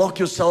moment you lock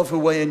yourself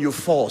away and you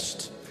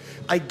fast,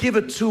 I give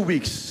it 2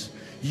 weeks,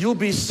 you'll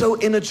be so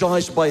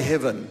energized by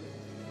heaven.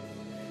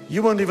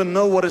 You won't even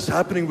know what is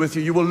happening with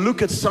you. You will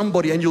look at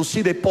somebody and you'll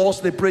see their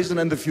past, their present,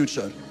 and the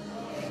future.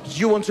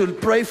 You want to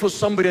pray for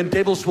somebody and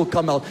devils will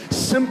come out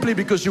simply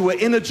because you were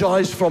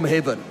energized from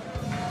heaven.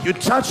 You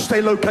touched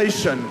a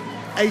location,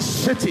 a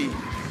city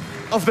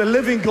of the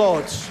living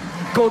God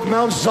called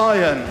Mount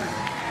Zion,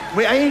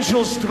 where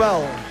angels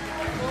dwell,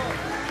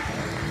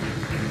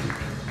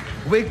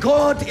 where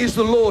God is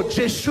the Lord,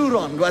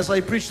 Jeshurun, as I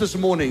preached this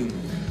morning.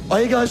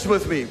 Are you guys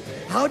with me?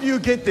 How do you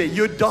get there?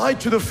 You die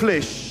to the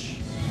flesh.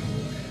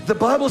 The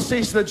Bible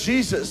says that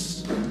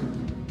Jesus,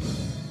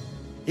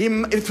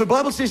 if the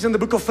Bible says in the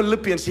book of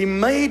Philippians, He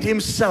made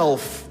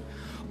Himself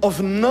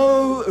of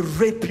no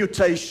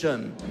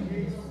reputation.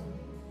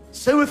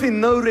 Say with me,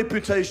 no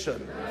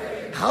reputation.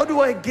 How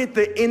do I get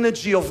the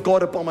energy of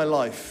God upon my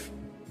life?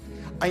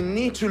 I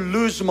need to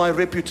lose my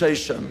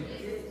reputation.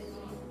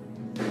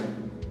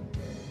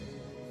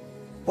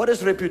 What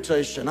is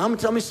reputation?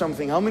 Tell me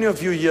something. How many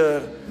of you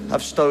here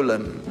have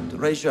stolen?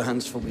 Raise your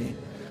hands for me.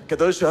 Okay,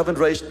 those who haven't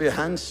raised their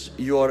hands,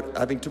 you are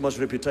having too much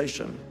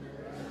reputation.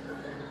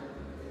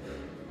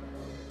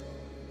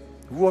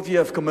 Who of you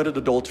have committed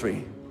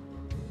adultery?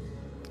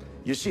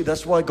 You see,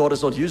 that's why God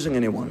is not using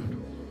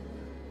anyone.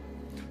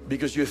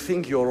 Because you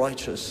think you're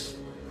righteous,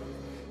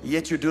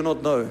 yet you do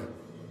not know.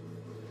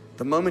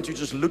 The moment you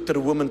just looked at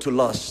a woman to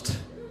lust,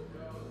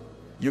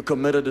 you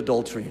committed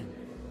adultery.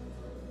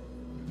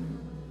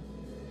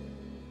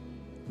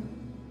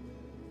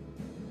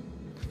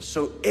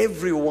 So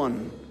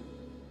everyone,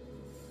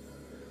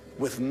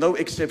 with no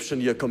exception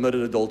here,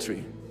 committed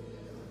adultery.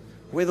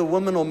 Whether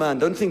woman or man,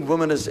 don't think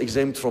woman is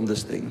exempt from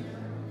this thing.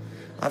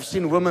 I've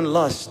seen women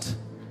lust.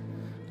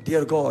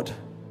 Dear God.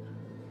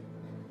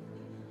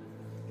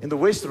 In the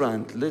West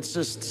Rand, let's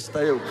just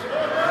stay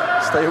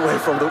away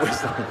from the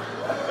West Rand.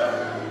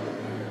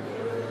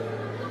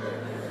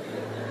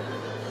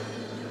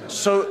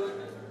 So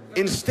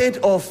instead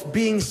of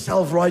being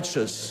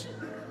self-righteous,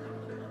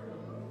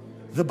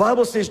 the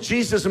Bible says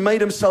Jesus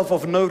made Himself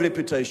of no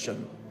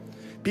reputation.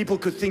 People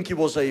could think He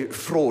was a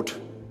fraud.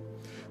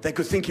 They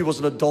could think He was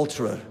an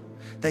adulterer.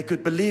 They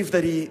could believe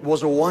that He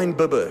was a wine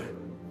bibber,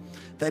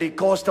 that He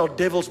cast out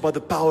devils by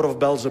the power of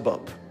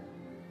Beelzebub.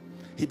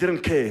 He didn't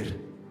care,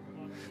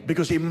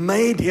 because He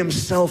made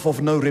Himself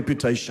of no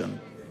reputation.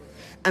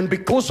 And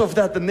because of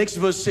that, the next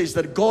verse says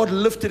that God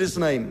lifted His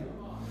name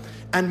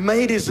and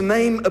made His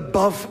name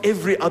above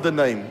every other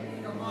name.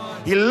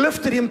 He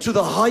lifted Him to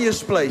the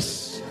highest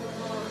place.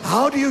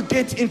 How do you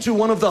get into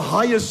one of the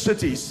highest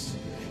cities?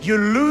 You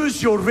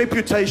lose your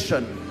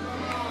reputation.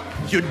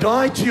 You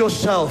die to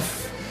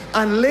yourself.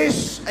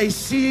 Unless a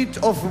seed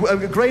of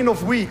a grain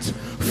of wheat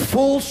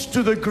falls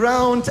to the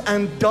ground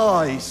and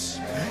dies,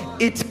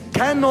 it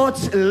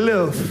cannot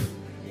live.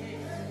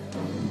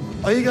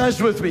 Are you guys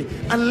with me?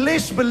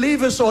 Unless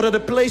believers are at a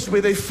place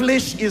where their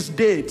flesh is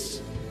dead.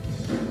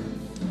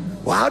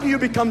 Well, how do you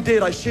become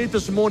dead? I shared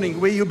this morning,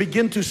 where you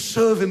begin to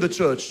serve in the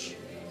church.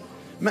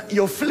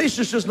 Your flesh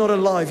is just not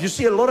alive. You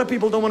see, a lot of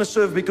people don't want to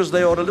serve because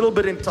they are a little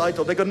bit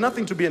entitled. They got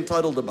nothing to be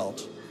entitled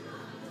about.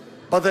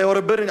 But they are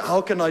a bit,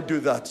 how can I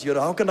do that?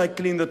 How can I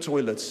clean the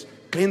toilets?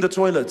 Clean the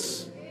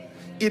toilets.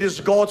 It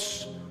is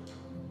God's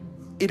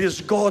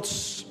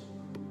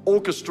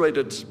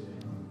orchestrated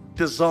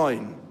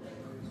design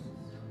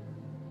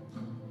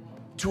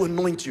to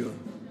anoint you.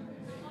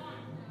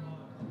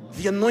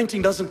 The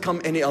anointing doesn't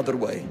come any other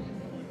way.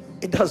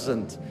 It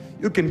doesn't.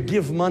 You can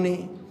give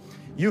money.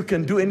 You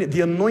can do anything.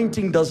 The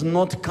anointing does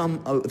not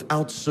come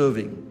without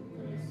serving.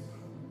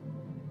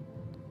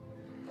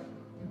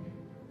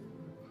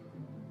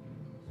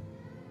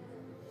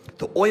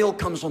 The oil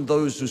comes on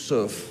those who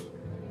serve.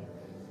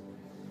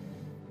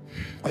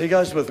 Are you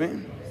guys with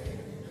me?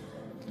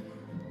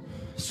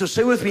 So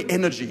say with me,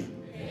 energy.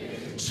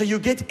 So you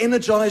get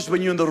energized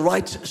when you're in the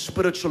right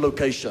spiritual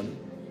location.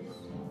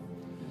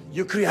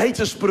 You create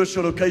a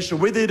spiritual location,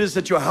 whether it is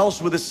at your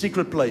house with a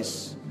secret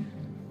place.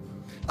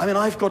 I mean,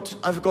 I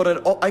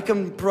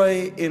can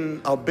pray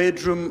in our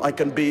bedroom. I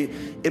can be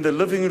in the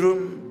living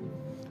room.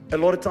 A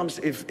lot of times,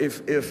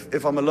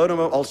 if I'm alone,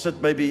 I'll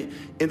sit maybe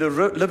in the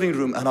living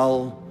room and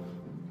I'll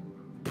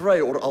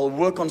pray, or I'll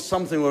work on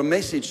something or a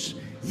message,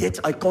 yet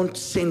I can't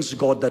sense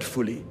God that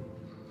fully.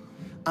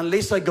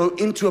 Unless I go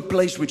into a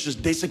place which is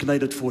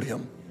designated for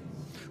Him,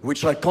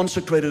 which I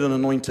consecrated and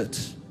anointed.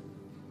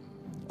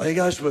 Are you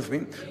guys with me?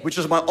 Which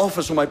is my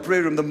office or my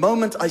prayer room. The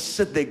moment I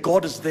sit there,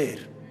 God is there.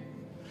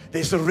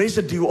 There's a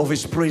residue of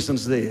His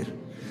presence there.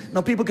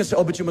 Now people can say,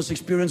 oh, but you must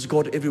experience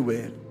God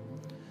everywhere.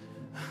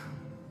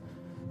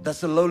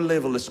 That's a low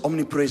level. It's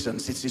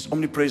omnipresence. It's His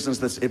omnipresence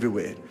that's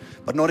everywhere,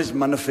 but not His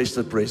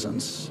manifested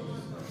presence.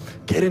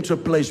 Get into a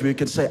place where you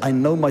can say, I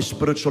know my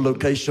spiritual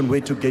location, where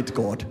to get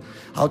God,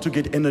 how to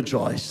get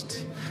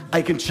energized.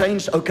 I can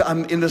change. Okay,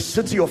 I'm in a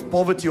city of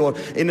poverty, or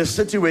in a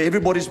city where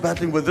everybody's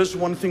battling with this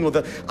one thing or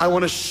that. I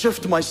want to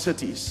shift my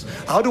cities.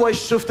 How do I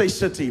shift a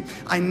city?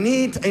 I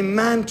need a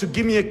man to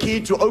give me a key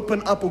to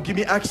open up or give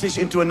me access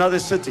into another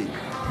city.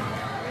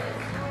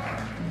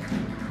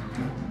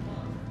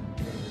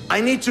 I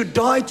need to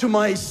die to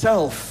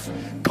myself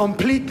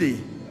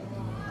completely.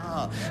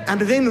 And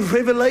then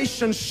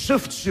revelation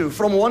shifts you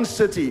from one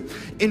city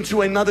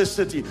into another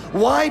city.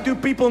 Why do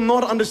people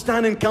not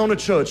understand Encounter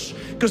Church?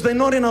 Because they're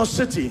not in our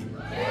city.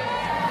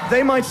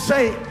 They might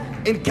say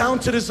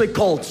Encounter is a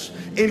cult,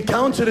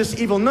 Encounter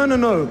is evil. No, no,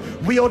 no.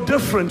 We are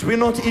different. We're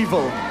not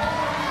evil.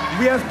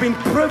 We have been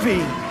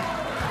privy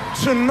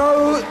to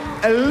know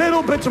a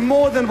little bit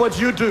more than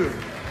what you do,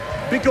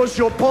 because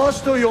your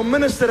pastor, your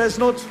minister has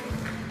not.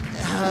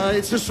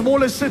 It's a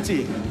smaller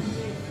city.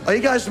 Are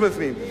you guys with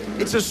me?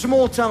 It's a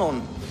small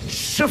town.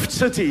 Shift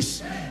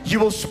cities. You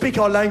will speak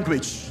our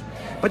language.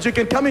 But you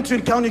can come into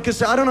Encounter, you can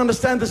say, I don't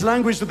understand this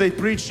language that they're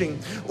preaching,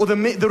 or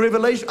the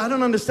revelation. I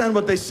don't understand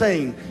what they're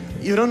saying.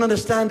 You don't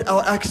understand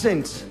our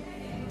accent.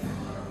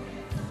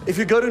 If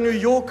you go to New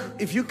York,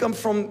 if you come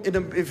from,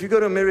 if you go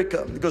to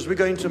America, because we're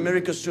going to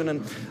America soon,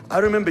 and I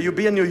remember you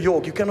be in New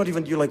York, you cannot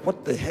even, you're like,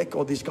 what the heck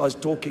are these guys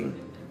talking?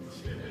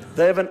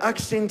 They have an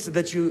accent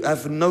that you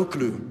have no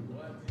clue.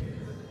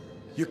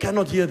 You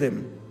cannot hear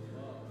them.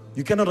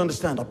 You cannot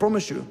understand. I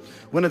promise you,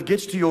 when it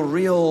gets to your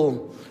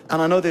real,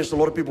 and I know there's a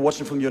lot of people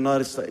watching from the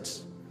United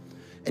States,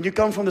 and you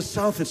come from the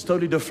South, it's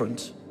totally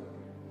different.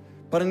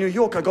 But in New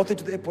York, I got there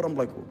to the airport, I'm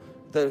like,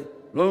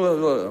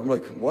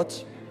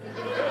 what?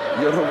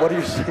 You know, what are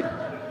you saying?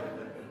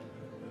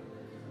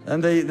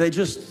 And they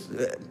just,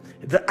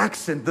 the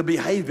accent, the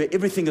behavior,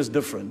 everything is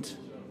different.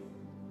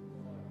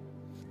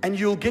 And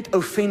you'll get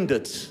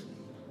offended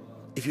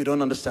if you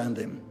don't understand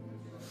them.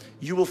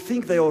 You will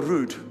think they are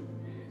rude,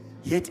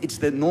 yet it's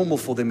their normal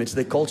for them, it's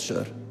their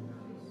culture.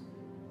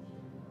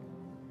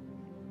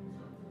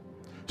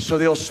 So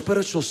there are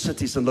spiritual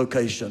cities and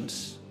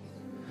locations.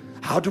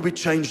 How do we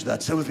change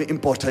that? Say with me,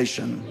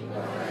 impartation.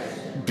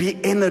 Be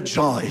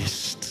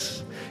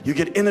energized. You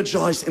get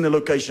energized in a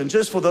location.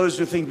 Just for those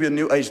who think we're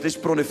new age, let's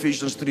put on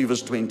Ephesians 3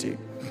 verse 20.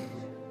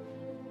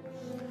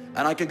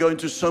 And I can go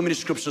into so many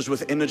scriptures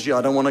with energy.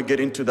 I don't want to get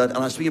into that. And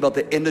I speak about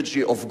the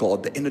energy of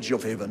God, the energy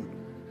of heaven.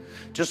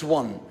 Just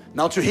one.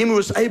 Now to Him who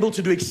is able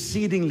to do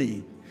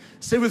exceedingly,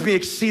 say with me,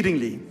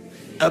 exceedingly,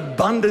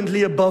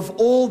 abundantly above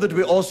all that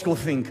we ask or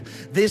think.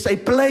 There's a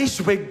place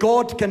where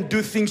God can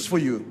do things for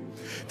you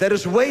that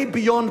is way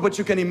beyond what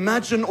you can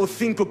imagine or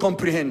think or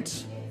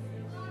comprehend.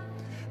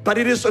 But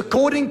it is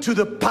according to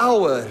the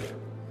power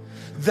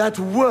that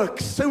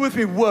works, say with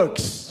me,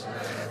 works,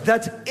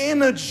 that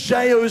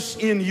energizes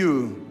in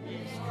you.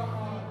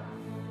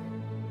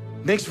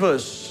 Next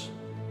verse.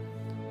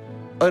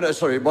 Oh no,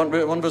 sorry,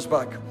 one verse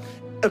back.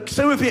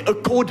 Say with me,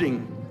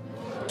 according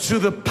to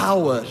the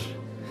power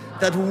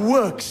that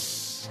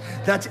works,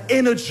 that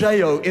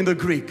energio in the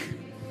Greek,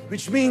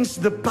 which means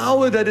the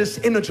power that is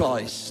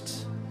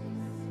energized.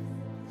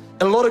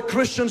 A lot of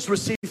Christians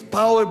receive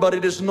power, but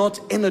it is not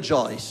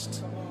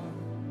energized.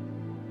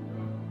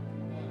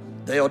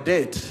 They are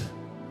dead.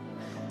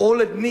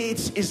 All it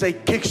needs is a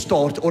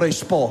kickstart or a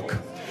spark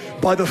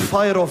by the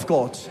fire of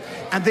God.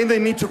 And then they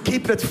need to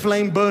keep that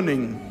flame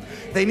burning.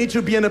 They need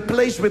to be in a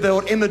place where they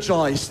are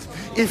energized.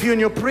 If you're in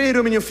your prayer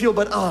room and you feel,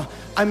 but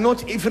I'm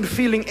not even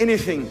feeling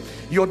anything,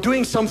 you're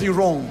doing something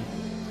wrong.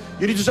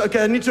 You need to say,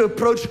 okay, I need to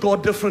approach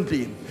God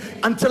differently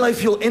until I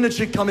feel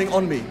energy coming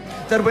on me.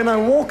 That when I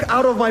walk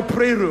out of my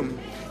prayer room,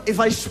 if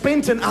I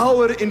spent an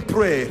hour in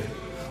prayer,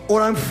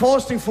 or I'm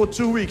fasting for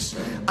 2 weeks,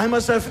 I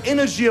must have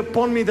energy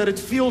upon me that it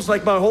feels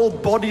like my whole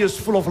body is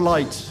full of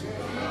light.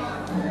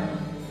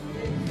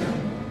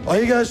 Are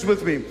you guys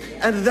with me?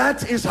 And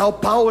that is how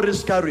power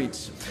is carried.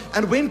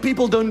 And when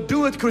people don't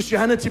do it,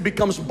 Christianity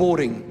becomes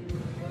boring.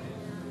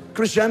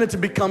 Christianity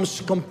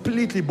becomes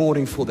completely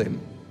boring for them.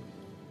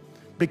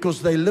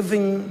 Because they're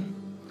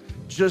living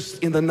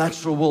just in the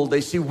natural world.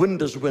 They see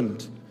wind as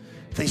wind.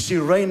 They see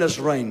rain as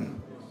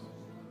rain.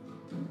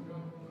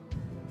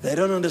 They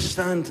don't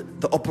understand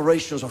the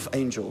operations of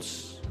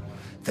angels.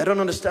 They don't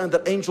understand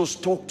that angels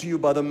talk to you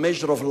by the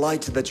measure of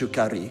light that you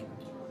carry.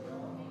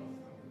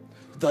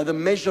 By the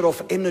measure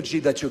of energy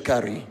that you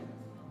carry.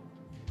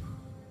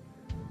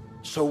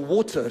 So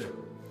water,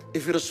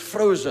 if it is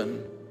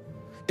frozen,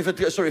 if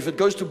it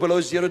goes to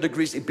below 0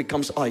 degrees, it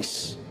becomes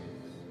ice.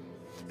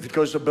 If it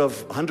goes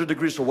above 100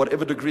 degrees or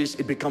whatever degrees,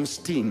 it becomes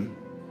steam.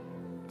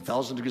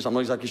 1,000 degrees, I'm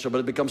not exactly sure, but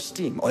it becomes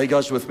steam. Are you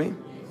guys with me?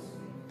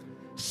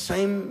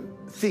 Same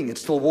thing,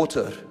 it's still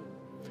water,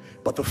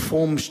 but the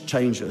form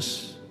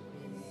changes.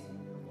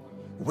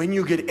 When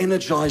you get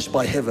energized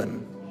by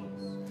heaven,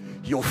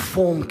 your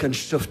form can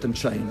shift and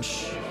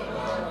change.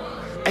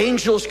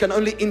 Angels can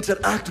only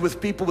interact with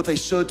people with a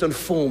certain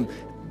form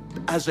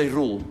as a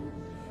rule.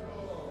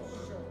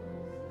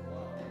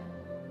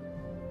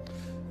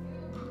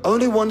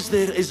 Only once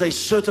there is a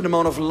certain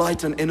amount of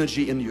light and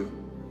energy in you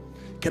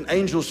can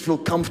angels feel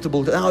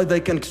comfortable. Now they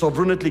can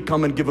sovereignly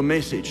come and give a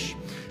message.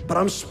 But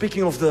I'm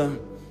speaking of the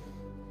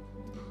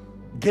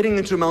getting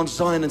into Mount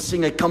Zion and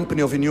seeing a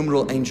company of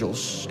innumerable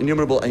angels.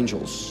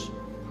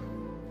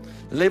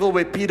 A level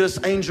where Peter's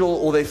angel,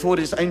 or they thought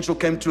his angel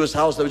came to his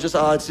house, they were just,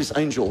 it's his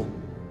angel.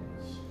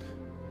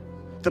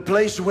 The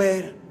place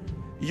where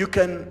you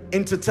can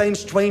entertain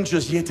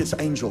strangers, yet it's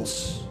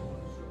angels.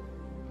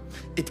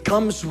 It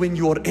comes when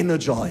you are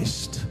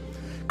energized.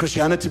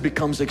 Christianity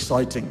becomes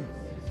exciting.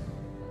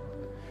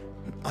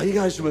 Are you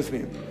guys with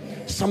me?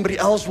 Somebody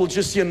else will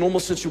just see a normal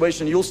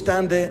situation. You'll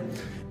stand there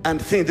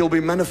and think there'll be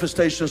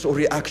manifestations or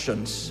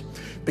reactions,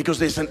 because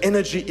there's an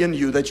energy in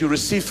you that you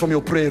received from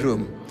your prayer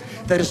room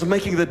that is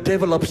making the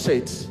devil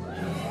upset.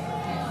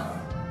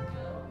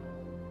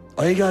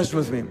 Are you guys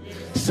with me?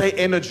 Say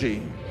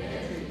energy.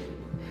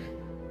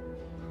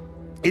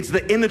 It's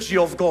the energy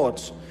of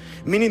God.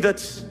 Meaning that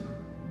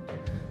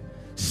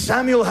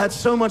Samuel had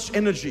so much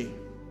energy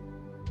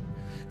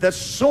that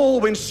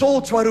when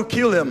Saul tried to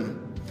kill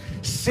him,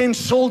 sent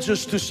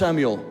soldiers to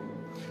Samuel,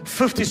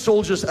 50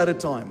 soldiers at a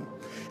time.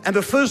 And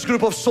the first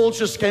group of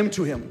soldiers came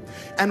to him.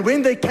 And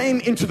when they came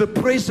into the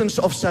presence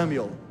of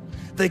Samuel,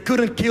 they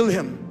couldn't kill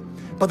him,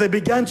 but they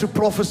began to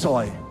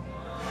prophesy,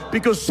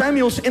 because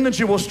Samuel's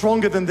energy was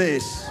stronger than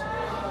theirs.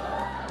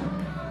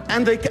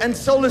 And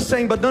Saul is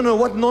saying, but no,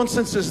 what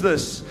nonsense is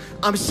this?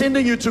 I'm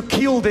sending you to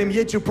kill them,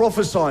 yet you're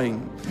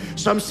prophesying.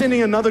 So I'm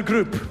sending another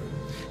group.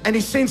 And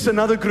he sends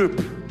another group.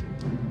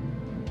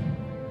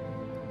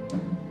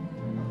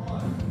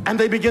 And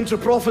they begin to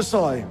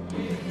prophesy.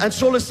 And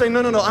Saul is saying,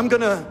 no, I'm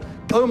going to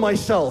go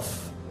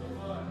myself.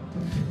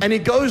 And he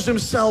goes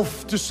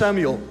himself to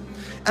Samuel.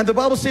 And the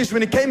Bible says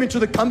when he came into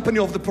the company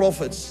of the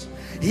prophets,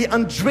 he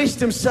undressed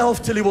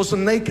himself till he was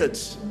naked.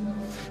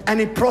 And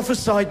he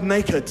prophesied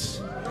naked.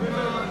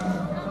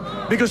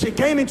 Because he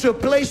came into a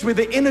place where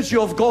the energy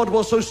of God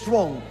was so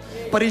strong,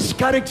 but his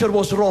character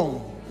was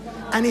wrong.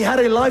 And he had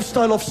a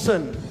lifestyle of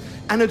sin.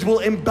 And it will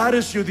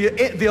embarrass you.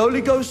 The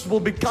Holy Ghost will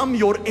become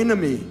your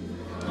enemy.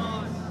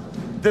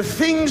 The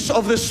things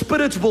of the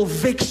Spirit will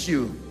vex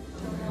you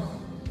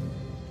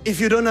if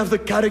you don't have the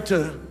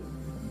character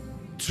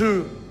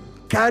to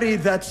carry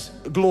that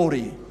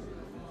glory.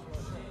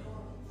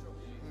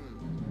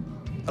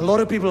 A lot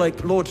of people are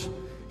like, Lord,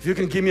 if you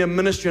can give me a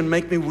ministry and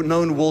make me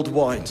known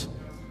worldwide,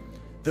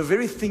 the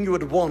very thing you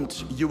would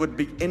want, you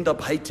would end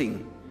up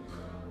hating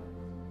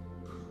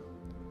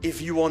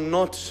if you are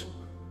not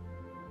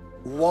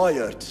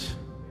wired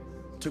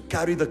to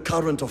carry the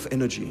current of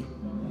energy.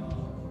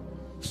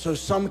 So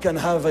some can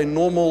have a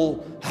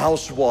normal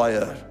house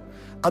wire,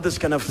 others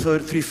can have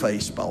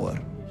three-phase power.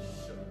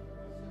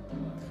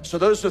 So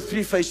those with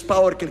three-phase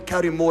power can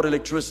carry more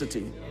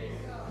electricity.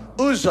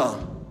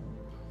 Uzzah,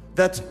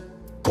 that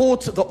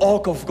caught the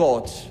ark of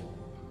God,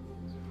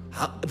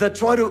 that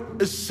tried to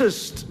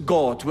assist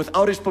God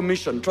without his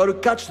permission, tried to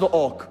catch the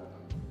ark,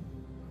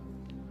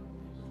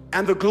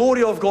 and the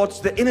glory of God,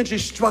 the energy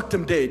struck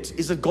him dead.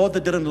 Is it God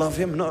that didn't love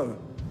him? No.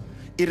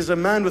 It is a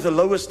man with a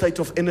lower state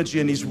of energy,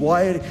 and his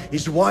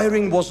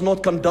wiring was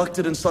not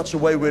conducted in such a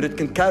way where it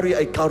can carry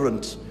a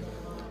current.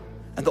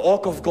 And the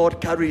ark of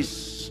God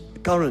carries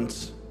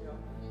current.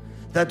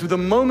 That the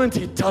moment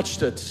he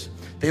touched it,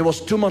 there was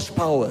too much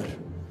power,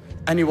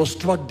 and he was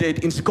struck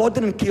dead. God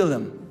didn't kill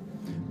him.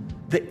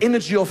 The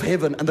energy of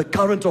heaven and the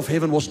current of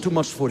heaven was too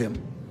much for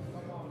him.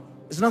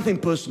 It's nothing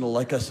personal,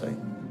 like I say.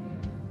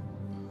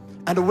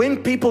 And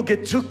when people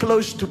get too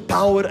close to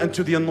power and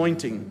to the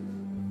anointing,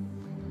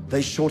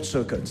 they short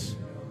circuit.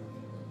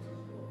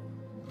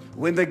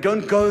 When they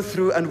don't go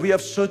through, and we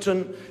have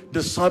certain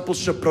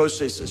discipleship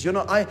processes. You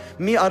know, I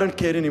don't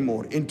care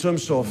anymore in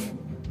terms of,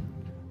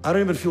 I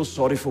don't even feel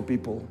sorry for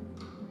people,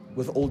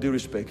 with all due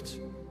respect.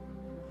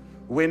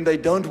 When they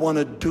don't want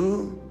to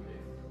do,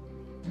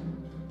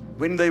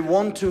 when they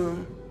want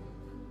to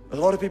A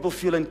lot of people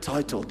feel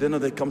entitled. Then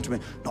they come to me,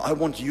 no, I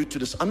want you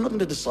to I'm not going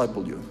to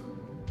disciple you.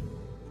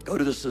 Go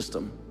to the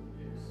system.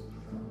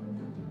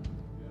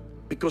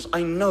 Because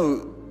I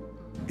know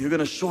you're going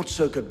to short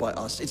circuit by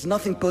us. It's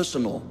nothing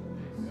personal.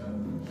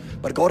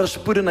 But God has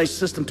put in a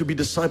system to be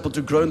discipled,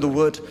 to grow in the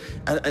Word,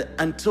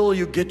 until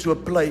you get to a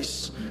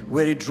place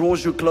where He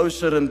draws you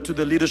closer and to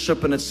the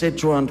leadership and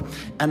etc.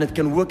 And it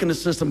can work in the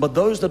system. But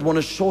those that want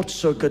to short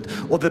circuit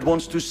or that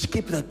wants to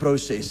skip that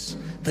process,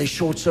 they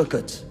short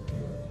circuit.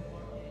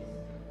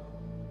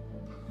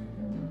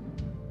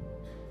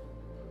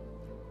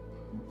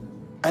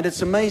 And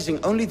it's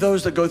amazing, only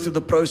those that go through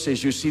the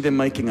process, you see them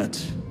making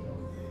it.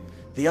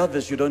 The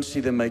others, you don't see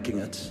them making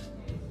it.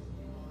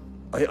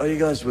 Are you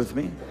guys with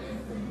me?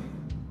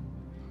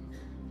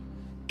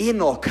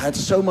 Enoch had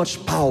so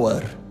much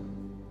power,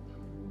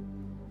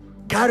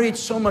 carried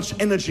so much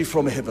energy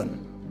from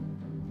heaven,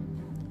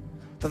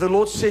 that the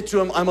Lord said to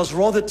him, I must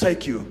rather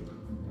take you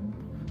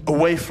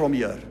away from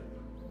here,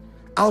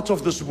 out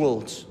of this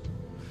world,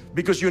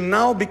 because you're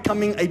now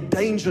becoming a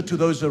danger to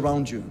those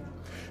around you.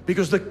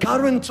 Because the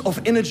current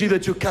of energy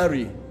that you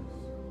carry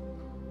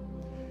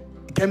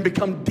can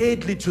become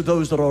deadly to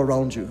those that are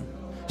around you.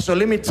 So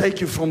let me take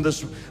you from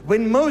this.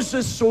 When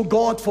Moses saw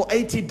God for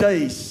 80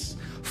 days,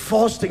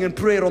 fasting and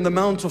prayer on the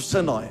Mount of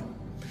Sinai,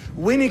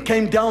 when he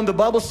came down, the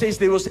Bible says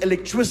there was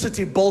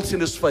electricity bolts in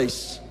his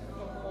face.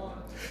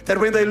 That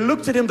when they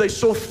looked at him, they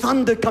saw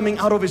thunder coming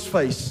out of his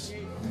face.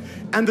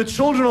 And the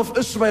children of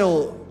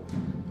Israel,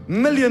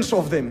 millions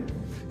of them,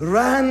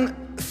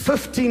 ran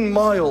 15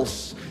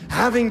 miles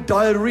having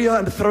diarrhea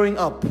and throwing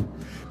up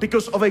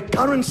because of a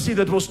currency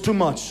that was too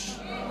much.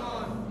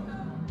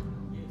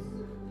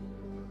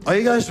 Are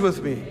you guys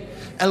with me?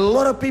 A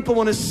lot of people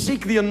want to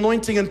seek the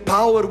anointing and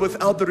power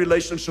without the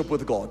relationship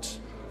with God.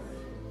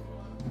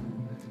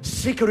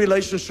 Seek a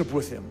relationship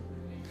with Him.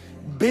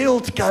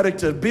 Build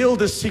character,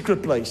 build a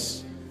secret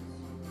place.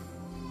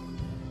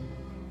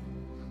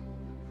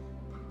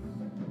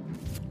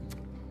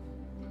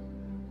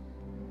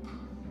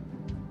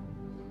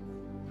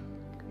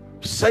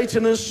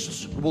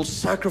 Satanists will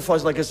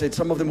sacrifice, like I said,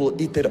 some of them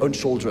will eat their own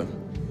children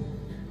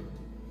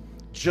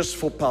just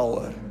for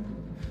power.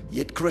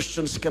 Yet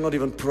Christians cannot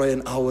even pray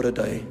an hour a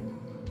day.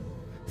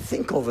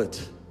 Think of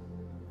it.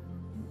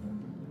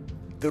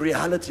 The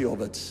reality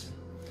of it.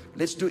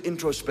 Let's do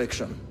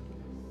introspection.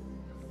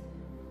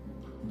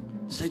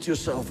 Say to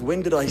yourself,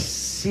 when did I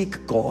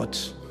seek God,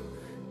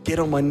 get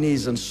on my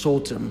knees and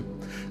sought Him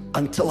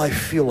until I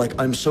feel like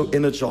I'm so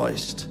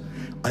energized,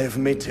 I have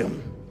met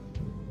Him?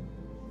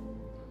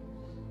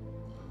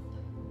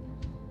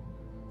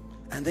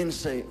 And then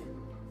say,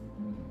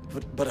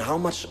 but how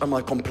much am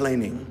I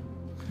complaining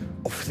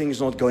of things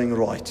not going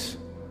right?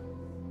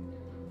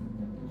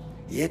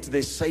 Yet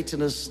there's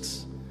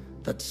Satanists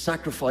that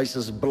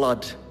sacrifices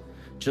blood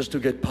just to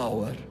get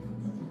power.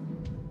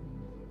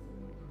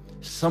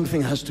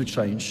 Something has to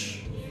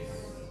change.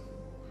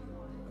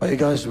 Are you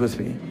guys with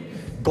me?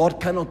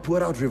 God cannot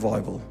pour out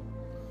revival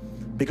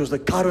because the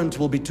current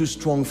will be too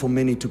strong for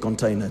many to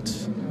contain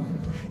it.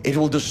 It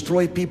will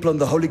destroy people and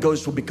the Holy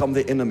Ghost will become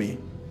the enemy.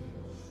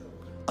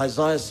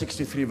 Isaiah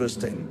 63 verse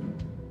 10.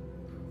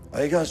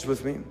 Are you guys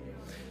with me?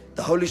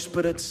 The Holy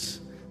Spirit,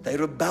 they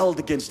rebelled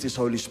against His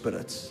Holy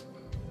Spirit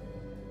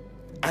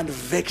and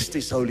vexed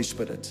His Holy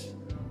Spirit.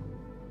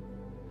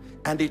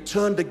 And He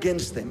turned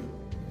against them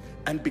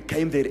and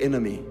became their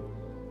enemy.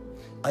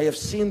 I have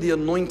seen the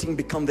anointing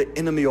become the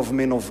enemy of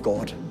men of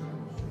God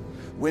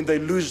when they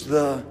lose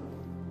the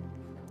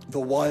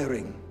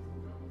wiring.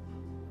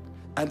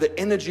 And the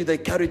energy they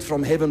carried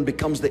from heaven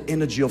becomes the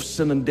energy of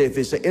sin and death.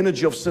 There's an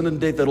energy of sin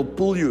and death that will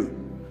pull you.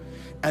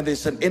 And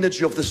there's an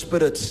energy of the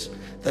spirits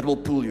that will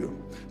pull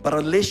you. But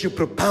unless you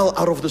propel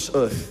out of this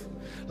earth,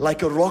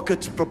 like a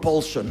rocket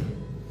propulsion,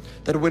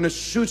 that when it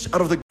shoots out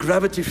of the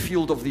gravity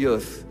field of the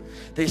earth,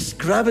 there's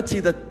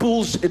gravity that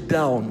pulls it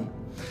down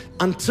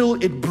until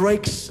it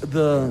breaks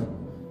the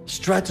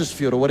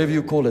stratosphere or whatever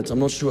you call it, I'm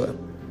not sure.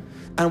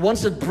 And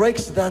once it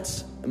breaks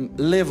that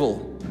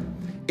level,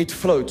 it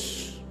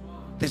floats.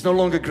 There's no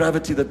longer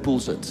gravity that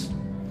pulls it.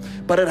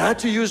 But it had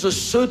to use a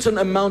certain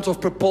amount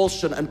of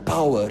propulsion and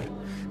power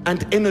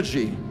and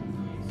energy,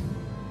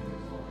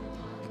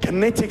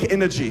 kinetic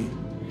energy,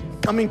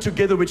 coming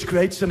together, which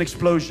creates an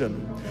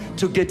explosion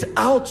to get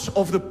out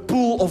of the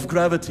pool of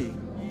gravity.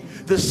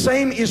 The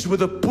same is with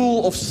the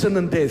pool of sin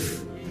and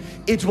death.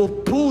 It will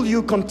pull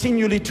you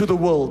continually to the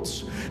world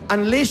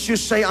unless you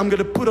say, I'm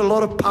going to put a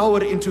lot of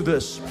power into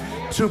this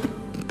to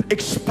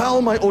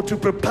expel or to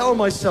propel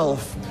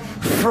myself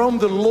from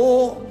the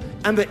law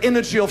and the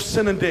energy of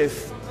sin and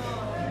death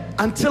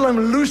until I'm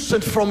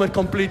loosened from it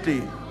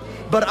completely.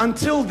 But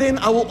until then,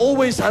 I will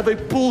always have a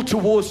pull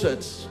towards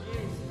it.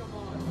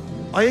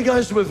 Are you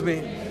guys with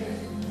me?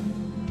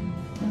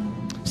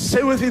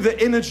 Say with me, the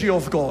energy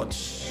of God.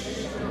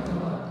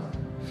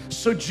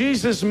 So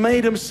Jesus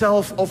made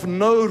Himself of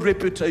no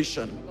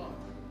reputation.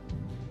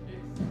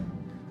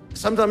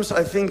 Sometimes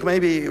I think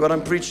maybe what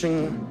I'm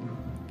preaching,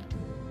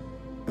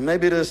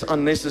 maybe it is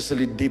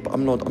unnecessarily deep.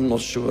 I'm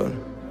not sure.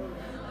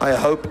 I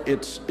hope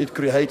it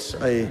creates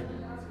a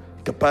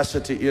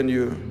capacity in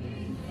you.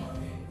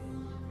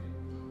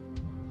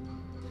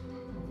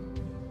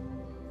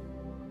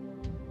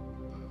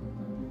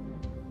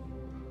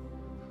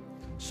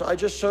 So I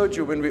just showed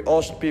you when we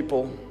asked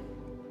people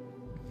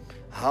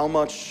how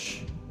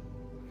much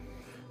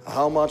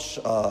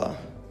or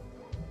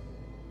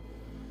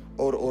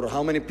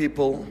how many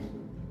people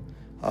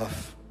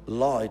have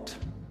lied.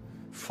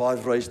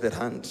 5 raised their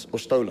hands, or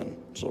stolen,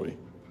 sorry.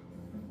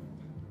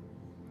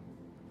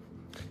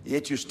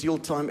 Yet you steal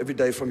time every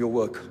day from your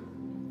work.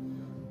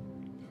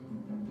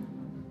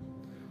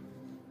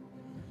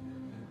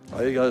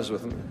 Are you guys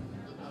with me?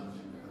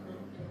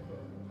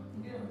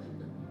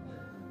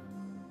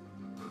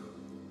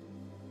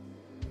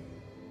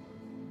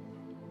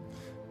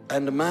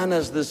 And the man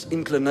has this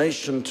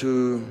inclination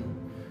to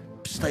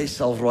stay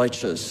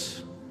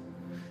self-righteous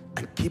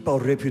and keep our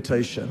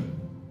reputation.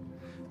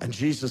 And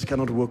Jesus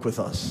cannot work with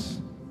us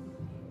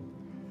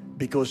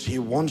because He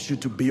wants you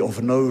to be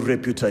of no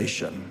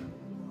reputation.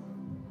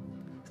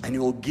 And He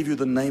will give you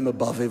the name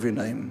above every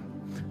name.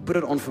 Put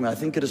it on for me. I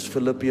think it is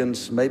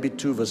Philippians, maybe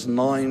 2 verse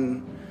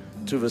 9,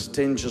 2 verse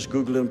 10. Just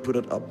Google it and put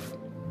it up.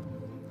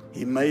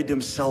 He made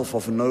Himself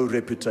of no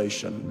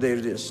reputation. There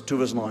it is, 2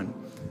 verse 9.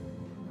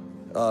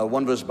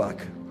 1 verse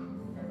back.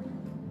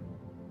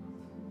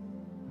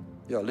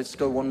 Yeah, let's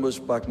go 1 verse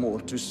back more.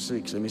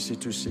 2:6. Let me see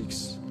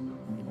 2:6.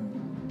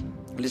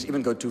 Let's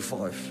even go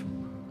 2:5.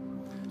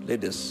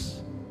 Let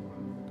us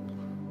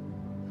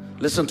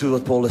listen to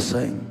what Paul is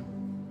saying.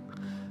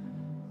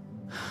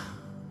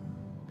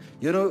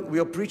 You know, we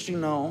are preaching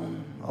now.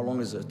 How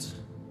long is it?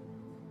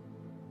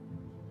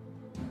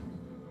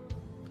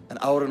 An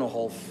hour and a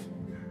half.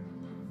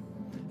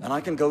 And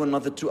I can go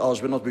another 2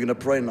 hours. We're going to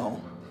pray now.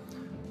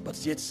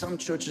 But yet some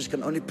churches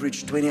can only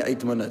preach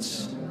 28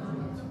 minutes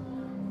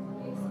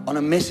on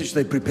a message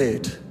they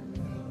prepared.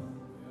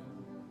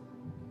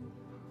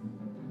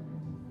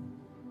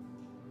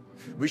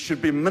 We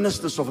should be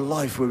ministers of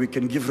life where we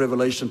can give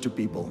revelation to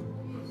people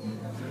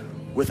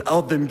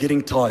without them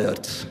getting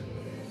tired.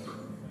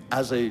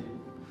 As a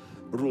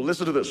rule,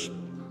 listen to this.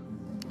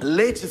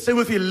 Say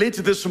with me, let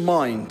this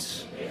mind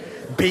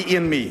be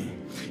in me.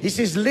 He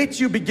says, let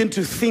you begin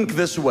to think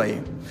this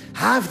way.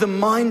 Have the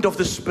mind of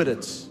the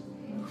Spirit.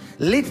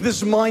 Let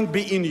this mind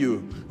be in you,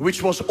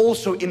 which was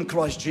also in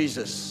Christ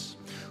Jesus,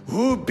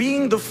 who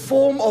being the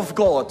form of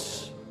God,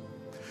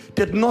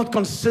 did not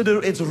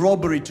consider it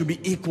robbery to be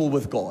equal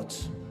with God,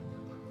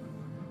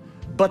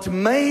 but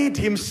made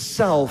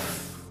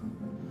Himself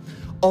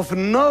of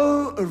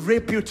no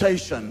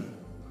reputation,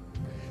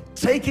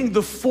 taking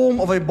the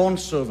form of a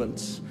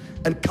bondservant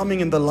and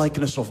coming in the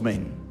likeness of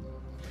men,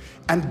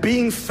 and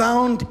being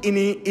found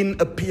in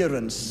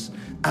appearance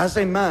as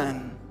a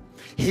man,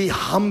 He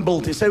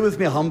humbled, say with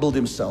me, humbled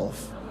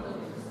Himself,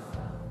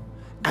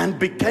 and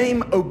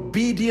became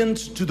obedient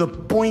to the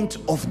point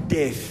of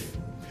death,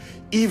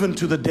 even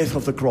to the death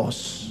of the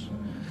cross.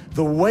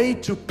 The way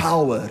to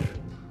power,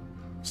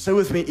 say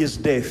with me, is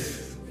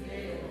death.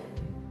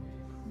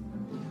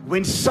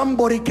 When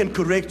somebody can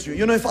correct you,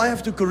 you know, if I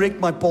have to correct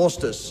my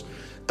pastors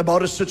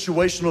about a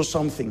situation or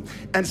something,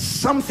 and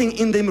something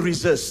in them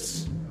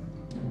resists,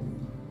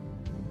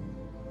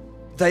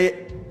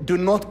 they do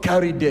not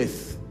carry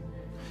death.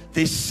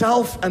 There's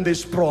self and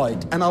there's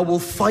pride, and I will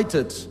fight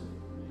it.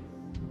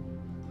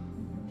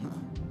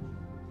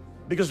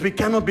 Because we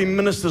cannot be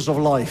ministers of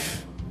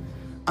life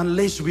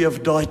unless we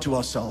have died to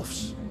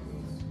ourselves.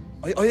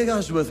 Are you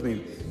guys with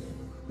me?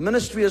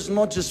 Ministry is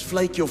not just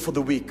flaky or for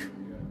the weak.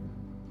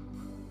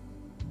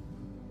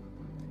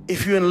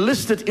 If you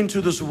enlisted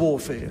into this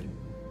warfare,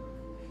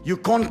 you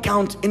can't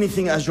count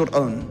anything as your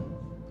own.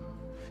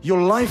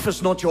 Your life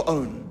is not your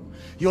own.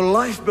 Your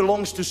life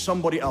belongs to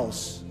somebody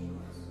else,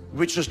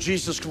 which is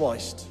Jesus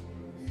Christ.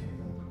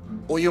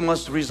 Or you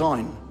must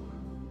resign.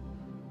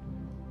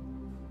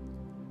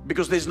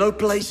 Because there's no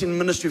place in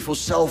ministry for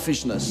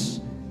selfishness.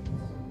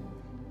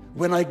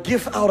 When I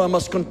give out, I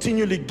must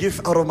continually give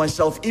out of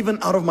myself, even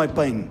out of my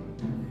pain.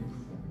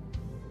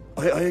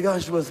 Are you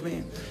guys with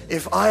me?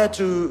 If I had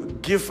to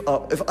give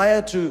up, if I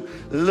had to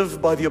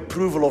live by the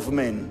approval of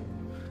men,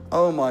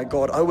 oh my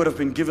God, I would have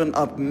been given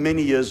up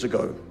many years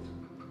ago.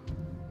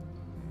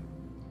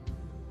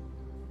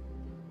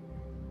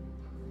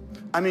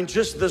 I mean,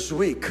 just this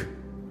week,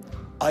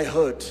 I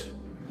heard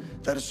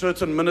that a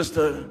certain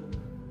minister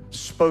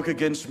spoke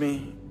against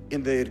me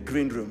in their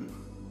green room.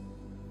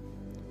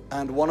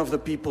 And one of the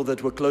people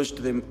that were close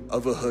to them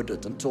overheard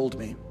it and told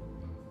me.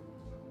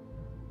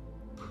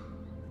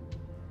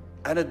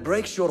 And it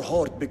breaks your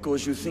heart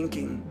because you're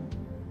thinking,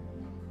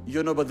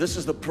 you know, but this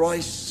is the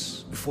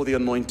price for the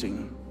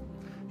anointing.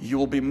 You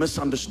will be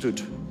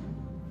misunderstood.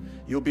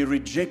 You'll be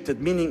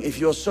rejected. Meaning, if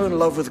you're so in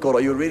love with God,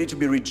 are you ready to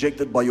be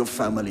rejected by your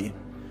family?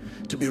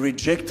 To be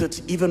rejected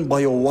even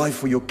by your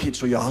wife or your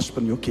kids or your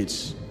husband, your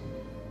kids.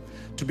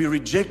 To be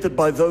rejected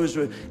by those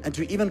and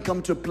to even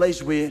come to a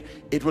place where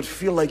it would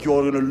feel like you're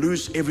going to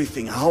lose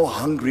everything. How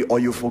hungry are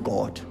you for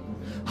God?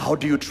 How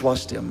do you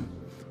trust Him?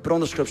 Put on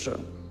the scripture.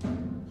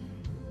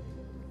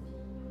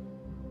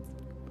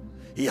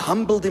 He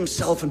humbled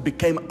himself and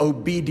became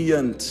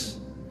obedient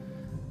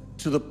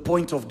to the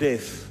point of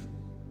death.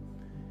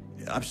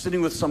 I'm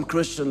sitting with some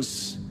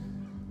Christians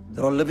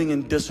that are living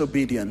in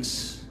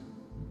disobedience.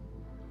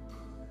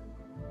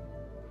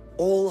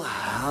 All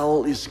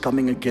hell is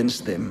coming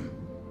against them.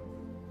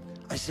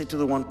 I said to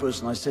the one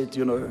person, I said,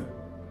 you know,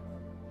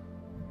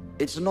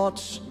 it's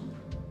not,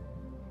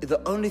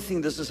 the only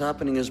thing this is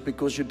happening is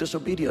because you're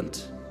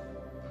disobedient.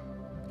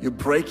 You're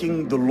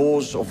breaking the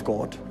laws of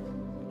God.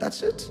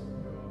 That's it.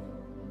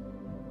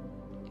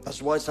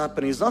 That's why it's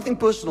happening. It's nothing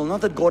personal,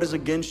 not that God is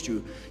against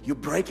you. You're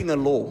breaking a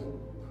law.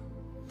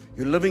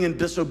 You're living in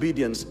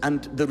disobedience,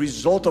 and the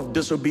result of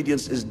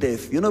disobedience is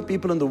death. You know,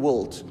 people in the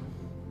world,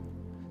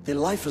 their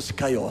life is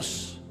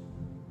chaos.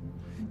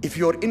 If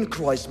you're in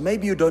Christ,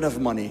 maybe you don't have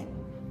money.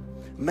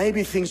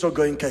 Maybe things are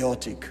going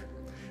chaotic,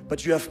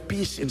 but you have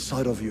peace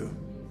inside of you.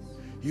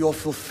 You are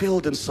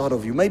fulfilled inside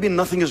of you. Maybe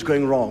nothing is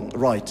going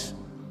right,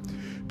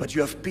 but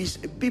you have peace.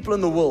 People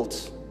in the world,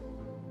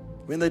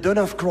 when they don't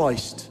have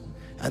Christ,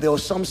 and there are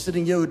some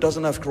sitting here who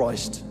doesn't have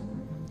Christ,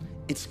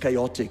 it's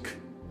chaotic.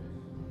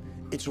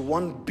 It's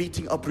one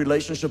beating up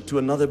relationship to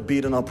another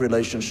beaten up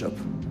relationship.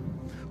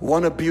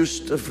 One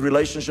abusive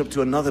relationship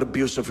to another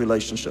abusive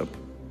relationship.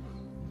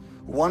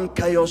 One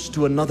chaos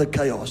to another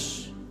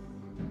chaos.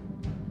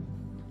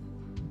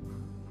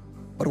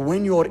 But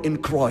when you are in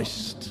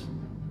Christ,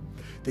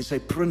 there's a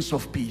Prince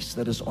of Peace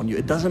that is on you.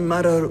 It doesn't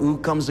matter who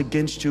comes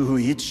against you, who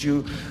hits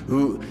you,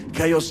 who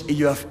chaos,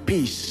 you have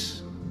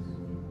peace.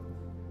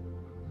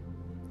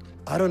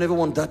 I don't ever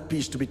want that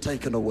peace to be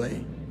taken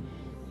away.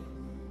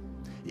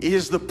 It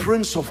is the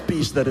Prince of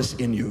Peace that is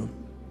in you.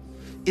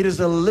 It is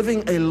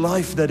living a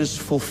life that is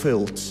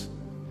fulfilled.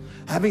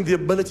 Having the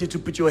ability to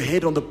put your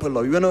head on the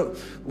pillow. You know,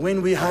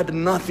 when we had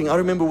nothing, I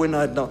remember when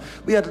it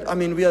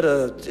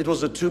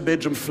was a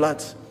 2-bedroom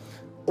flat,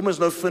 almost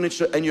no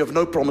furniture, and you have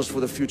no promise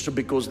for the future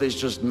because there's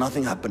just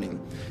nothing happening.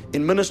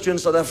 In ministry in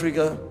South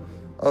Africa,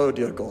 oh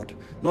dear God,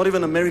 not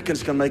even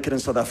Americans can make it in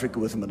South Africa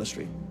with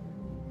ministry.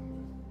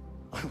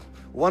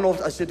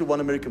 I said to one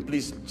American,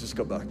 please just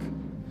go back,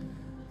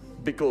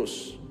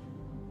 because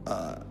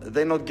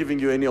they're not giving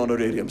you any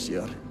honorariums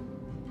here.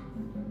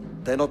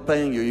 They're not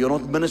paying you. You're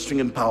not ministering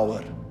in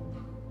power.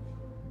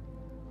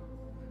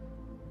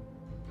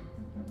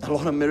 A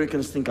lot of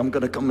Americans think I'm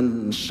going to come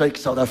and shake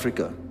South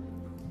Africa.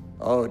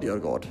 Oh dear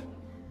God.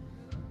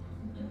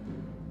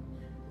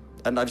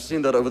 And I've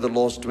seen that over the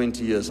last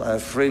 20 years. I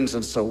have friends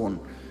and so on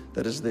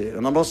that is there.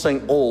 And I'm not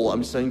saying all,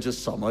 I'm saying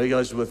just some. Are you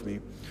guys with me?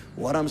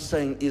 What I'm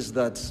saying is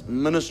that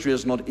ministry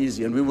is not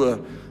easy.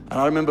 And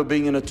I remember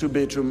being in a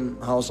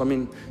 2-bedroom house. I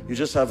mean, you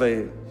just have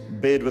a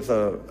bed with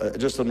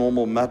just a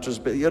normal mattress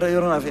bed. You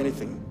don't have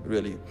anything,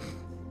 really.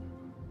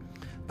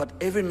 But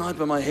every night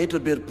when my head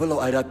would be at a pillow,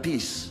 I'd have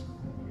peace.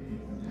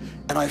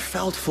 And I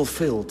felt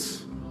fulfilled.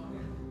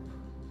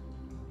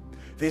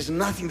 There's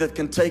nothing that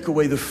can take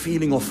away the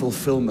feeling of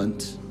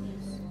fulfillment.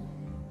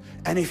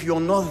 And if you're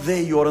not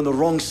there, you are in the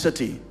wrong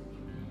city.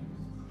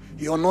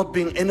 You are not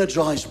being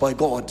energized by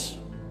God.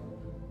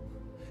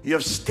 You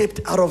have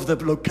stepped out of the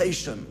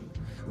location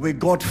where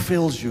God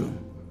fills you,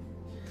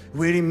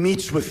 where He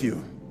meets with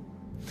you.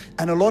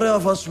 And a lot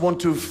of us want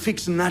to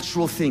fix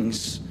natural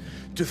things,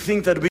 to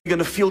think that we're going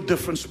to feel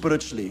different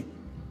spiritually.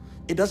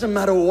 It doesn't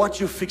matter what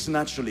you fix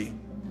naturally,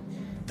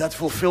 that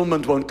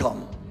fulfillment won't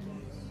come.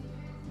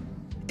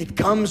 It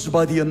comes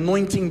by the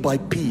anointing, by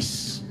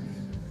peace,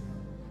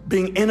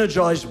 being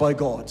energized by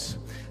God,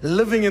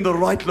 living in the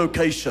right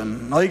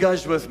location. Are you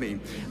guys with me?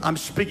 I'm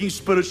speaking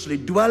spiritually,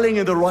 dwelling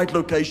in the right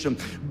location,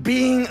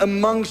 being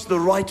amongst the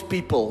right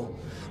people.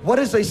 What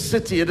is a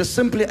city? It is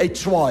simply a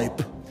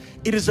tribe.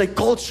 It is a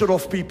culture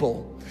of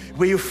people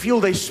where you feel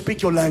they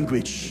speak your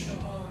language.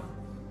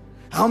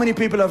 How many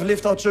people have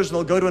left our church and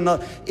they'll go to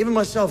another? Even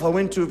myself, I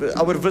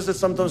would visit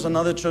sometimes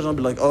another church and I'll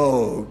be like,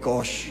 oh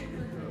gosh.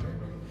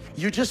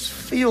 You just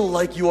feel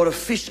like you are a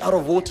fish out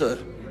of water.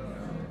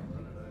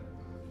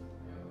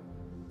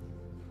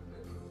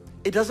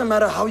 It doesn't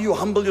matter how you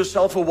humble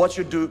yourself or what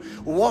you do.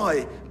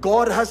 Why?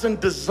 God hasn't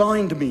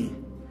designed me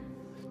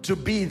to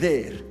be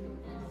there.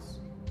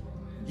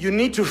 You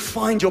need to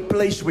find your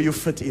place where you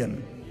fit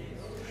in,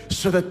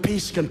 so that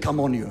peace can come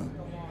on you.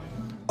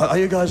 Are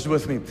you guys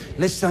with me?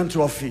 Let's stand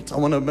to our feet. I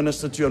want to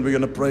minister to you, and we're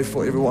going to pray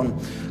for everyone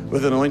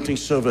with an anointing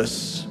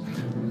service.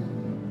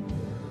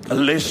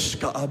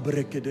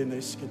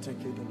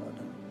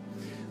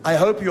 I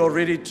hope you are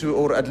ready to,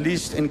 or at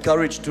least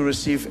encouraged to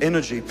receive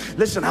energy.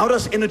 Listen, how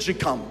does energy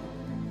come?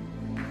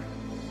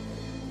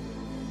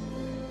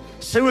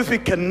 Say with me,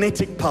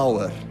 kinetic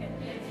power.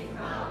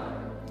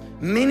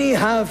 Many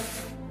have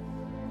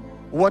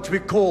what we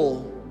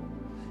call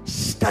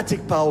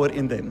static power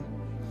in them,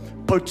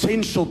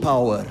 potential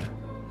power.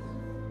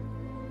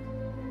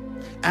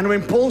 And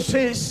when Paul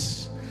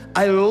says,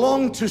 I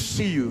long to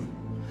see you,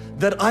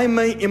 that I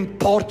may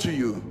impart to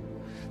you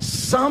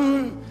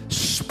some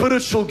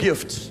spiritual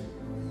gift.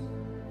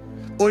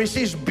 Or he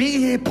says, be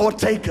ye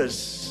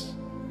partakers.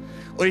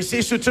 Or he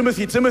says to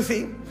Timothy,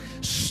 Timothy,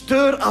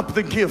 stir up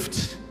the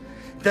gift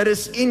that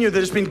is in you, that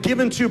has been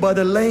given to you by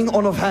the laying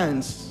on of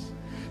hands.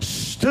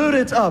 Stir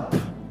it up.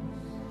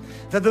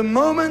 That the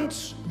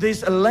moment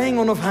there's a laying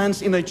on of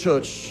hands in a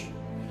church,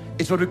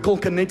 it's what we call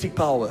kinetic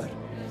power.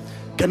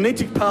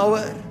 Kinetic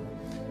power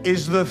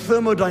is the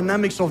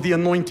thermodynamics of the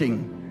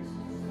anointing.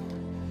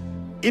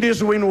 It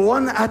is when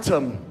one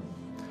atom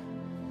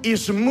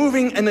is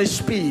moving in a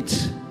speed,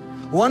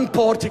 one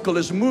particle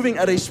is moving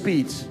at a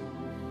speed,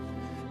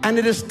 and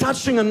it is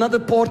touching another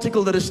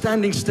particle that is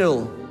standing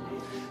still.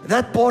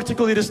 That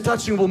particle it is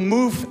touching will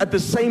move at the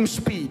same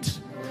speed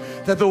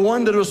that the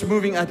one that was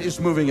moving at is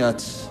moving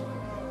at.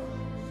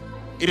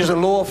 It is a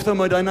law of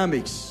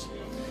thermodynamics.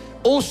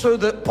 Also,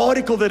 the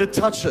particle that it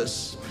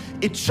touches,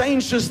 it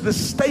changes the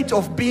state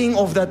of being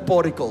of that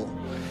particle.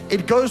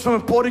 It goes from a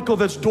particle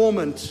that's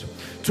dormant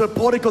to a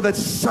particle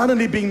that's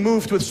suddenly being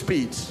moved with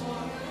speed.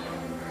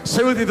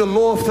 Say with me, the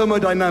law of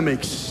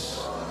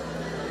thermodynamics.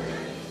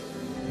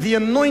 The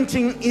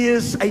anointing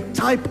is a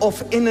type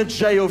of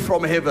energeo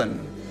from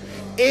heaven.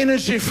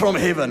 Energy from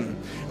heaven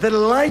that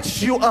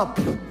lights you up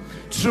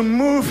to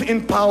move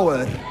in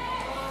power,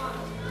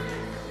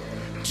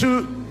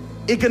 to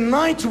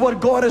ignite what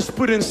God has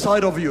put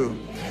inside of you,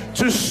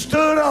 to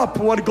stir up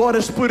what God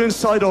has put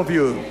inside of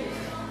you.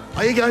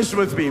 Are you guys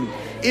with me?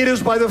 It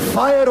is by the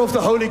fire of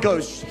the Holy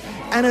Ghost,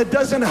 and it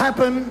doesn't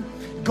happen.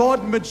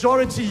 God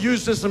majority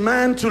uses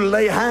man to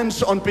lay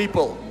hands on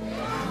people,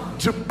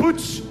 to put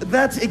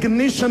that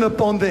ignition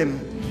upon them.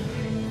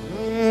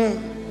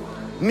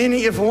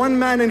 Meaning if one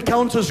man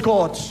encounters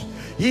God,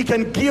 he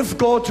can give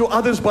God to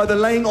others by the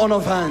laying on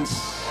of hands.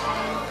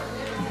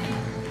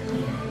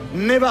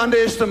 Never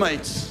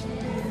underestimate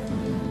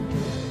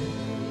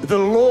the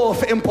law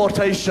of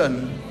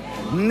impartation.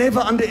 Never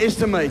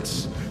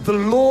underestimate the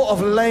law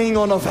of laying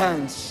on of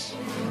hands.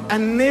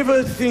 And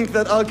never think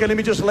that, okay, let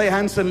me just lay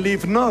hands and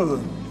leave.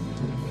 No.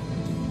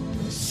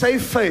 Say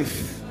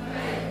faith.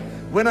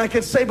 When I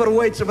can say, but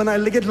wait, when I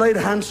get laid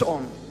hands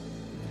on,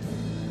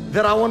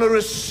 that I want to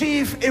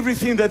receive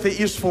everything that there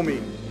is for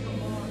me.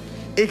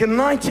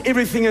 Ignite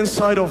everything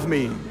inside of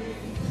me.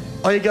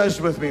 Are you guys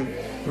with me?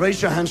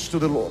 Raise your hands to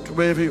the Lord,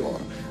 wherever you are.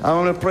 I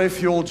want to pray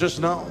for you all just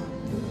now.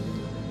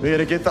 We're going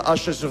to get the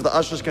ushers. If the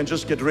ushers can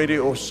just get ready,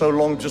 or so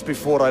long just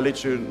before I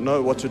let you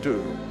know what to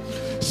do.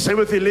 Say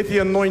with me, let the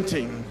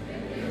anointing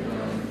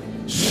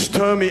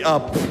stir me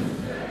up.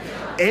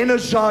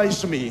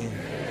 Energize me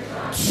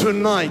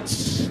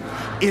tonight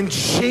in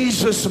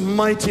Jesus'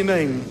 mighty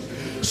name.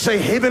 Say,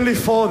 Heavenly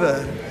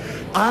Father,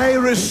 I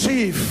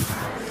receive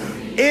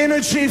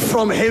energy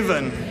from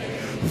heaven,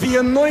 the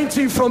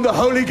anointing from the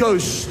Holy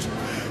Ghost,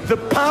 the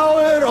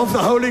power of the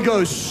Holy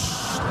Ghost,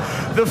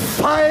 the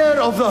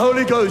fire of the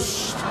Holy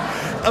Ghost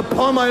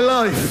upon my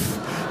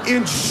life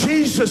in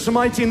Jesus'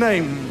 mighty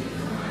name.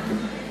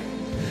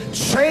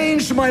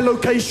 Change my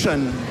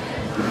location,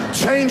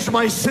 change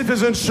my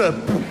citizenship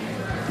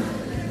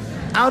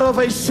out of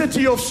a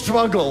city of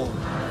struggle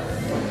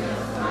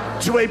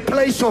to a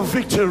place of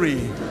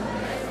victory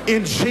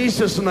in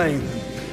Jesus' name.